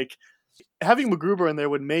him, like, having MacGruber in there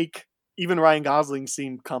would make even Ryan Gosling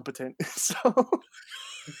seem competent. So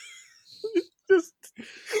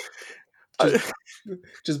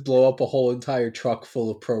just blow up a whole entire truck full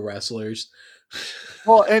of pro wrestlers.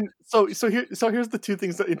 Well, and so here's the two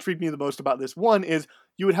things that intrigue me the most about this. One is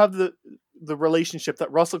you would have the relationship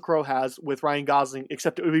that Russell Crowe has with Ryan Gosling,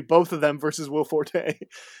 except it would be both of them versus Will Forte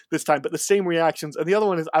this time, but the same reactions. And the other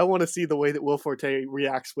one is I want to see the way that Will Forte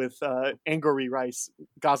reacts with Angourie Rice,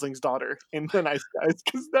 Gosling's daughter, in The Nice Guys,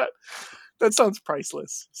 because that sounds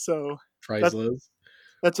priceless. So priceless.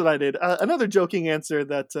 That's what I did. Another joking answer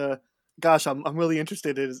that, gosh, I'm really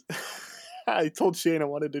interested in is. I told Shane I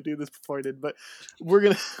wanted to do this before I did, but we're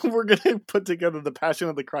gonna put together The Passion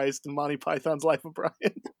of the Christ and Monty Python's Life of Brian.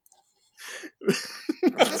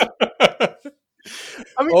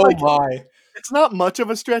 I mean, my! It's not much of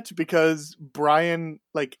a stretch because Brian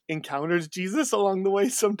encounters Jesus along the way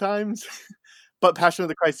sometimes, but Passion of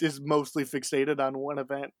the Christ is mostly fixated on one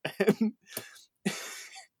event, and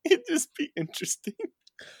it'd just be interesting.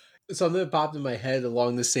 Something that popped in my head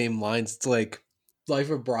along the same lines. It's like Life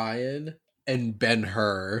of Brian and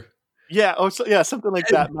Ben-Hur. Yeah, something like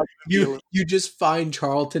that. You just find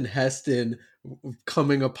Charlton Heston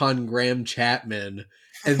coming upon Graham Chapman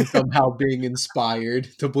and somehow being inspired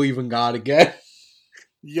to believe in God again.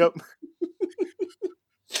 Yep.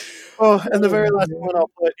 Oh, and the very last one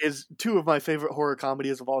I'll put is two of my favorite horror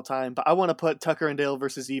comedies of all time, but I want to put Tucker and Dale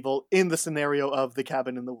versus Evil in the scenario of The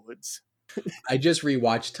Cabin in the Woods. I just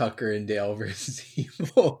rewatched Tucker and Dale versus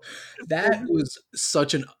Evil. That was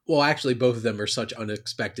actually both of them are such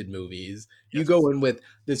unexpected movies. Yes. You go in with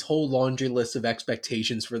this whole laundry list of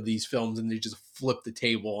expectations for these films and they just flip the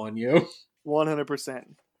table on you. 100%.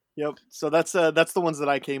 Yep. So that's the ones that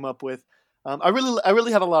I came up with. I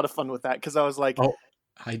really had a lot of fun with that because I was like, oh,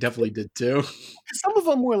 I definitely did too. Some of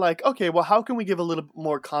them were like, okay, well, how can we give a little bit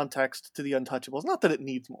more context to The Untouchables? Not that it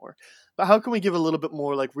needs more, but how can we give a little bit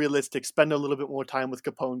more realistic, spend a little bit more time with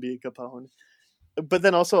Capone being Capone? But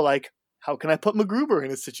then also how can I put MacGruber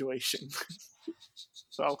in a situation?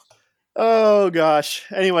 So, oh gosh.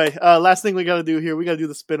 Anyway, last thing we got to do here, we got to do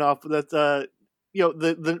the spinoff. That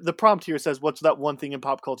the prompt here says, what's that one thing in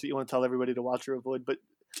pop culture you want to tell everybody to watch or avoid? But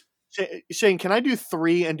Shane, can I do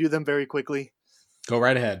 3 and do them very quickly? Go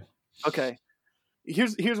right ahead. Okay.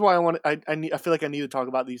 Here's why I feel like I need to talk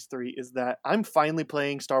about these 3 is that I'm finally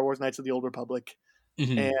playing Star Wars Knights of the Old Republic.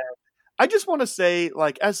 Mm-hmm. And I just want to say,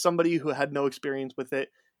 as somebody who had no experience with it,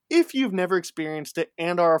 if you've never experienced it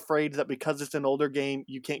and are afraid that because it's an older game,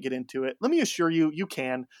 you can't get into it, let me assure you, you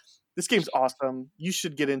can. This game's awesome. You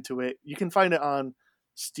should get into it. You can find it on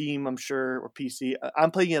Steam, I'm sure, or PC.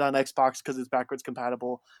 I'm playing it on Xbox because it's backwards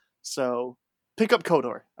compatible. So pick up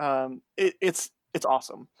KOTOR. It's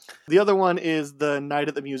awesome. The other one is the Night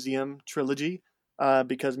at the Museum trilogy,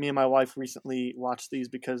 because me and my wife recently watched these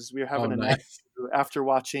because we were having knack after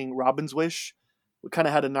watching Robin's Wish. We kind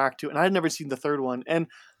of had a knack to it, and I had never seen the third one. And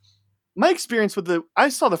my experience with I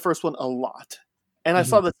saw the first one a lot, And I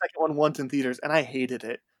saw the second one once in theaters, and I hated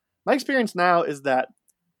it. My experience now is that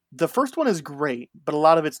the first one is great, but a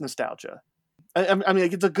lot of it's nostalgia. I mean,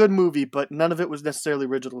 like, it's a good movie, but none of it was necessarily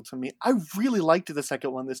original to me. I really liked the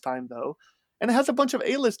second one this time, though. And it has a bunch of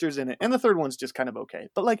A-listers in it. And the third one's just kind of okay.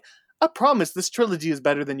 But, like, I promise this trilogy is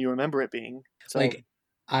better than you remember it being. So, Like,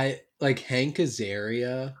 I like Hank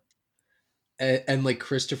Azaria and like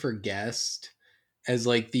Christopher Guest as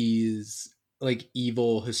like these like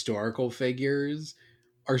evil historical figures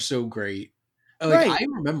are so great. Like, Right. I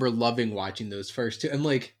remember loving watching those first two. And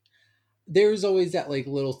like, there's always that like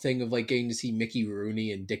little thing of like getting to see Mickey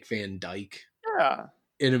Rooney and Dick Van Dyke yeah.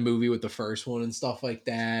 in a movie with the first one and stuff like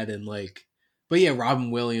that. And like, but yeah,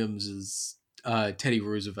 Robin Williams is Teddy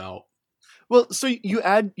Roosevelt. Well, so you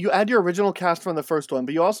add your original cast from the first one,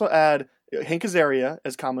 but you also add Hank Azaria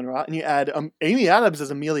as Common Ra, and you add Amy Adams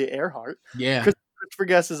as Amelia Earhart. Yeah. Christopher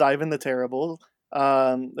Guest as Ivan the Terrible.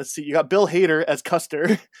 Let's see, you got Bill Hader as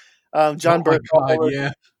Custer. John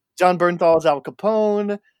Bernthal. John Bernthal as Al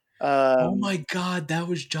Capone. Oh my God, that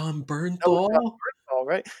was John Bernthal.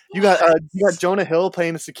 Right? You got Jonah Hill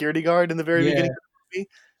playing a security guard in the very beginning of the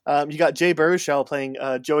movie. You got Jay Baruchel playing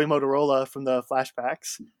Joey Motorola from the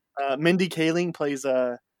flashbacks. Mindy Kaling plays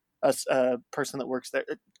a person that works there.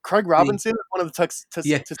 Craig Robinson is one of the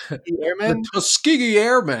Tuskegee Airmen. The Tuskegee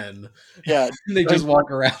Airmen. Yeah, they just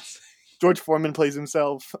walk around. George Foreman plays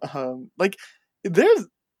himself. Like, there's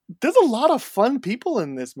a lot of fun people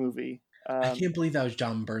in this movie. I can't believe that was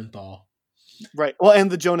John Bernthal. Right. Well,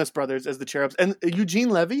 and the Jonas Brothers as the Cherubs, and Eugene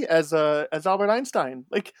Levy as Albert Einstein.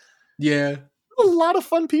 Like, yeah, a lot of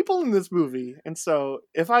fun people in this movie. And so,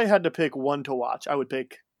 if I had to pick one to watch, I would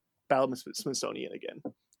pick Battle of Smithsonian again.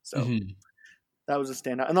 So that was a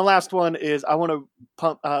standout. And the last one is I want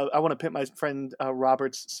to pimp my friend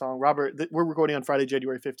Robert's song. We're recording on Friday,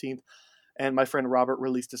 January 15th. And my friend Robert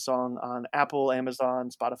released a song on Apple, Amazon,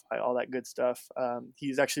 Spotify, all that good stuff.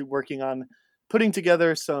 He's actually working on putting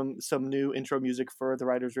together some new intro music for the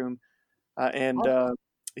Writers' Room.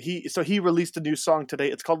 He released a new song today.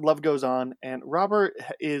 It's called Love Goes On. And Robert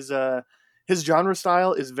is his genre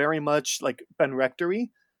style is very much like Ben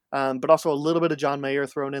Rectory, but also a little bit of John Mayer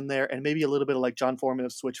thrown in there, and maybe a little bit of like John Foreman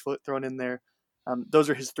of Switchfoot thrown in there. Those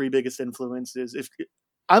are his three biggest influences.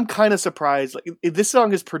 I'm kind of surprised. Like, if this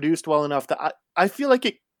song is produced well enough that I feel like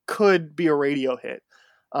it could be a radio hit.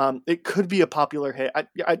 It could be a popular hit.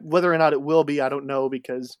 Whether or not it will be, I don't know,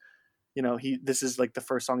 because this is like the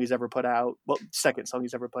first song he's ever put out. Well, second song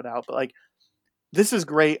he's ever put out. But like, this is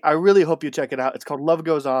great. I really hope you check it out. It's called Love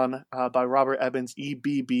Goes On by Robert Ebbens,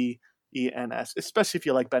 Ebbens, especially if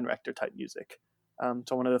you like Ben Rector type music. So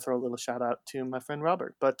I wanted to throw a little shout out to my friend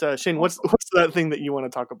Robert. But Shane, what's that thing that you want to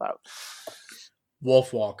talk about?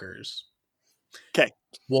 Wolfwalkers. Okay.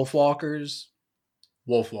 Wolfwalkers.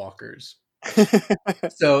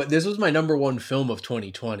 So this was my number one film of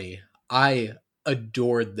 2020. I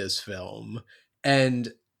adored this film,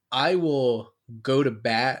 and I will go to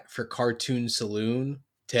bat for Cartoon Saloon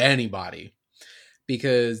to anybody,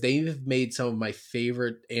 because they've made some of my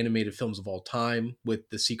favorite animated films of all time with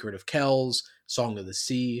The Secret of Kells, Song of the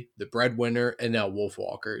Sea, The Breadwinner, and now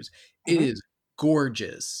Wolfwalkers. It is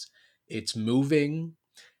gorgeous. It's moving.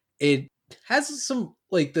 It has some,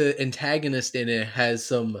 like, the antagonist in it has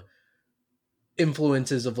some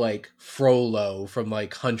influences of like Frollo from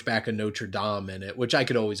like Hunchback of Notre Dame in it, which I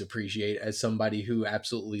could always appreciate as somebody who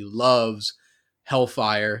absolutely loves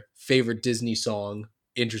Hellfire, favorite Disney song.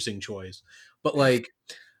 Interesting choice. But like,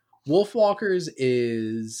 Wolfwalkers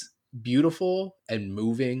is beautiful and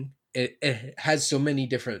moving. It has so many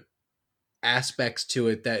different aspects to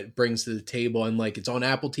it that it brings to the table, and like, it's on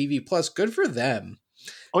Apple TV Plus. Good for them.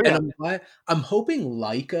 Oh yeah. And I'm hoping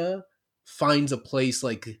Laika finds a place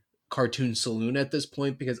like Cartoon Saloon at this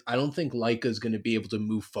point, because I don't think Laika is going to be able to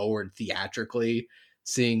move forward theatrically,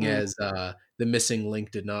 seeing as The Missing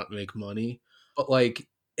Link did not make money. But like,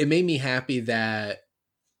 it made me happy that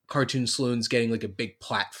Cartoon Saloon's getting like a big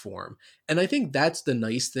platform. And I think that's the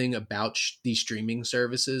nice thing about these streaming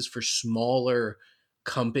services. For smaller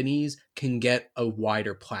companies can get a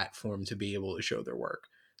wider platform to be able to show their work.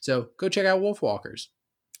 So go check out Wolfwalkers.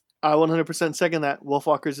 I 100% second that.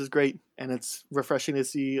 Wolfwalkers is great, and it's refreshing to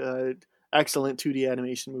see an excellent 2D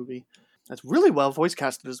animation movie that's really well voice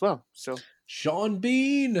casted as well. So Sean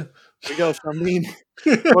Bean. There you go, Sean Bean.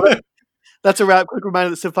 Well, that's a wrap. Quick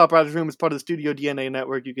reminder that Civ Pop Writers' Room is part of the Studio DNA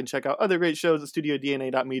network. You can check out other great shows at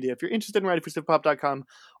studiodna.media. If you're interested in writing for civpop.com,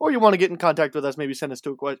 or you want to get in contact with us, maybe send us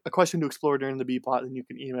a question to explore during the B-plot, then you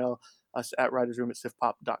can email us at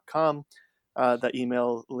writersroom@civpop.com. That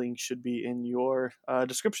email link should be in your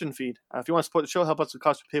description feed. If you want to support the show, help us with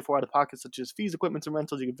costs we pay for out of pocket, such as fees, equipment, and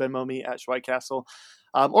rentals, you can Venmo me at Schweigcastle,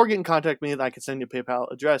 or get in contact with me, and I can send you a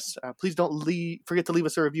PayPal address. Please don't forget to leave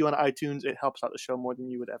us a review on iTunes. It helps out the show more than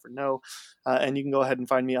you would ever know. And you can go ahead and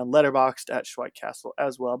find me on Letterboxd at Schweigcastle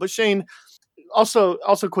as well. But Shane, also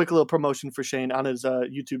quick little promotion for Shane on his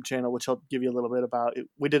YouTube channel, which I'll give you a little bit about.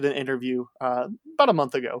 We did an interview about a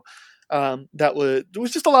month ago. It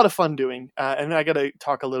was just a lot of fun doing. And I got to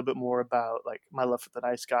talk a little bit more about like my love for the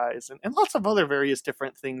Nice Guys and lots of other various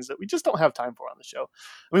different things that we just don't have time for on the show.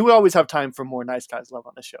 I mean, we always have time for more Nice Guys love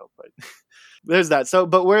on the show, but there's that. So,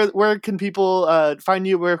 but where can people find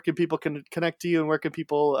you? Where can people connect to you? And where can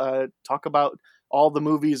people talk about all the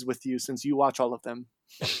movies with you, since you watch all of them?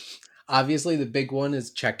 Obviously, the big one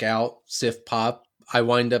is check out Sif Pop. I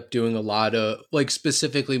wind up doing a lot of, like,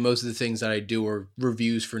 specifically most of the things that I do are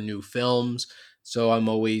reviews for new films. So I'm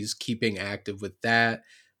always keeping active with that.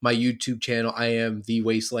 My YouTube channel, I am The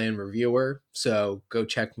Wasteland Reviewer. So go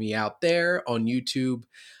check me out there on YouTube.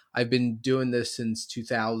 I've been doing this since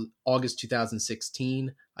August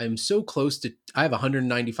 2016. I'm so close to, I have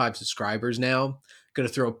 195 subscribers now. Going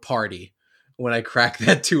to throw a party when I crack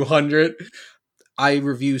that 200. I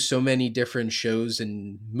review so many different shows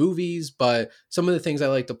and movies, but some of the things I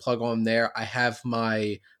like to plug on there, I have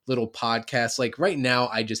my little podcast. Like right now,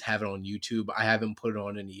 I just have it on YouTube. I haven't put it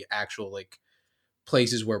on any actual like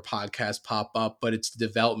places where podcasts pop up, but it's the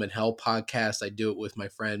Development Hell podcast. I do it with my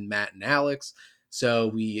friend Matt and Alex. So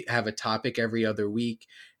we have a topic every other week.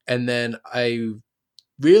 And then I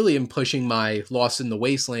really am pushing my Lost in the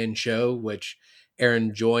Wasteland show, which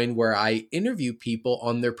Aaron joined, where I interview people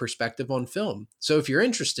on their perspective on film. So if you're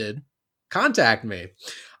interested, contact me.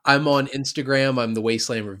 I'm on Instagram. I'm the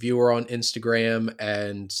Wasteland Reviewer on Instagram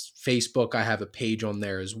and Facebook. I have a page on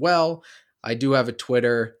there as well. I do have a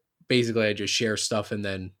Twitter. Basically, I just share stuff and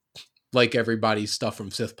then like everybody's stuff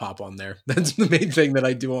from Sith Pop on there. That's the main thing that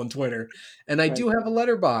I do on Twitter. And I do have a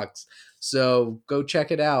letterbox. So go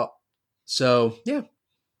check it out. So yeah.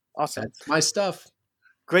 Awesome. That's my stuff.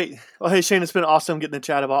 Great. Well, hey, Shane, it's been awesome getting to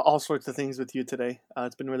chat about all sorts of things with you today.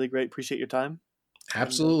 It's been really great. Appreciate your time.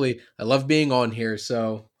 Absolutely. I love being on here,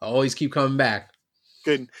 so I'll always keep coming back.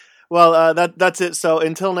 Good. Well, that's it. So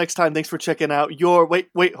until next time, thanks for checking out your... Wait,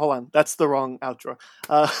 hold on. That's the wrong outro.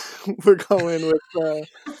 We're going with...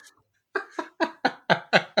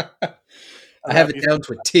 I have it down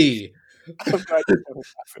to a T. I'm glad you know what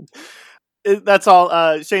happened. That's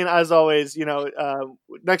all. Shane, as always,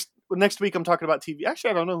 next week I'm talking about TV. Actually,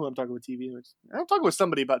 I don't know who I'm talking with TV. I'm talking with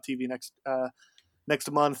somebody about TV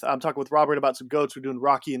next month. I'm talking with Robert about some goats. We're doing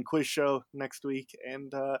Rocky and Quiz Show next week,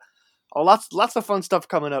 and lots of fun stuff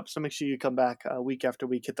coming up. So make sure you come back week after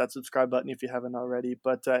week. Hit that subscribe button if you haven't already.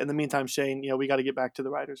 But in the meantime, Shane, we got to get back to the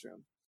writers' room.